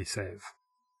dexterity save.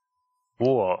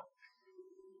 Whoa.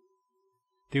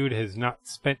 Dude has not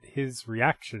spent his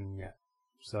reaction yet,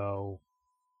 so...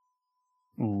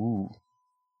 Ooh.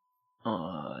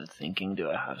 Thinking, do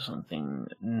I have something?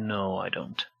 No, I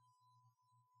don't.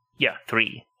 Yeah,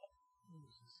 3.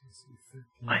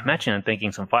 I imagine I'm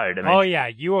taking some fire damage. Oh yeah,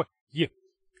 you.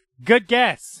 Good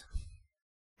guess.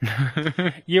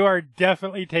 You are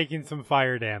definitely taking some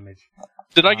fire damage.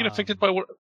 Did I get affected by what?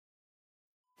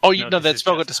 Oh, No, that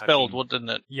spell got dispelled, Hakim. didn't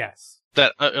it? Yes.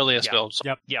 That earlier spell.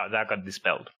 Yep. Yeah, that got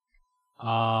dispelled.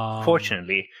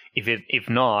 Fortunately, if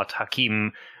not,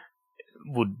 Hakim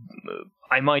would.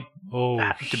 I might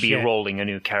have to be rolling a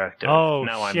new character. Oh,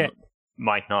 now shit. I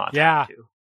might not. Yeah. Have to.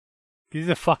 He's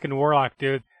a fucking warlock,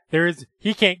 dude.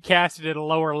 He can't cast it at a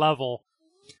lower level.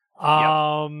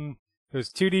 There's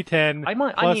 2d10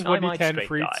 plus 1d10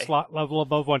 for each slot level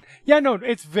above 1. Yeah, no,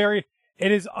 it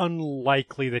is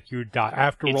unlikely that you die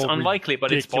after It's roll unlikely,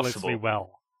 but it's ridiculously possible.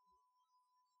 well.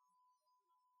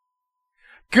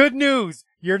 Good news!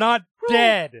 You're not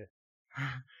dead!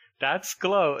 That's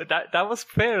close. That was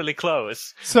fairly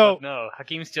close. So, but no,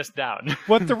 Hakim's just down.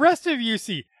 what the rest of you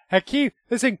see, Hakim,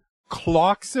 this thing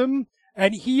clocks him,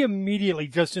 and he immediately,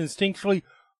 just instinctually,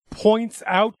 points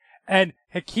out, and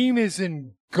Hakim is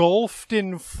engulfed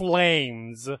in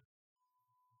flames,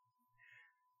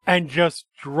 and just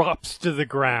drops to the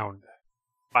ground.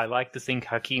 I like to think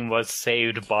Hakim was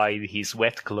saved by his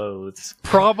wet clothes.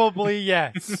 Probably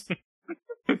yes.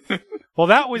 Well,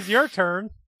 that was your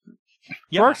turn.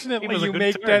 Yeah, Fortunately, you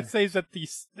make turn. death saves at the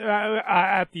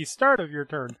start of your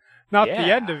turn, not the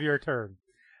end of your turn.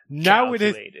 Now it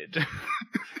is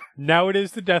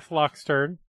the Deathlock's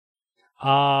turn.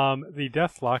 The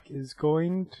Deathlock is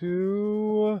going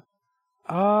to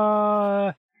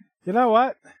you know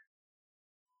what?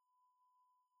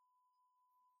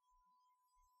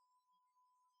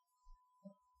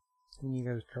 You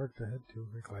guys charge ahead too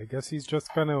quickly. I guess he's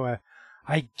just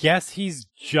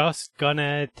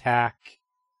gonna attack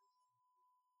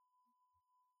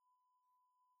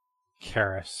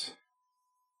Karis.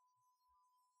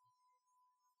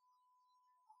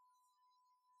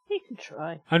 He can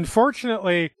try.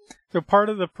 Unfortunately, so part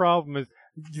of the problem is,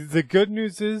 the good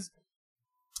news is,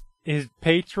 his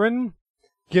patron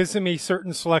gives him a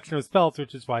certain selection of spells,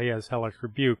 which is why he has Hellish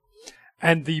Rebuke.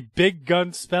 And the big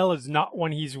gun spell is not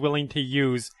one he's willing to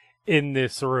use in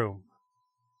this room.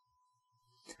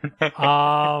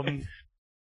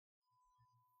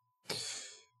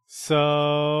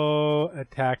 So,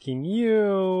 attacking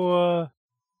you,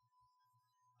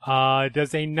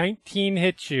 does a 19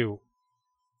 hit you?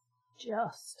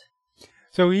 Just.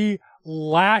 So he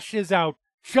lashes out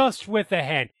just with a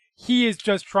hand. He is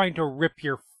just trying to rip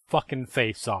your fucking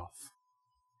face off.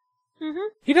 Mm-hmm.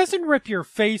 He doesn't rip your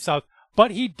face off,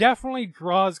 but he definitely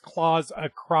draws claws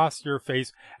across your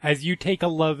face as you take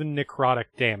 11 necrotic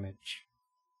damage.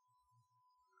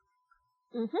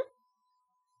 Mm-hmm.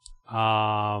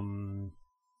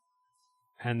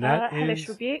 And that is... Hellish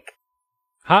Rebuke.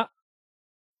 Huh?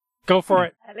 Go for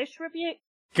it. Hellish Rebuke.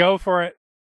 Go for it.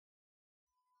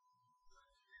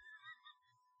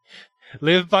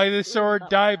 Live by the sword,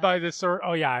 die by the sword.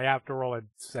 Oh yeah, I have to roll a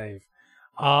save.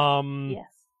 Yes,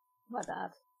 my bad.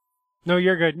 No,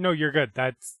 you're good. No, you're good.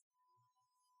 That's...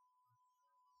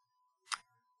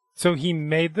 So he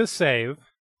made the save.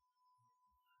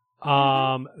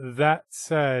 That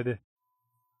said...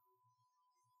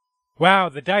 Wow,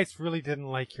 the dice really didn't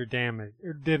like your damage.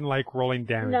 Or didn't like rolling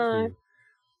damage for you.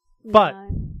 But,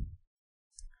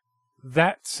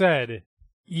 that said,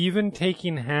 even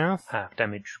taking half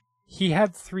damage. He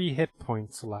had 3 hit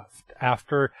points left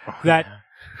after that.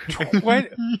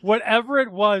 Whatever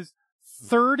it was,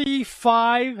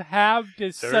 35 halved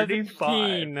to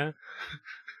 17.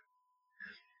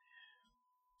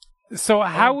 So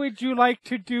how would you like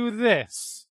to do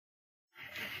this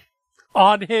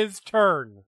on his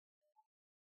turn?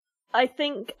 I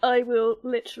think I will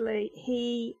literally...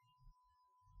 He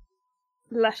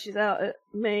lashes out at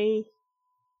me.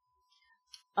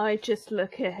 I just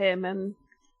look at him and...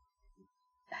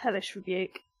 Hellish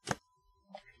Rebuke.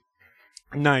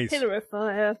 Nice. Pillar of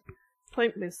Fire.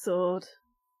 Point with sword.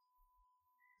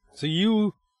 So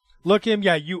you look at him,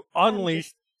 you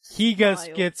unleash. He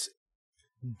just gets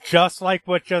just like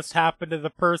what just happened to the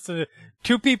person.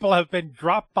 2 people have been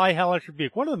dropped by Hellish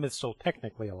Rebuke. One of them is still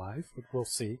technically alive, but we'll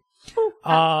see. Oh,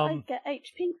 I get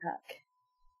HP back.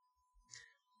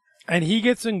 And he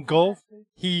gets engulfed.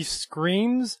 He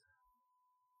screams.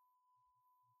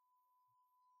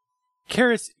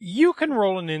 Karis, you can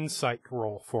roll an insight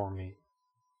roll for me.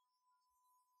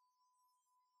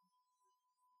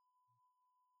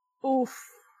 Oof.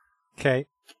 Okay.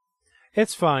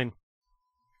 It's fine.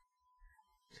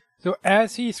 So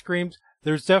as he screams,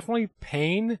 there's definitely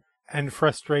pain and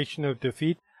frustration of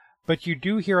defeat, but you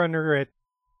do hear under it,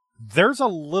 there's a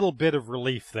little bit of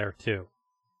relief there too.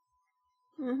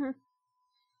 Mm-hmm.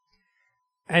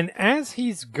 And as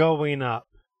he's going up,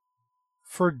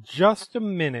 for just a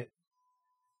minute,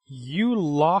 you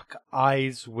lock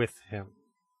eyes with him.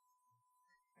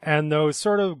 And those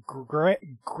sort of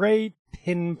gray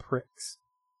pinpricks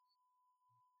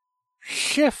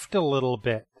shift a little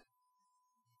bit.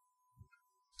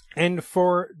 And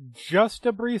for just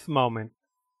a brief moment,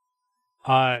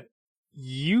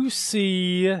 you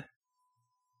see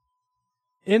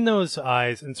in those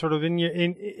eyes and sort of in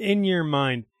your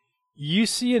mind, you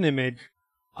see an image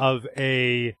of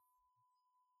a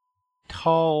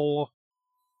tall,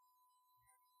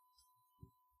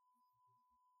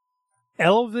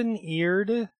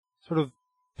 elven-eared, sort of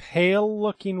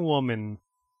pale-looking woman,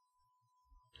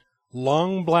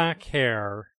 long black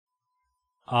hair,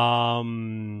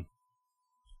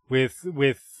 with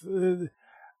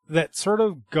that sort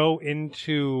of go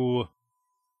into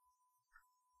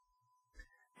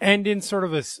end in sort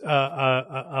of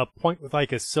a point with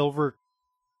like a silver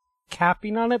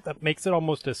capping on it that makes it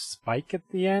almost a spike at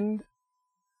the end.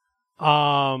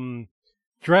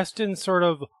 Dressed in sort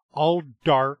of all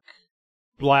dark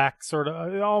black, sort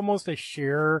of almost a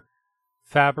sheer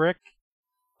fabric,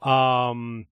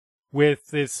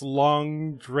 with this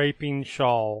long draping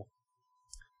shawl.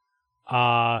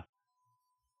 That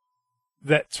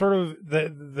sort of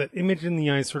that image in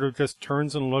the eye sort of just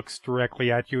turns and looks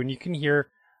directly at you, and you can hear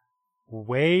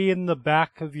way in the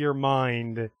back of your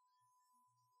mind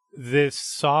this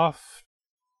soft,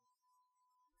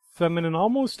 feminine,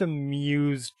 almost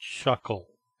amused chuckle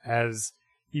as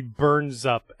he burns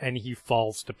up and he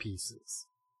falls to pieces.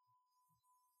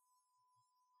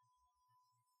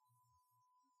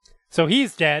 So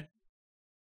he's dead.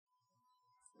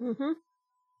 Mm-hmm.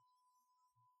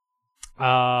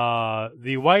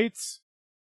 The whites,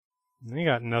 they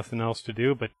got nothing else to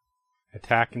do but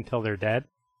attack until they're dead.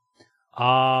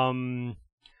 So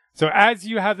as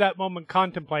you have that moment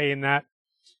contemplating that,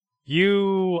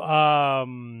 you're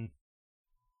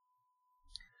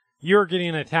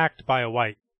getting attacked by a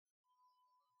white.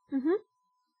 Mm-hmm.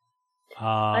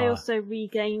 I also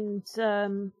regained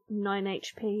 9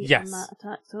 HP yes. on that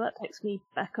attack, so that takes me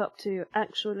back up to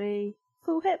actually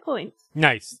full hit points.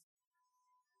 Nice.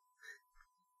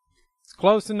 It's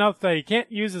close enough that he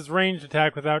can't use his ranged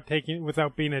attack without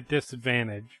being at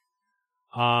disadvantage.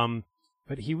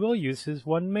 But he will use his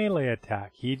 1 melee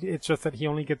attack. It's just that he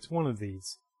only gets 1 of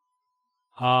these.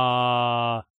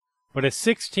 But a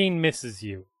 16 misses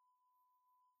you.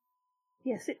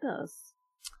 Yes, it does.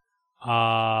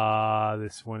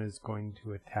 This one is going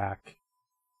to attack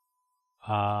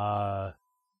Quaven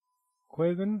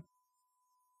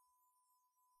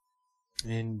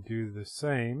and do the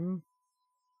same.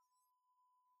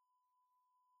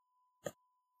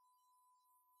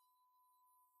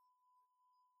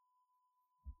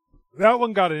 That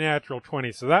one got a natural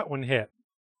 20, so that one hit.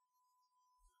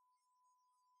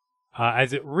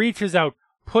 As it reaches out,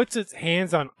 puts its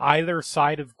hands on either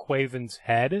side of Quaven's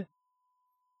head.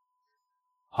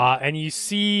 And you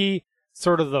see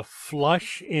sort of the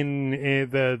flush in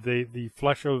the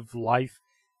flush of life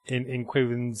in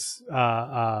Quaven's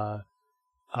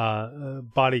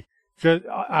body, just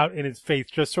out in his face,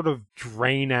 just sort of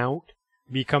drain out,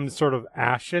 becomes sort of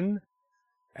ashen,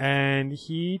 and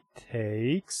he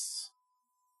takes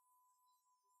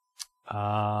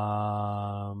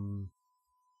a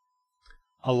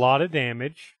lot of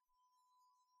damage,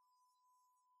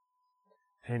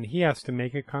 and he has to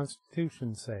make a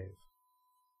Constitution save.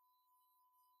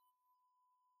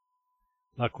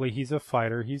 Luckily, he's a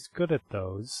fighter. He's good at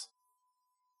those.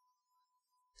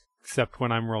 Except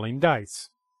when I'm rolling dice.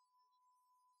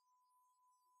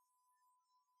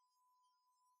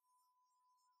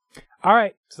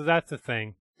 Alright, so that's a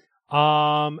thing.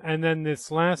 And then this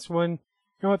last one,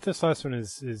 you know what, this last one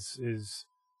is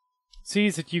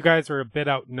sees that you guys are a bit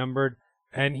outnumbered,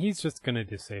 and he's just gonna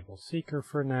disable Seeker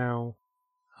for now.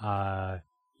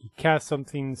 He casts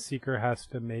something Seeker has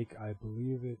to make, I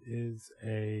believe it is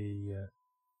a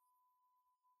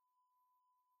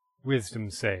Wisdom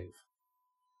save.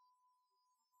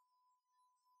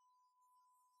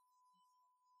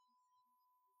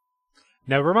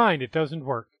 Never mind, it doesn't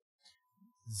work.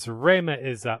 Zarema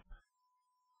is up.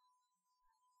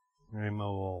 Zarema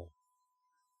will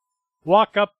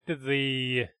walk up to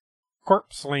the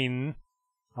corpseling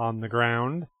on the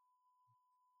ground.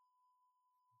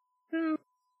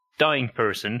 Dying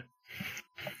person.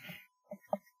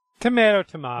 Tomato,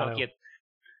 tomato. Not yet.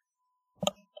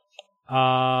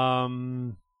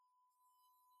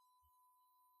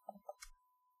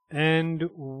 And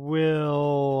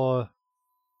will...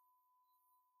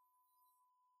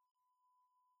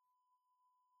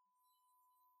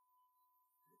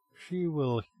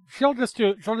 She'll just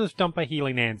dump a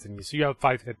healing hands in you, so you have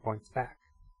 5 hit points back.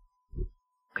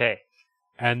 Okay.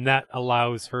 And that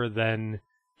allows her then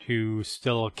to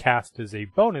still cast as a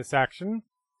bonus action,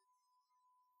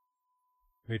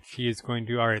 which she is going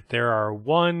to. All right, there are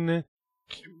 1,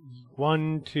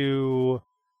 2,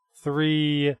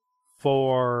 3,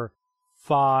 4,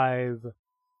 5.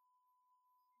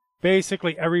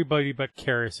 Basically, everybody but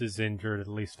Karis is injured at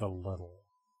least a little.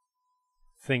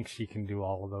 Think she can do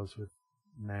all of those with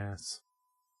mass.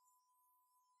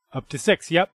 Up to 6,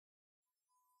 yep.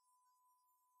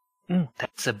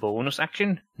 That's a bonus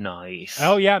action? Nice.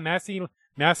 Oh yeah, mass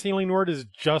healing word is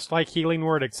just like healing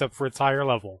word except for its higher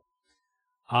level.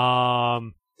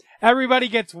 Everybody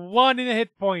gets 1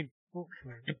 hit point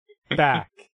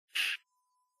back.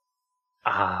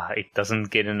 It doesn't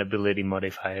get an ability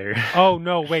modifier. Oh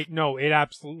no, wait, no, it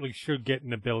absolutely should get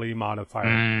an ability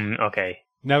modifier. Okay.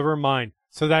 Never mind.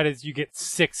 So that is, you get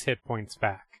 6 hit points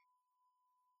back.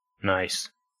 Nice.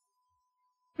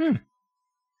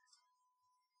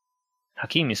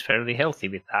 Hakim is fairly healthy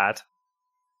with that.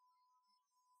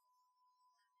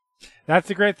 That's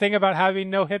the great thing about having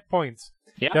no hit points.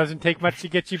 Yeah. Doesn't take much to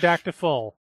get you back to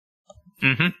full.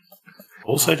 Mm-hmm.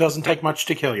 Also doesn't take much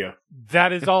to kill you.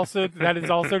 That is also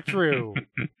true.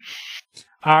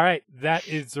 All right, that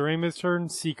is Zarema's turn.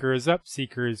 Seeker is up.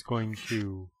 Seeker is going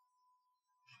to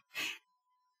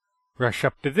rush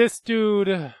up to this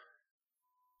dude.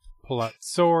 Pull out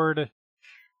sword.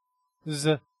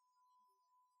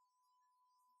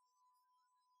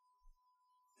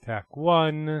 Attack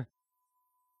 1.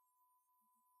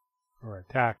 Or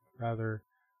attack, rather.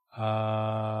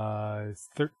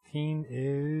 13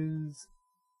 is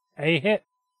a hit.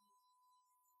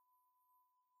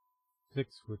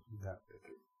 6, what is that?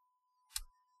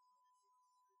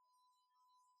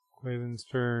 Quaven's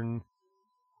turn.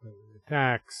 Quaven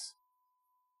attacks.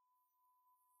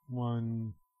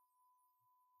 1.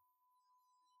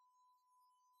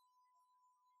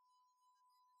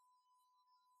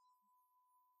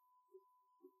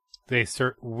 They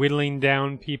start whittling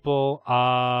down people.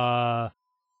 Karis.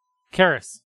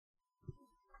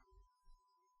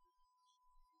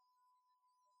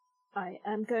 I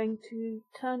am going to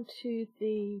turn to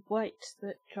the white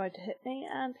that tried to hit me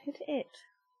and hit it.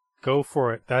 Go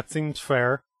for it. That seems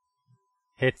fair.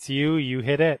 Hits you, you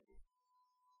hit it.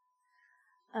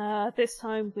 This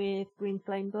time with Green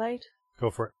Flame Blade. Go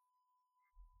for it.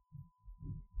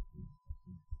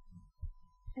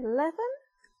 11?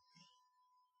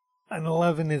 An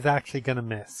 11 is actually going to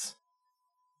miss.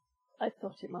 I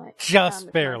thought it might.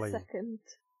 Just barely. Second.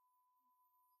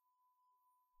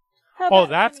 Oh,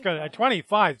 that's going to... A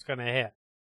 25 is going to hit.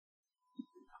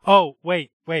 Oh,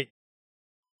 wait.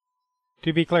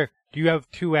 To be clear, do you have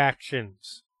 2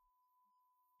 actions?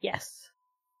 Yes.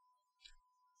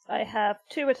 I have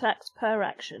 2 attacks per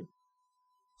action.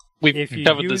 We've If you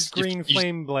covered use this. Green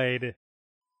Flame Blade,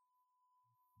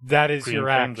 that is Green your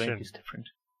Flame Blade action. is different.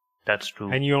 That's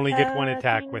true. And you only get one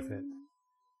attack Green- with it.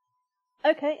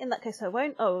 Okay, in that case I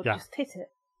won't. I'll Yeah. just hit it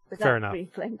without Fair enough. Green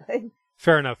Flame Blade.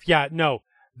 Fair enough. Yeah, no.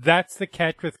 That's the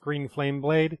catch with Green Flame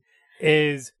Blade,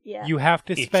 is Yeah. you have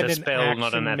to It's spend a an spell, action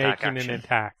not an attack making action. an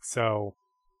attack, so...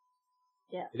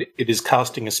 It is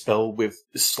casting a spell with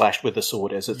slash with a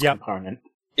sword as its Yep. component.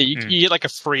 You get like a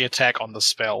free attack on the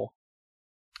spell.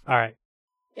 Alright.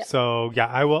 Yeah. So, yeah,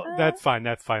 I will... That's fine,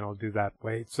 I'll do that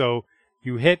way. So,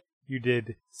 you hit, you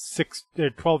did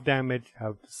 12 damage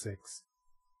out of 6.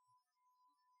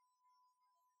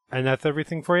 And that's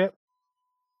everything for you?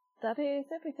 That is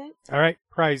everything. Alright,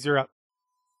 Prize, you're up.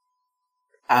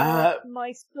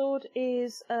 My sword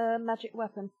is a magic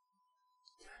weapon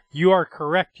You are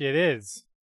correct, it is.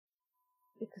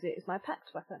 because it is my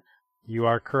pact weapon You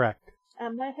are correct.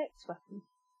 and my hex weapon.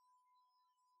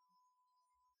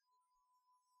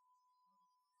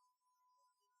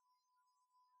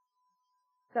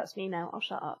 That's me now. I'll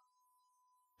shut up.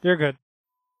 You're good.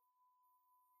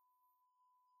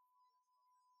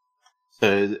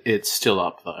 So it's still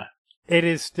up, though. It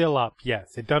is still up,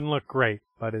 yes. It doesn't look great,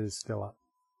 but it is still up.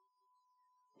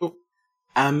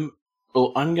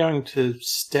 Well, I'm going to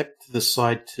step to the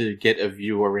side to get a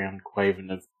view around Quaven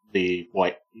of the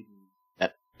white in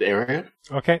that area.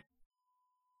 Okay.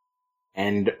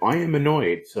 And I am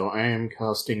annoyed, so I am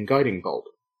casting Guiding Bolt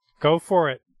Go for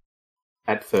it.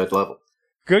 at 3rd level.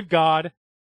 Good God.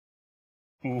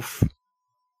 Oof.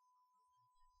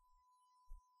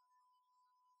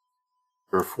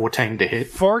 For a 14 to hit.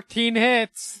 14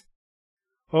 hits.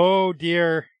 Oh,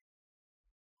 dear.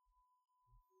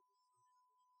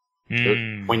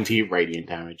 20 radiant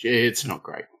damage. It's not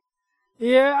great.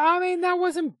 Yeah, I mean, that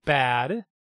wasn't bad.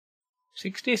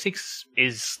 66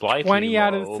 is slightly 20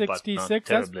 out of low, but not 66,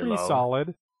 that's terribly pretty low.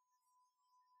 solid.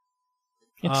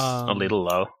 It's a little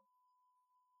low.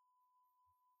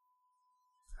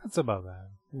 That's about that.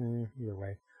 Either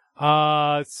way.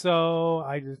 So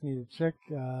I just need to check,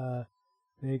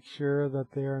 make sure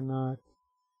that they are not...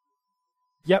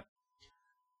 Yep.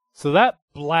 So that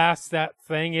blasts that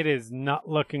thing. It is not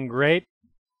looking great.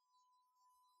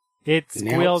 It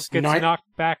Now squeals, it's gets not-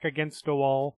 knocked back against a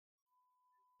wall.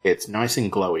 It's nice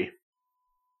and glowy.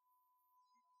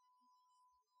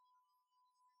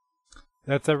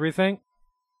 That's everything?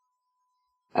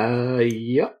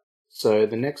 Yep. So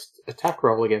the next attack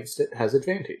roll against it has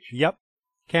advantage. Yep.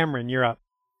 Cameron, you're up.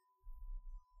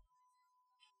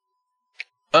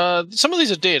 Some of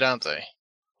these are dead, aren't they?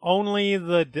 Only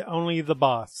the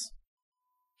boss.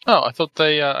 Oh, I thought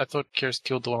I thought Kyr's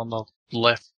killed the one on the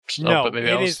left. No, but maybe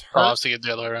it I was, is I hurt. was thinking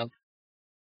the other way around.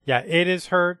 Yeah, it is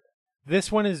hurt.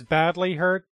 This one is badly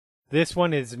hurt. This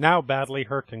one is now badly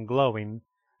hurt and glowing.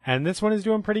 And this one is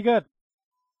doing pretty good.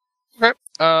 Okay.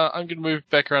 I'm going to move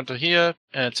back around to here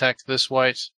and attack this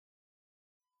white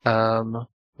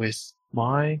with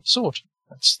my sword.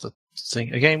 That's the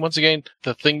thing. Once again,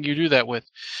 the thing you do that with.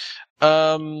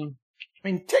 I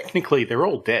mean, technically, they're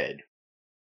all dead.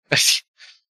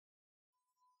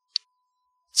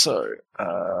 So,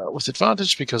 with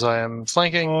advantage because I am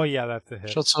flanking. Oh, yeah, that's a hit.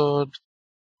 Short sword.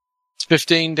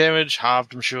 15 damage,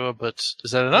 halved, I'm sure, but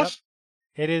is that enough?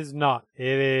 It is not.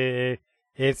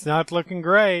 It's not looking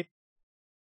great.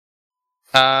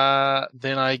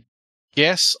 Then I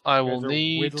guess I will You guys are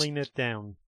need whittling it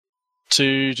down.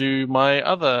 to do my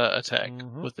other attack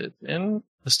Mhm. with it. And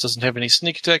this doesn't have any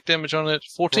sneak attack damage on it.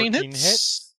 14 hits.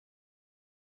 hits.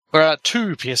 Or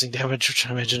 2 piercing damage, which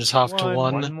I imagine is half to 1.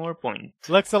 One more point.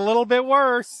 Looks a little bit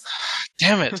worse.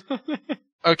 Damn it.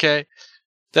 Okay,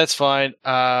 that's fine.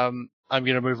 I'm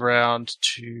going to move around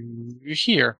to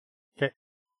here.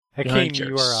 Hakeem, behind you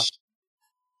Kyr's. are up.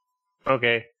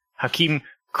 Okay. Hakim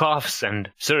coughs, and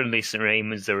certainly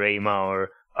Zarema or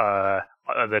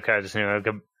other characters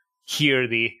can hear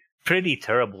the pretty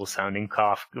terrible sounding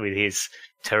cough with his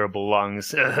terrible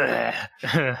lungs.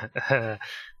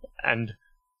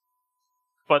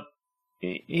 But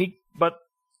he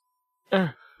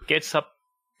gets up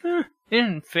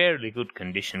in fairly good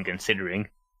condition considering,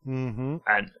 Mm-hmm.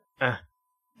 and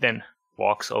then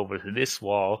walks over to this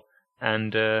wall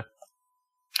and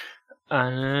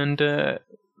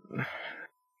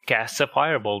casts a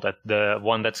firebolt at the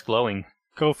one that's glowing.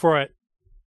 Go for it.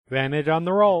 Advantage on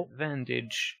the roll.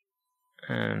 Advantage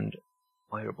and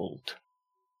firebolt.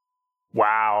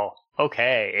 Wow.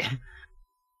 Okay.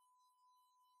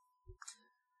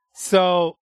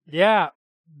 So, yeah,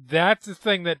 that's the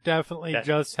thing that definitely That-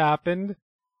 just happened.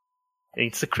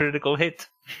 It's a critical hit.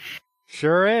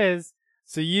 Sure is.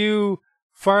 So you,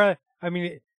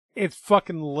 it's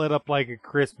fucking lit up like a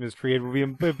Christmas tree.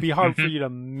 It'd be hard for you to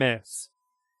miss.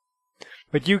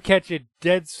 But you catch it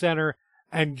dead center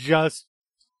and just,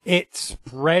 it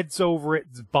spreads over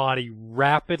its body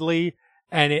rapidly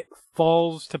and it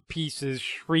falls to pieces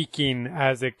shrieking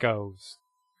as it goes.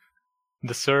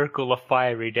 The circle of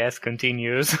fiery death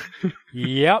continues.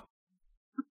 Yep.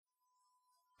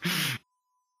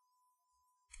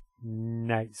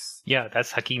 Nice. Yeah,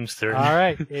 that's Hakim's turn. All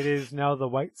right, it is now the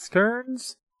White's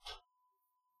turns.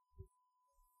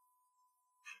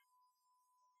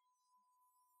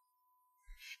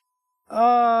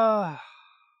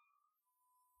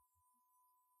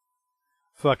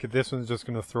 Fuck it, this one's just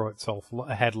gonna throw itself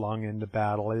headlong into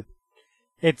battle.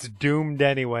 It's doomed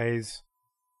anyways.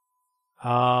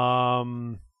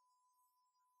 And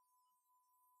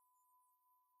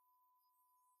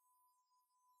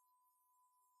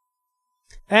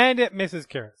it misses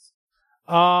Karis.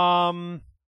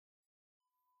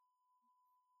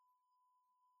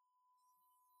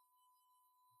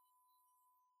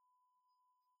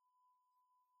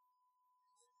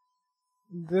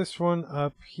 This one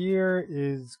up here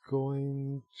is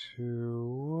going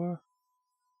to...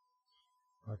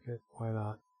 Fuck it, why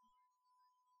not?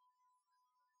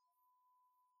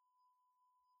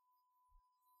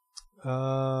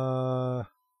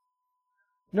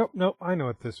 Nope, I know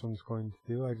what this one's going to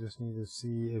do. I just need to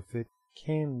see if it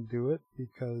can do it,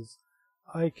 because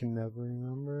I can never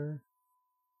remember.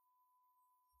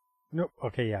 Nope,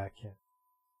 okay, yeah, I can.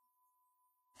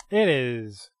 It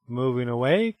is moving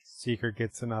away. Seeker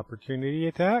gets an opportunity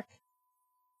attack.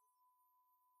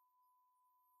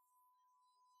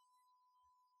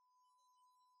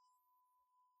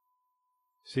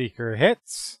 Seeker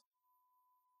hits.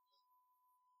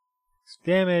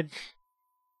 Damage.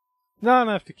 Not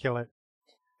enough to kill it.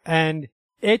 And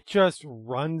it just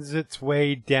runs its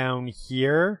way down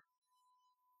here.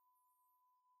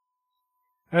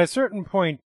 At a certain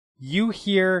point, you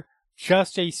hear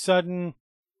just a sudden...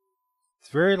 It's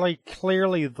very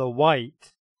clearly the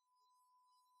White.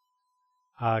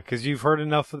 Because you've heard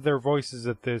enough of their voices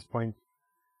at this point.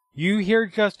 You hear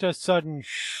just a sudden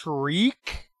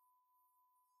shriek.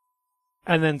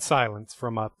 And then silence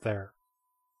from up there.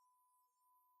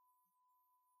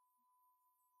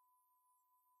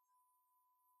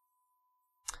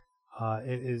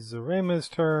 It is Zorema's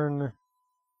turn.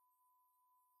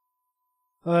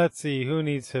 Let's see, who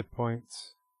needs hit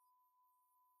points?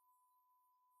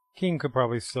 King could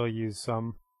probably still use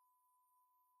some.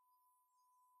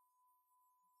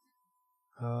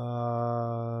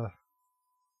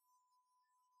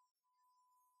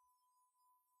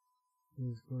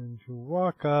 He's going to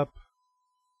walk up.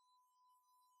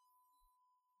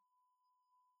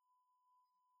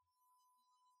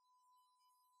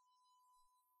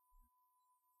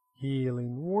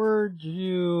 Healing word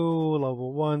you,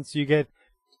 level 1, so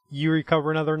you recover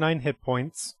another 9 hit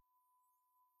points.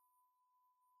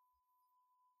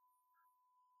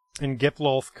 And get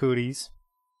Lolth cooties.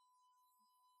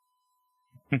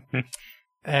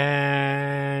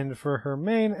 And for her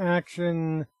main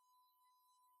action,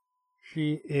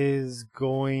 she is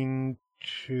going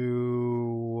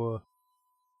to...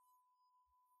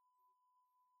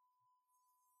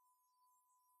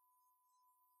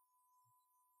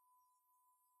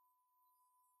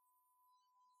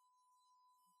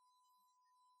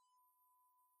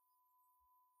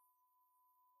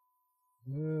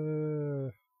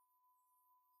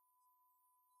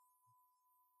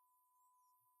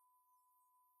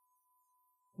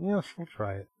 Yes, we'll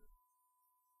try it.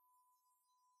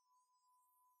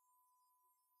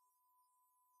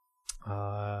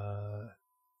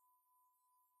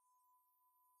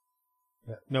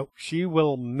 Yeah, nope, she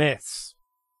will miss.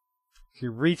 She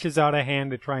reaches out a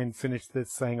hand to try and finish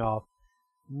this thing off.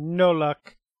 No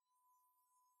luck.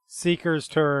 Seeker's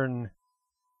turn.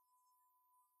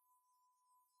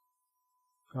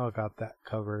 Oh, got that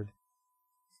covered.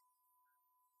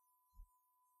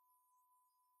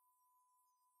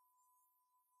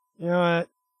 You know what?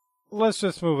 Let's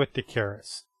just move it to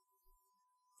Karis.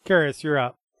 Karis, you're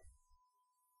up.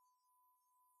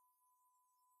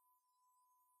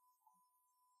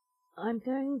 I'm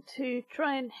going to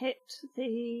try and hit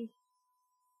the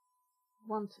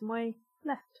one to my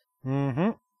left.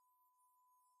 Mm-hmm.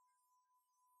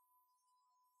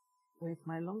 With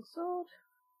my longsword.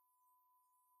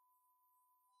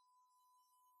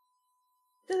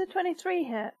 Does a 23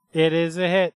 hit? It is a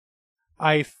hit.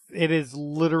 It is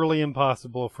literally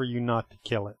impossible for you not to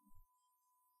kill it.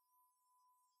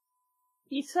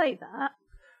 You say that.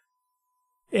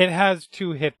 It has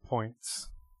 2 hit points.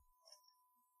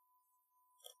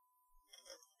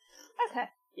 Okay,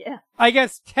 yeah. I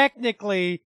guess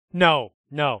technically No.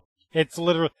 It's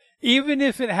literally, even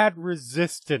if it had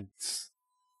resistance,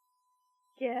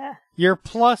 Yeah. you're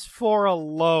 +4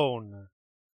 alone.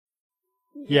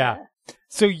 Yeah.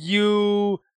 So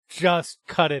you just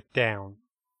cut it down.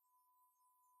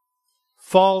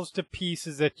 Falls to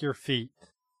pieces at your feet.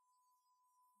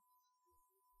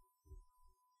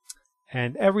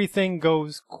 And everything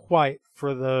goes quiet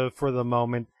for the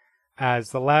moment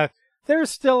as there's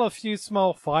still a few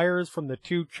small fires from the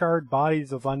 2 charred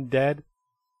bodies of undead.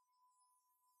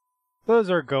 Those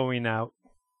are going out.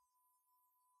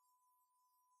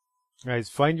 You guys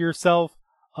find yourself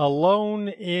alone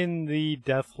in the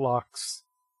Deathlock's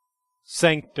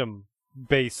sanctum,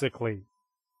 basically.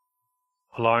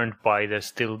 Alarmed by the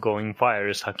still going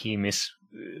fires, Hakim is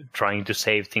trying to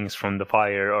save things from the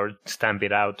fire or stamp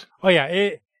it out. Oh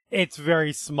yeah, it's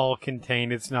very small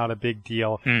contained. It's not a big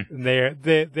deal. They're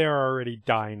already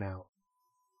dying out.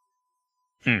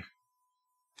 But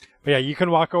yeah, you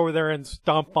can walk over there and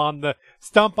stomp on the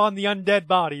undead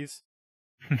bodies.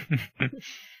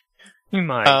 He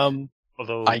might,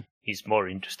 although he's more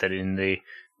interested in the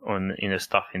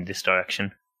stuff in this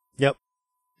direction. Yep.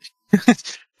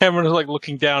 Cameron is like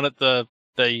looking down at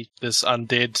this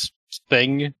undead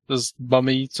thing, this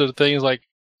mummy sort of thing. Is like,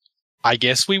 I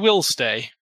guess we will stay.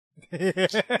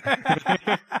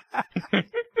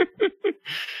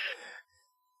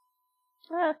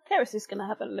 Keris is going to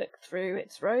have a look through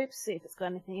its robes, see if it's got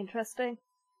anything interesting.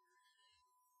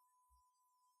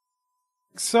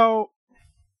 So,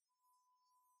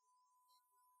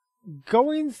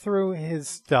 going through his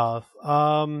stuff,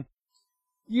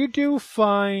 you do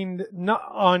find, not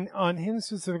on him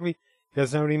specifically, he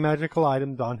doesn't have any magical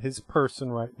items on his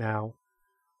person right now.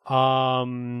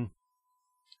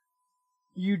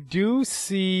 You do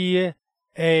see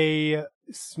a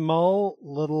small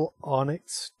little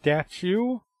onyx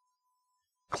statue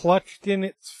clutched in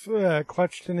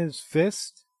his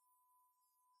fist.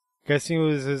 Guessing it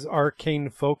was his arcane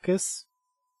focus.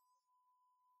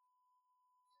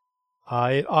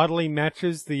 It oddly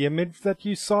matches the image that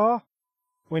you saw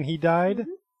when he died.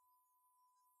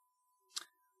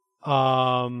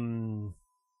 Mm-hmm.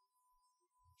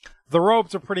 The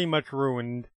robes are pretty much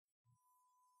ruined.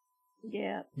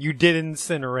 Yeah. You did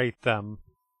incinerate them.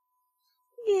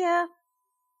 Yeah.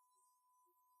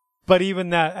 But even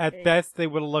that, at best, they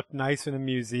would have looked nice in a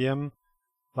museum.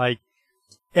 Like,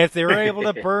 if they were able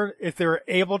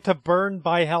to burn,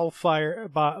 by hellfire,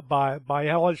 by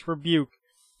hellish rebuke,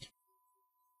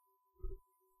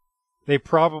 they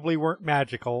probably weren't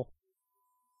magical.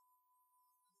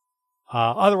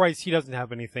 Otherwise, he doesn't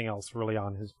have anything else really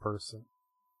on his person.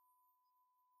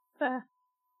 Fair.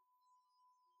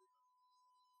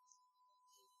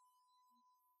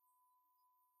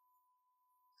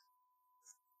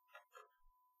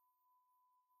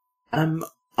 I'm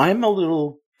a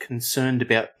little concerned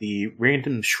about the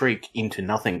random shriek into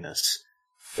nothingness.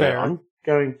 Fair. So I'm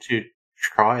going to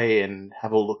try and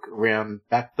have a look around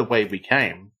back the way we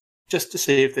came, just to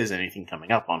see if there's anything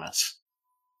coming up on us.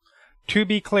 To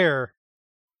be clear,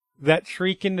 that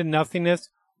shriek into nothingness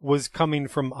was coming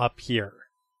from up here.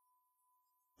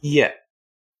 Yeah.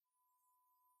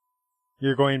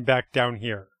 You're going back down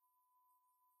here.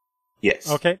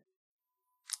 Yes. Okay.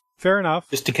 Fair enough.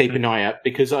 Just to keep an eye out,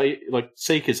 because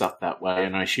Seeker's up that way,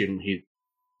 and I assume he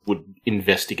would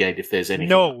investigate if there's anything.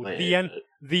 No, up there,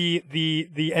 the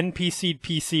NPC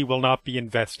PC will not be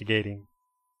investigating.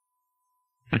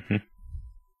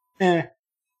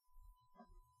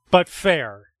 But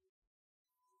fair.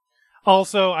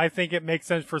 Also, I think it makes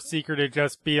sense for Seeker to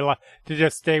just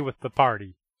stay with the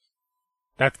party.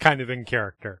 That's kind of in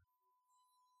character.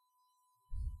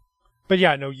 But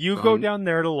yeah, no, you go down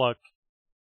there to look.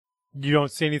 You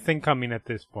don't see anything coming at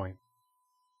this point.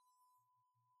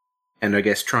 And I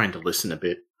guess trying to listen a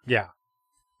bit. Yeah.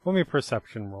 Let me a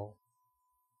perception roll.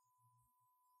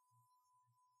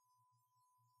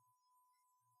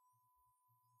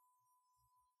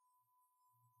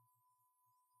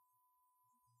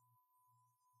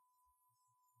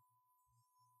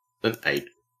 An 8.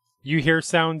 You hear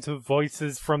sounds of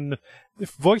voices from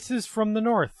the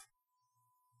north.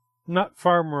 Not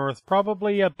far north.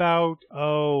 Probably about,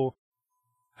 I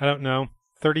don't know,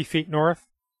 30 feet north.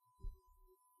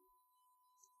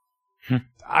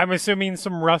 I'm assuming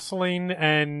some rustling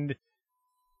and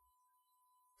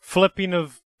flipping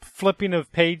of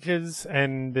pages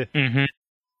and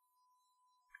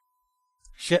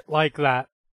shit like that.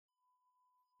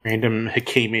 Random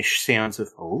Hakimish sounds of,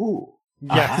 ooh.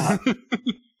 Yes.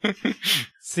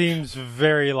 Seems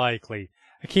very likely.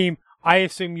 Hakeem, I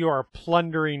assume you are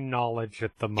plundering knowledge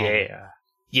at the moment.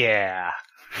 Yeah.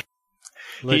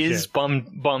 He is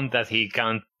bummed that he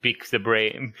can't pick the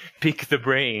brain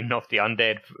of the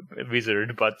undead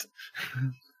wizard, but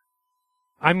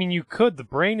I mean, you could. The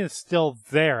brain is still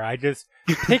there.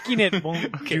 Picking it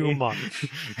won't do much.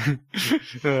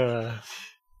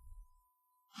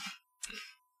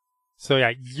 So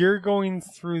yeah, you're going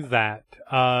through that.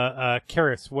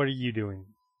 Karis, what are you doing?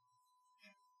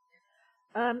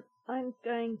 I'm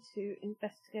going to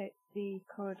investigate the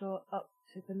corridor up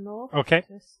to the north. Okay.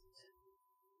 Just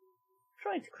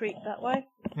trying to creep that way.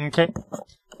 Okay.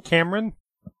 Cameron?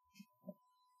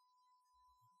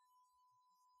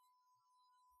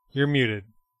 You're muted.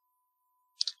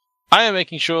 I am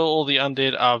making sure all the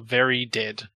undead are very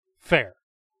dead. Fair.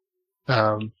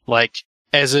 Like,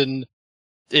 as in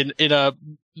a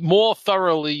more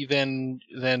thoroughly than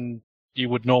you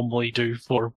would normally do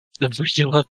for the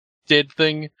regular dead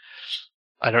thing.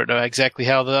 I don't know exactly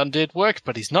how the undead work,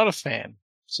 but he's not a fan.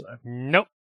 So nope.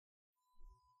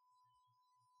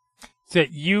 So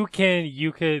you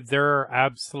could. There are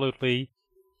absolutely,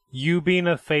 you being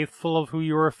a faithful of who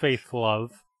you are faithful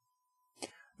of.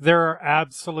 There are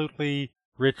absolutely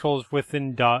rituals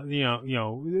within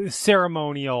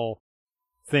ceremonial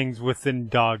things within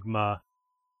dogma.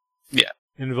 Yeah.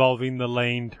 Involving the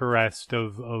laying to rest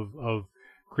of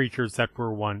creatures that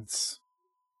were once.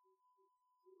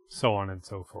 So on and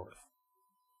so forth.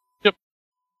 Yep.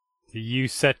 So you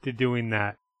set to doing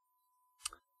that.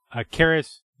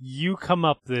 Karis, you come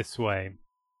up this way.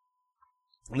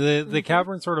 The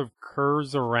cavern sort of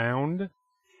curves around.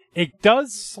 It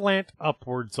does slant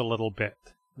upwards a little bit.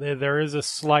 There is a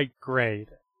slight grade.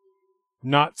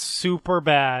 Not super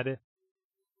bad.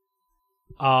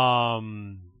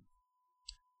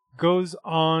 Goes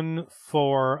on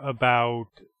for about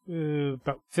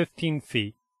 15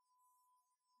 feet.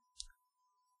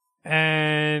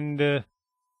 And so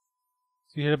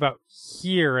you hit about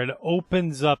here. It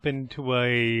opens up into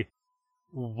a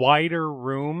wider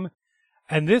room.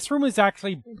 And this room is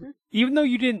actually, even though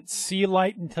you didn't see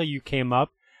light until you came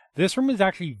up, this room is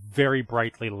actually very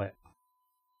brightly lit.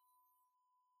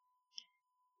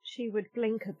 She would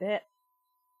blink a bit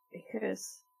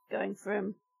because going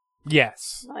from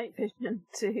yes, night vision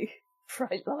to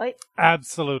bright light.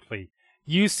 Absolutely.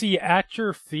 You see at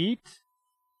your feet,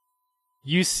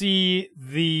 you see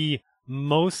the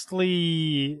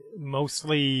mostly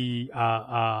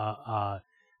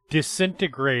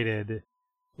disintegrated.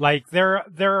 Like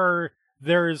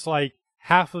there's like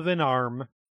half of an arm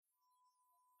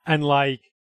and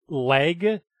like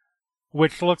leg,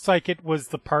 which looks like it was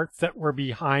the parts that were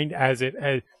behind as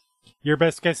your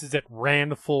best guess is it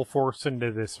ran full force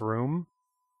into this room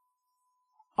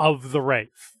of the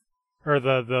wraith or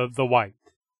the white.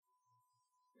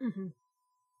 Mm-hmm.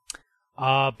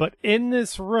 But in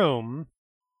this room,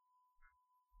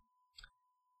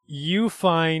 you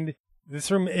find this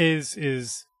room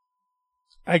is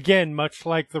again much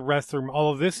like the rest of the room.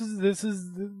 Although this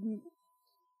is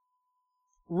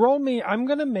roll me. I'm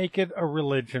gonna make it a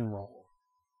religion roll,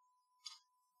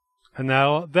 and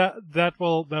now that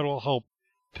will help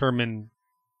determine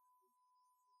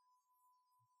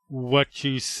what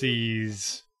you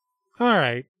sees. All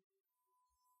right.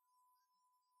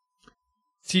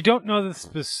 So you don't know the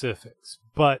specifics,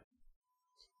 but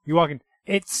you walk in.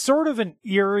 It's sort of an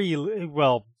eerie,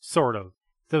 well, sort of.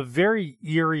 It's a very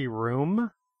eerie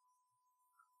room.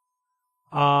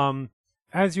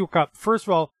 As you look up, first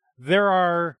of all, there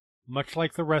are, much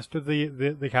like the rest of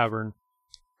the cavern,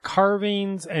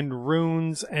 carvings and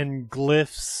runes and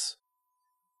glyphs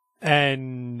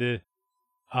and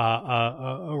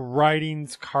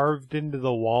writings carved into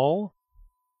the wall.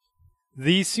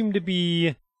 These seem to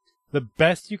be, the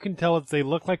best you can tell is they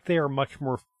look like they are much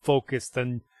more focused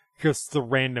than just the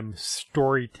random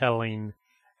storytelling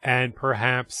and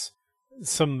perhaps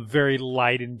some very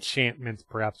light enchantments,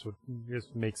 perhaps what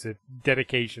just makes it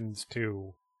dedications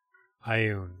to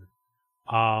Ioun.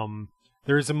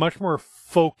 There's a much more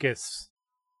focus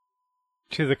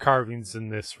to the carvings in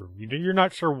this room. You're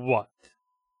not sure what.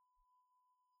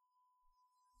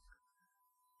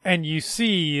 And you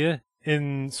see,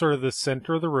 in sort of the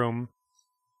center of the room,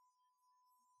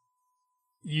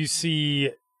 you see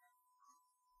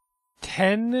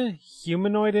 10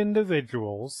 humanoid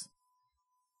individuals,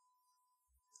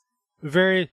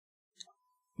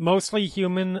 mostly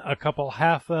human, a couple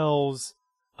half-elves,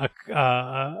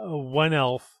 one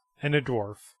elf, and a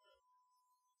dwarf.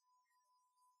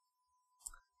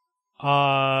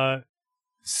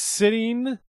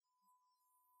 Sitting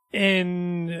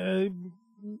in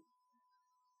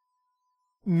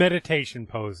meditation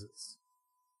poses.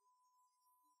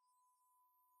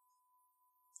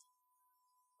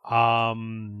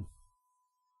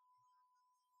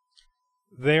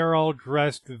 they are all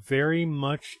dressed very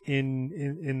much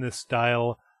in the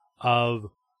style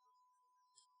of,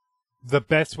 the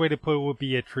best way to put it would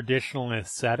be a traditional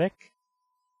aesthetic.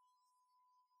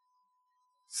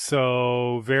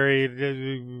 So very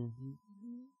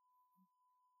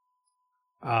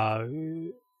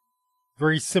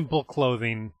very simple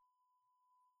clothing.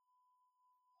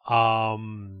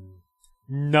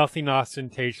 Nothing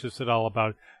ostentatious at all about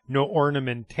it. No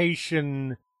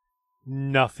ornamentation,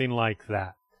 nothing like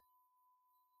that.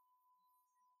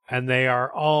 And they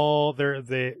are all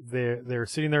they're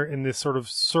sitting there in this sort of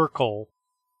circle.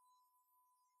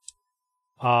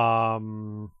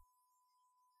 And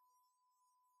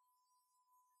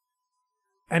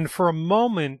for a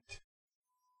moment,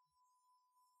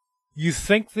 you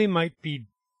think they might be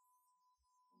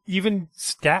even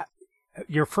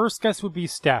your first guess would be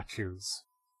statues.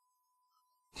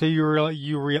 So you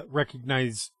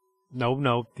recognize,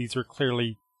 no, these are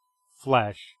clearly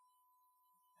flesh.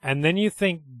 And then you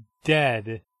think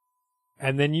dead,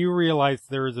 and then you realize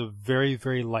there is a very,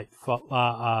 very light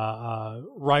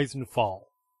rise and fall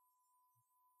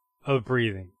of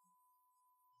breathing.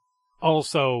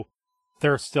 Also,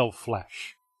 they're still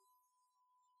flesh,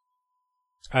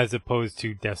 as opposed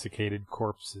to desiccated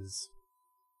corpses.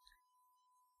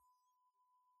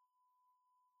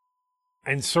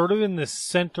 And sort of in the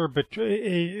center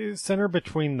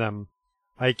between them,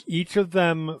 like each of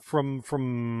them from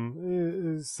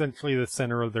essentially the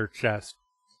center of their chest,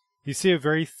 you see a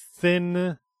very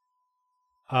thin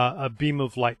a beam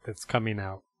of light that's coming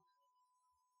out.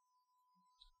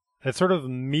 That sort of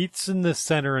meets in the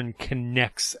center and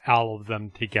connects all of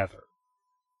them together.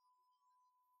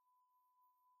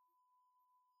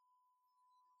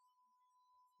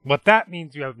 What that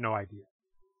means, you have no idea.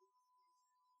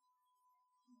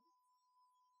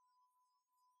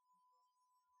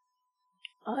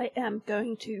 I am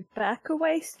going to back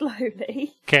away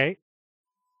slowly. Okay.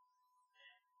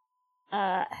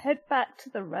 Head back to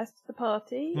the rest of the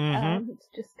party and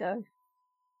just go.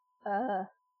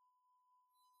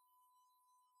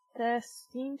 There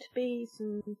seem to be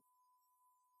some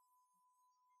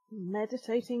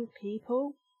meditating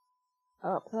people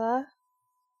up there,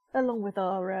 along with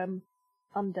our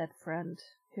undead friend,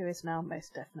 who is now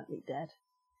most definitely dead.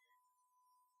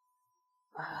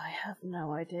 I have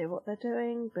no idea what they're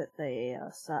doing, but they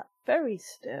are sat very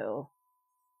still,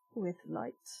 with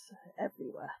lights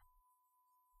everywhere.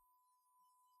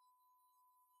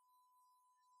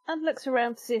 And looks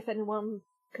around to see if anyone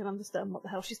can understand what the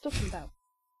hell she's talking about.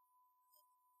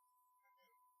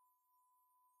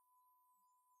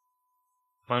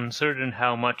 Uncertain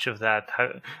how much of that...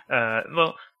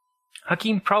 well,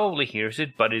 Hakim probably hears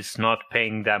it, but is not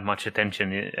paying that much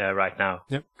attention right now.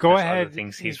 Yep. Go There's ahead. other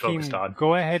things he's Hakeem, focused on.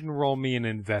 Go ahead and roll me an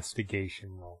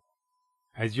investigation roll.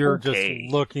 As you're just Okay.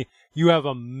 looking, you have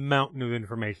a mountain of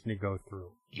information to go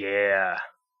through. Yeah.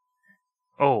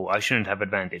 Oh, I shouldn't have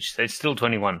advantage. It's still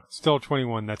 21. Still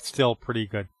 21. That's still pretty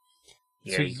good.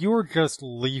 Yeah. So you're just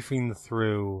leafing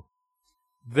through.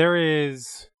 There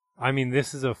is... I mean,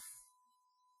 this is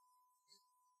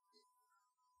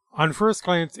on first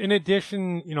glance, in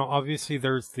addition, obviously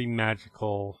there's the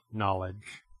magical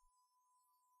knowledge,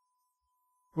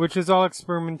 which is all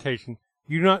experimentation.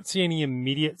 You do not see any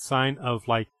immediate sign of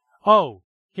oh,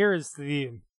 here is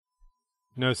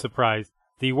no surprise,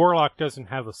 the warlock doesn't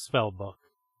have a spell book.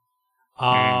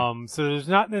 So there's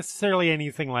not necessarily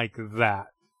anything like that.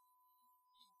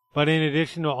 But in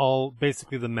addition to all,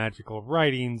 basically the magical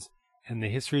writings and the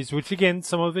histories, which again,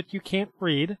 some of it you can't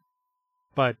read,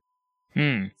 but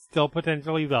still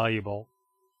potentially valuable.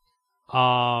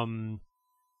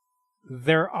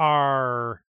 There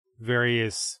are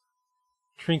various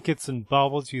trinkets and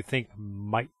baubles you think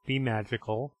might be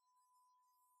magical.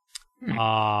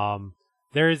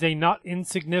 There is a not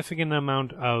insignificant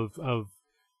amount of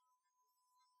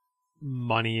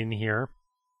money in here.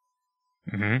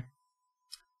 And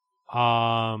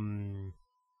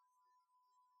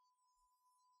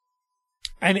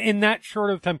in that short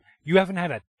of time, you haven't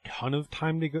had a ton of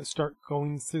time to start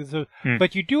going through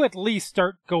but you do at least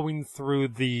start going through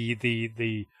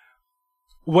the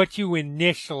what you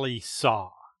initially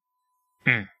saw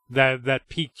that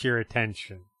piqued your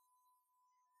attention.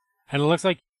 And it looks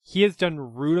like he has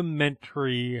done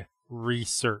rudimentary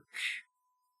research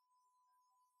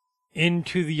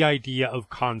into the idea of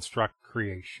construct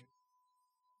creation.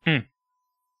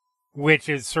 Which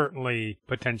is certainly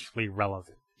potentially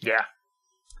relevant. Yeah.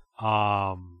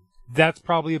 That's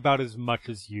probably about as much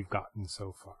as you've gotten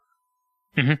so far.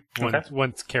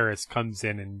 Once Karis comes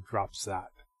in and drops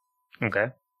that.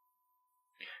 Okay.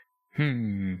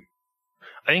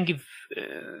 I think if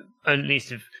at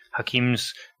least if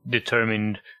Hakim's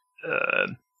determined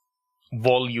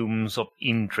volumes of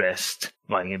interest,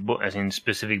 like as in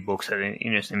specific books that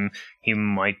interest him, he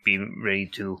might be ready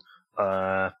to.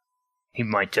 He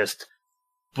might just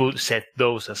set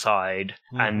those aside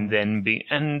and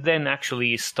then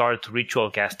actually start ritual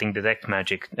casting detect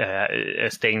magic,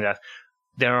 stating that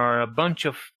there are a bunch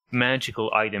of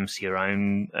magical items here.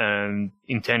 I'm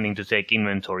intending to take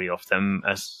inventory of them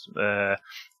as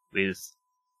with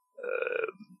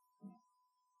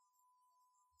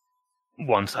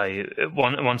once I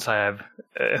have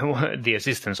the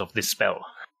assistance of this spell.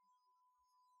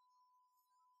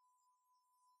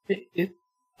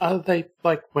 Are they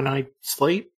like when I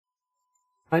sleep,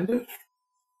 kind of?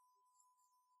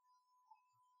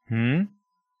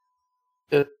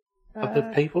 The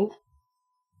other people?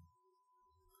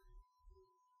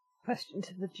 Question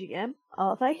to the GM: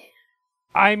 are they?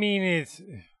 I mean, it's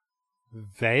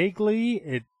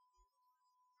vaguely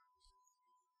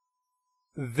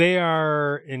they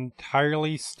are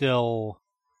entirely still.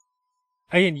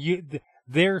 Again,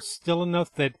 they're still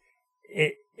enough that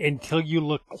until you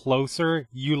look closer,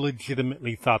 you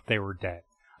legitimately thought they were dead.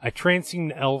 A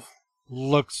transient elf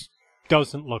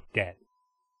doesn't look dead,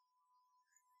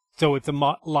 so it's a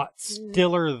lot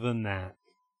stiller than that.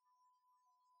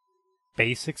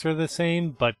 Basics are the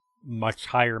same, but much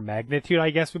higher magnitude,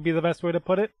 I guess, would be the best way to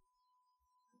put it.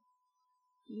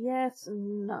 Yes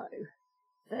and no.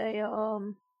 They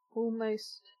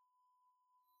almost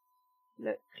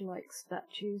look like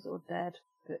statues or dead,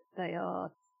 but they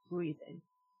are breathing.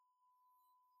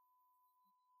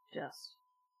 Just.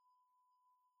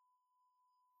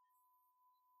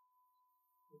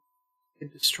 They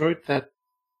destroyed that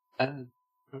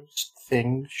ghost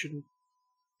thing. Shouldn't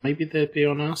maybe they'd be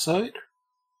on our side?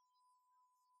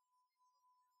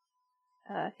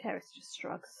 Karis just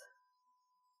shrugs.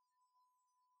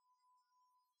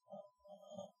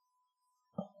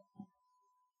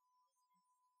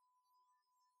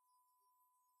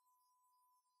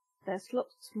 There's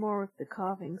lots more of the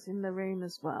carvings in the room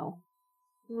as well.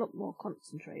 A lot more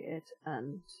concentrated,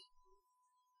 and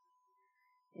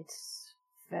it's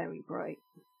very bright.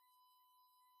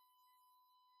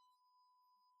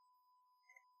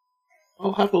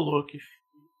 I'll have a look if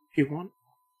you want.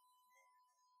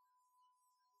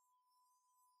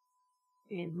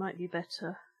 It might be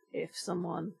better if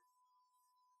someone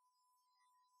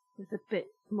with a bit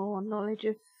more knowledge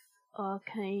of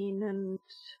arcane and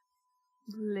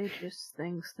religious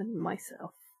things than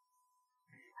myself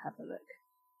have a look.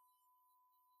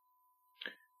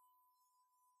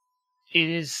 It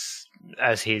is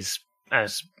as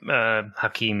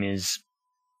Hakim is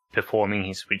performing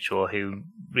his ritual, he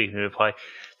briefly replied,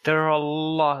 there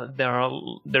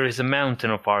is a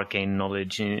mountain of arcane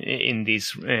knowledge in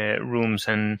these rooms,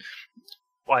 and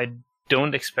I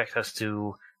don't expect us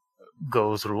to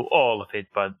go through all of it,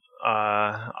 but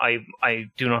I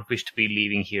do not wish to be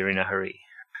leaving here in a hurry.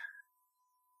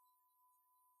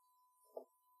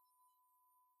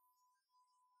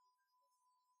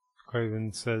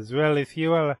 Craven says, well, if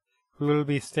you will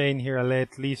be staying here, I'll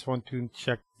at least want to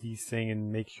check these things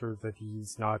and make sure that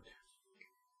he's not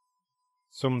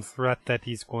some threat that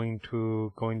he's going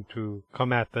to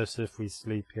come at us if we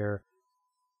sleep here.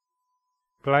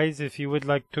 Please, if you would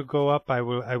like to go up, I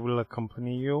will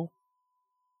accompany you.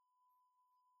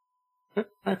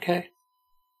 Okay.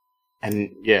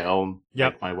 And yeah, I'll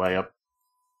make my way up.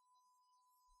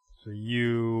 So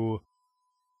you...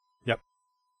 Yep.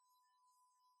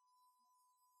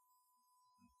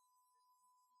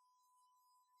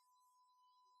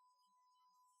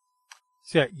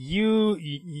 So yeah,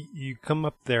 you come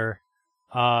up there.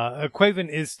 Quaven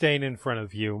is staying in front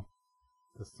of you,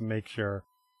 just to make sure.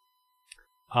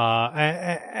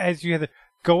 As you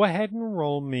go ahead and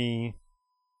roll me.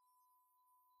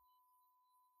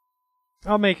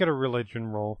 I'll make it a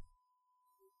religion roll.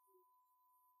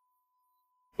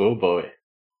 Oh boy.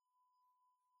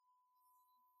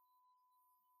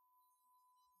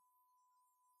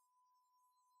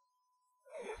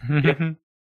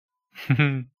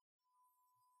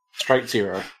 Straight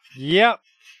 0. Yep.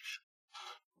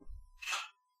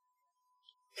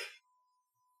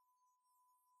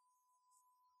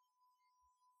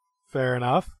 Fair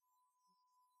enough.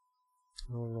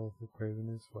 I'll roll for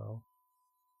Craven as well.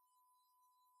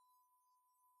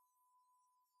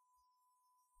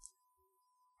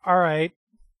 Alright.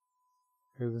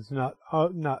 It was not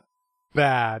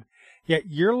bad. Yeah,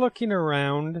 you're looking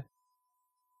around,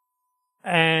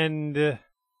 and it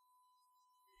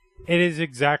is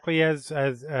exactly as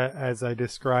I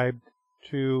described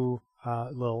to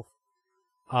Lilith.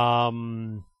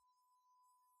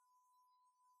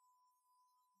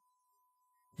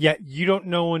 Yet you don't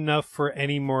know enough for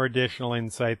any more additional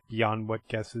insight beyond what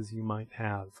guesses you might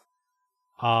have.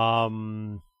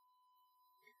 Quaven.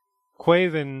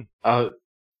 Go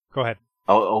ahead.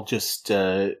 I'll just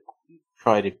try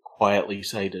to quietly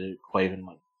say to Quaven,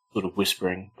 like sort of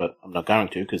whispering, but I'm not going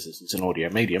to because this is an audio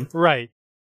medium. Right.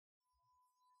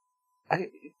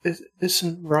 There's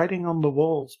some writing on the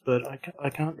walls, but I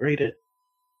can't read it.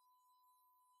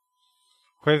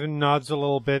 Quaven nods a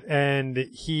little bit, and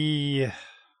he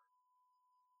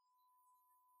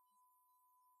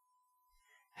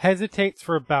hesitates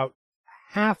for about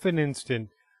half an instant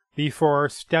before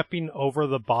stepping over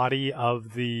the body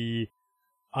of the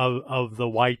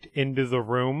wight into the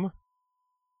room,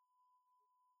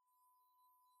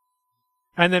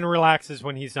 and then relaxes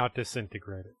when he's not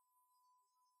disintegrated.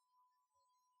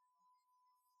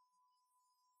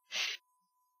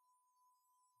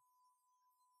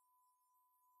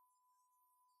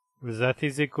 That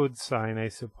is a good sign, I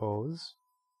suppose.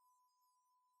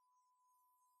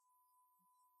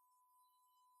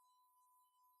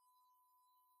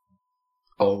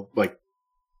 I'll,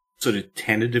 sort of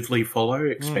tentatively follow,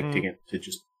 expecting it to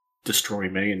just destroy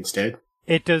me instead.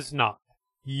 It does not.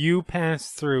 You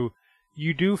pass through.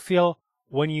 You do feel,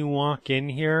 when you walk in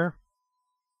here,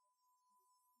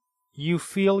 you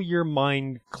feel your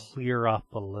mind clear up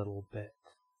a little bit.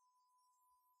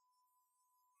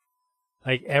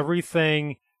 Like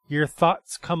everything, your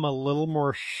thoughts come a little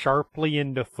more sharply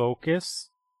into focus.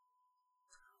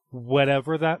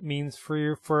 Whatever that means for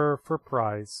you for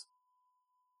prize.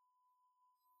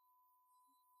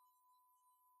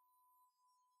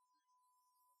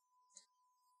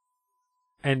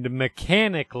 And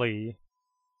mechanically,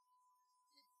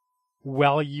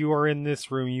 while you are in this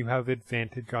room, you have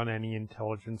advantage on any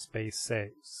intelligence-based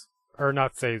saves. Or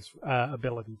not saves,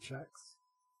 ability checks.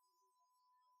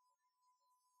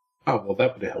 Oh, well,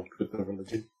 that would have helped with the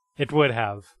religion. It would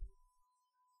have.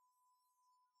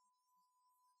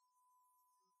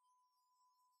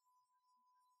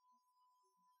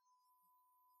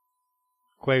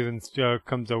 Quaven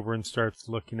comes over and starts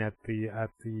looking at the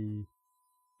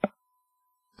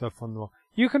stuff on the wall.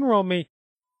 You can roll me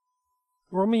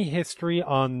history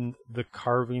on the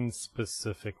carving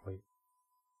specifically,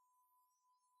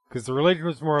 because the religion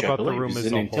was more about the room as a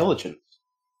whole. Intelligence.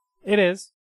 It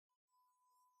is.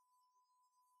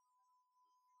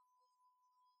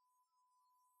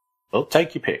 Well,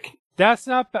 take your pick. That's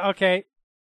not okay.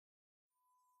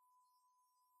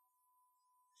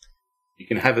 You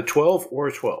can have a 12 or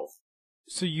a 12.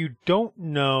 So you don't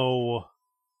know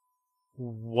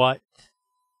what...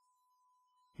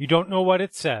 You don't know what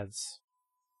it says.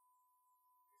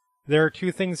 There are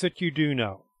two things that you do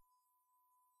know.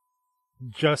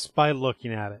 Just by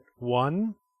looking at it.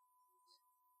 One,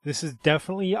 this is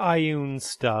definitely Ioun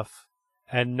stuff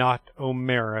and not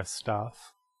Omera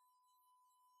stuff.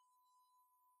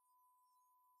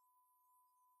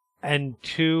 And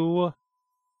two,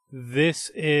 this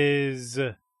is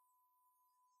a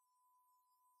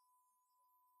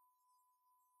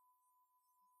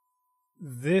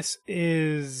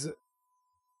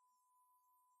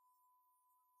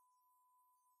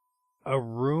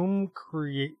room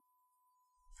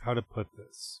how to put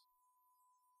this?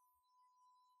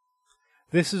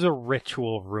 This is a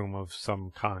ritual room of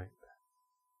some kind.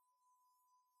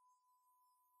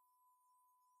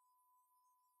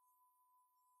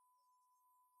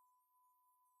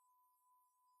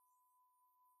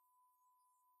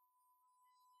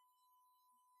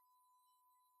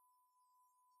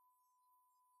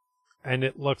 And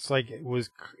it looks like it was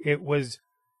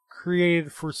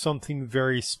created for something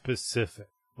very specific.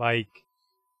 Like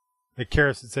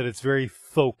Karis had said, it's very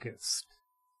focused.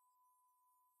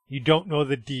 You don't know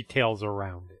the details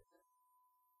around it.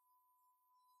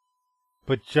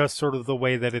 But just sort of the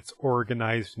way that it's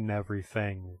organized and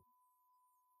everything.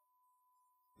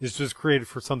 It's just created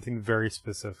for something very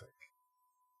specific.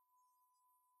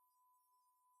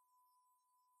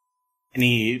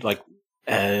 Any,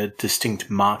 distinct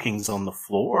markings on the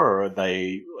floor, or are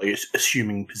they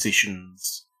assuming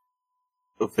positions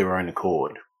of their own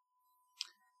accord?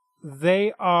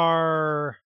 They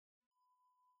are...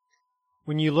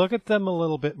 When you look at them a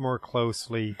little bit more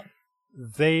closely,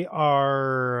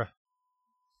 they're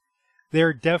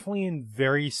definitely in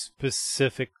very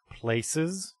specific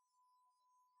places.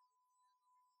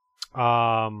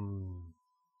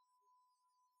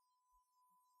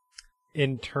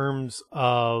 In terms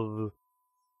of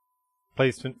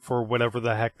placement for whatever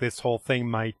the heck this whole thing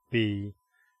might be.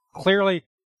 Clearly,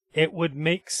 it would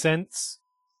make sense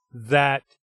that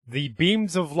the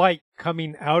beams of light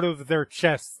coming out of their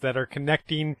chests that are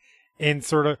connecting in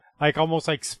sort of like almost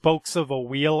like spokes of a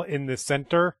wheel in the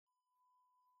center.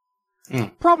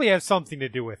 Probably has something to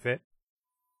do with it.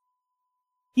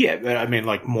 Yeah, but I mean,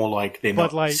 like, more like they're But,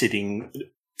 not like- sitting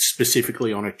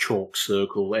specifically on a chalk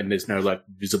circle and there's no, like,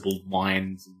 visible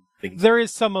lines and things. There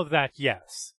is some of that,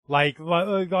 yes. Like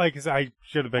I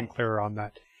should have been clearer on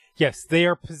that. Yes, they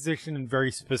are positioned in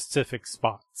very specific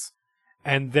spots.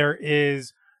 And there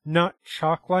is not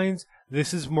chalk lines,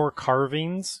 this is more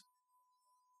carvings.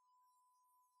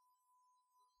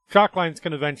 Chalk lines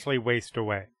can eventually waste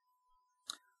away.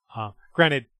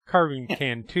 Granted, carving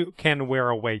can wear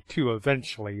away too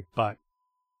eventually, but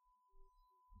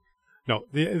no,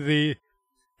 the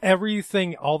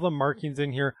everything, all the markings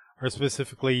in here are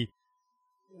specifically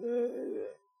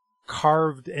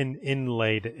carved and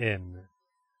inlaid in,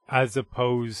 as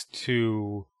opposed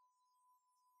to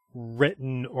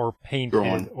written or painted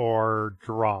Drawn. or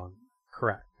drawn.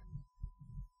 Correct.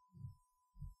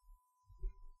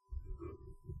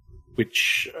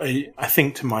 Which I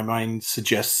think, to my mind,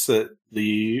 suggests that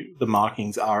the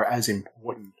markings are as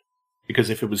important. Because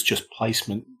if it was just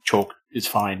placement, chalk is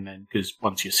fine then, because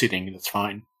once you're sitting, that's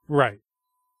fine. Right.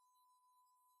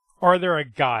 Or they're a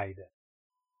guide.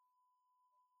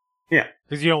 Yeah.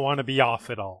 Because you don't want to be off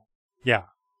at all. Yeah.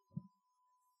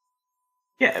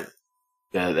 Yeah.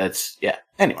 Yeah.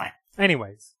 Anyway.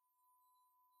 Anyways.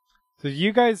 So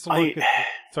you guys look at...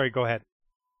 Sorry, go ahead.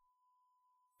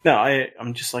 No,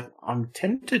 I'm just like, I'm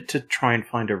tempted to try and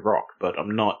find a rock, but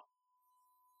I'm not,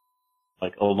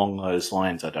 like, along those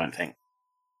lines, I don't think.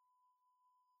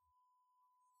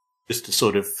 Just to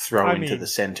sort of throw into the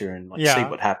center and, like, see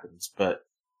what happens, but...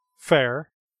 Fair.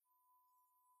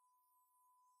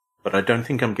 But I don't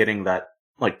think I'm getting that,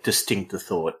 like, distinct a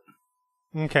thought.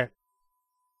 Okay.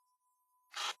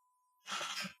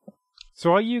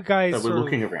 So while you guys So we're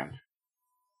looking around.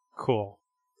 Cool.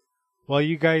 While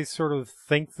you guys sort of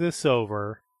think this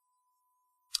over,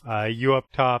 you up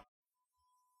top,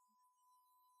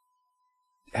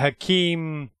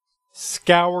 Hakeem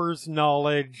scours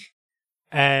knowledge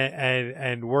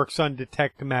and works on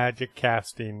detect magic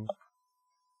casting.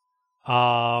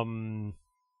 That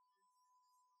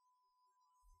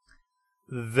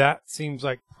seems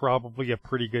like probably a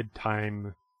pretty good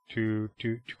time to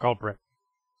call Brit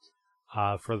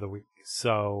for the week.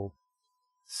 So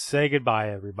say goodbye,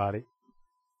 everybody.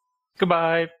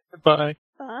 Goodbye. Bye.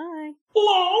 Bye.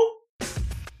 Hello?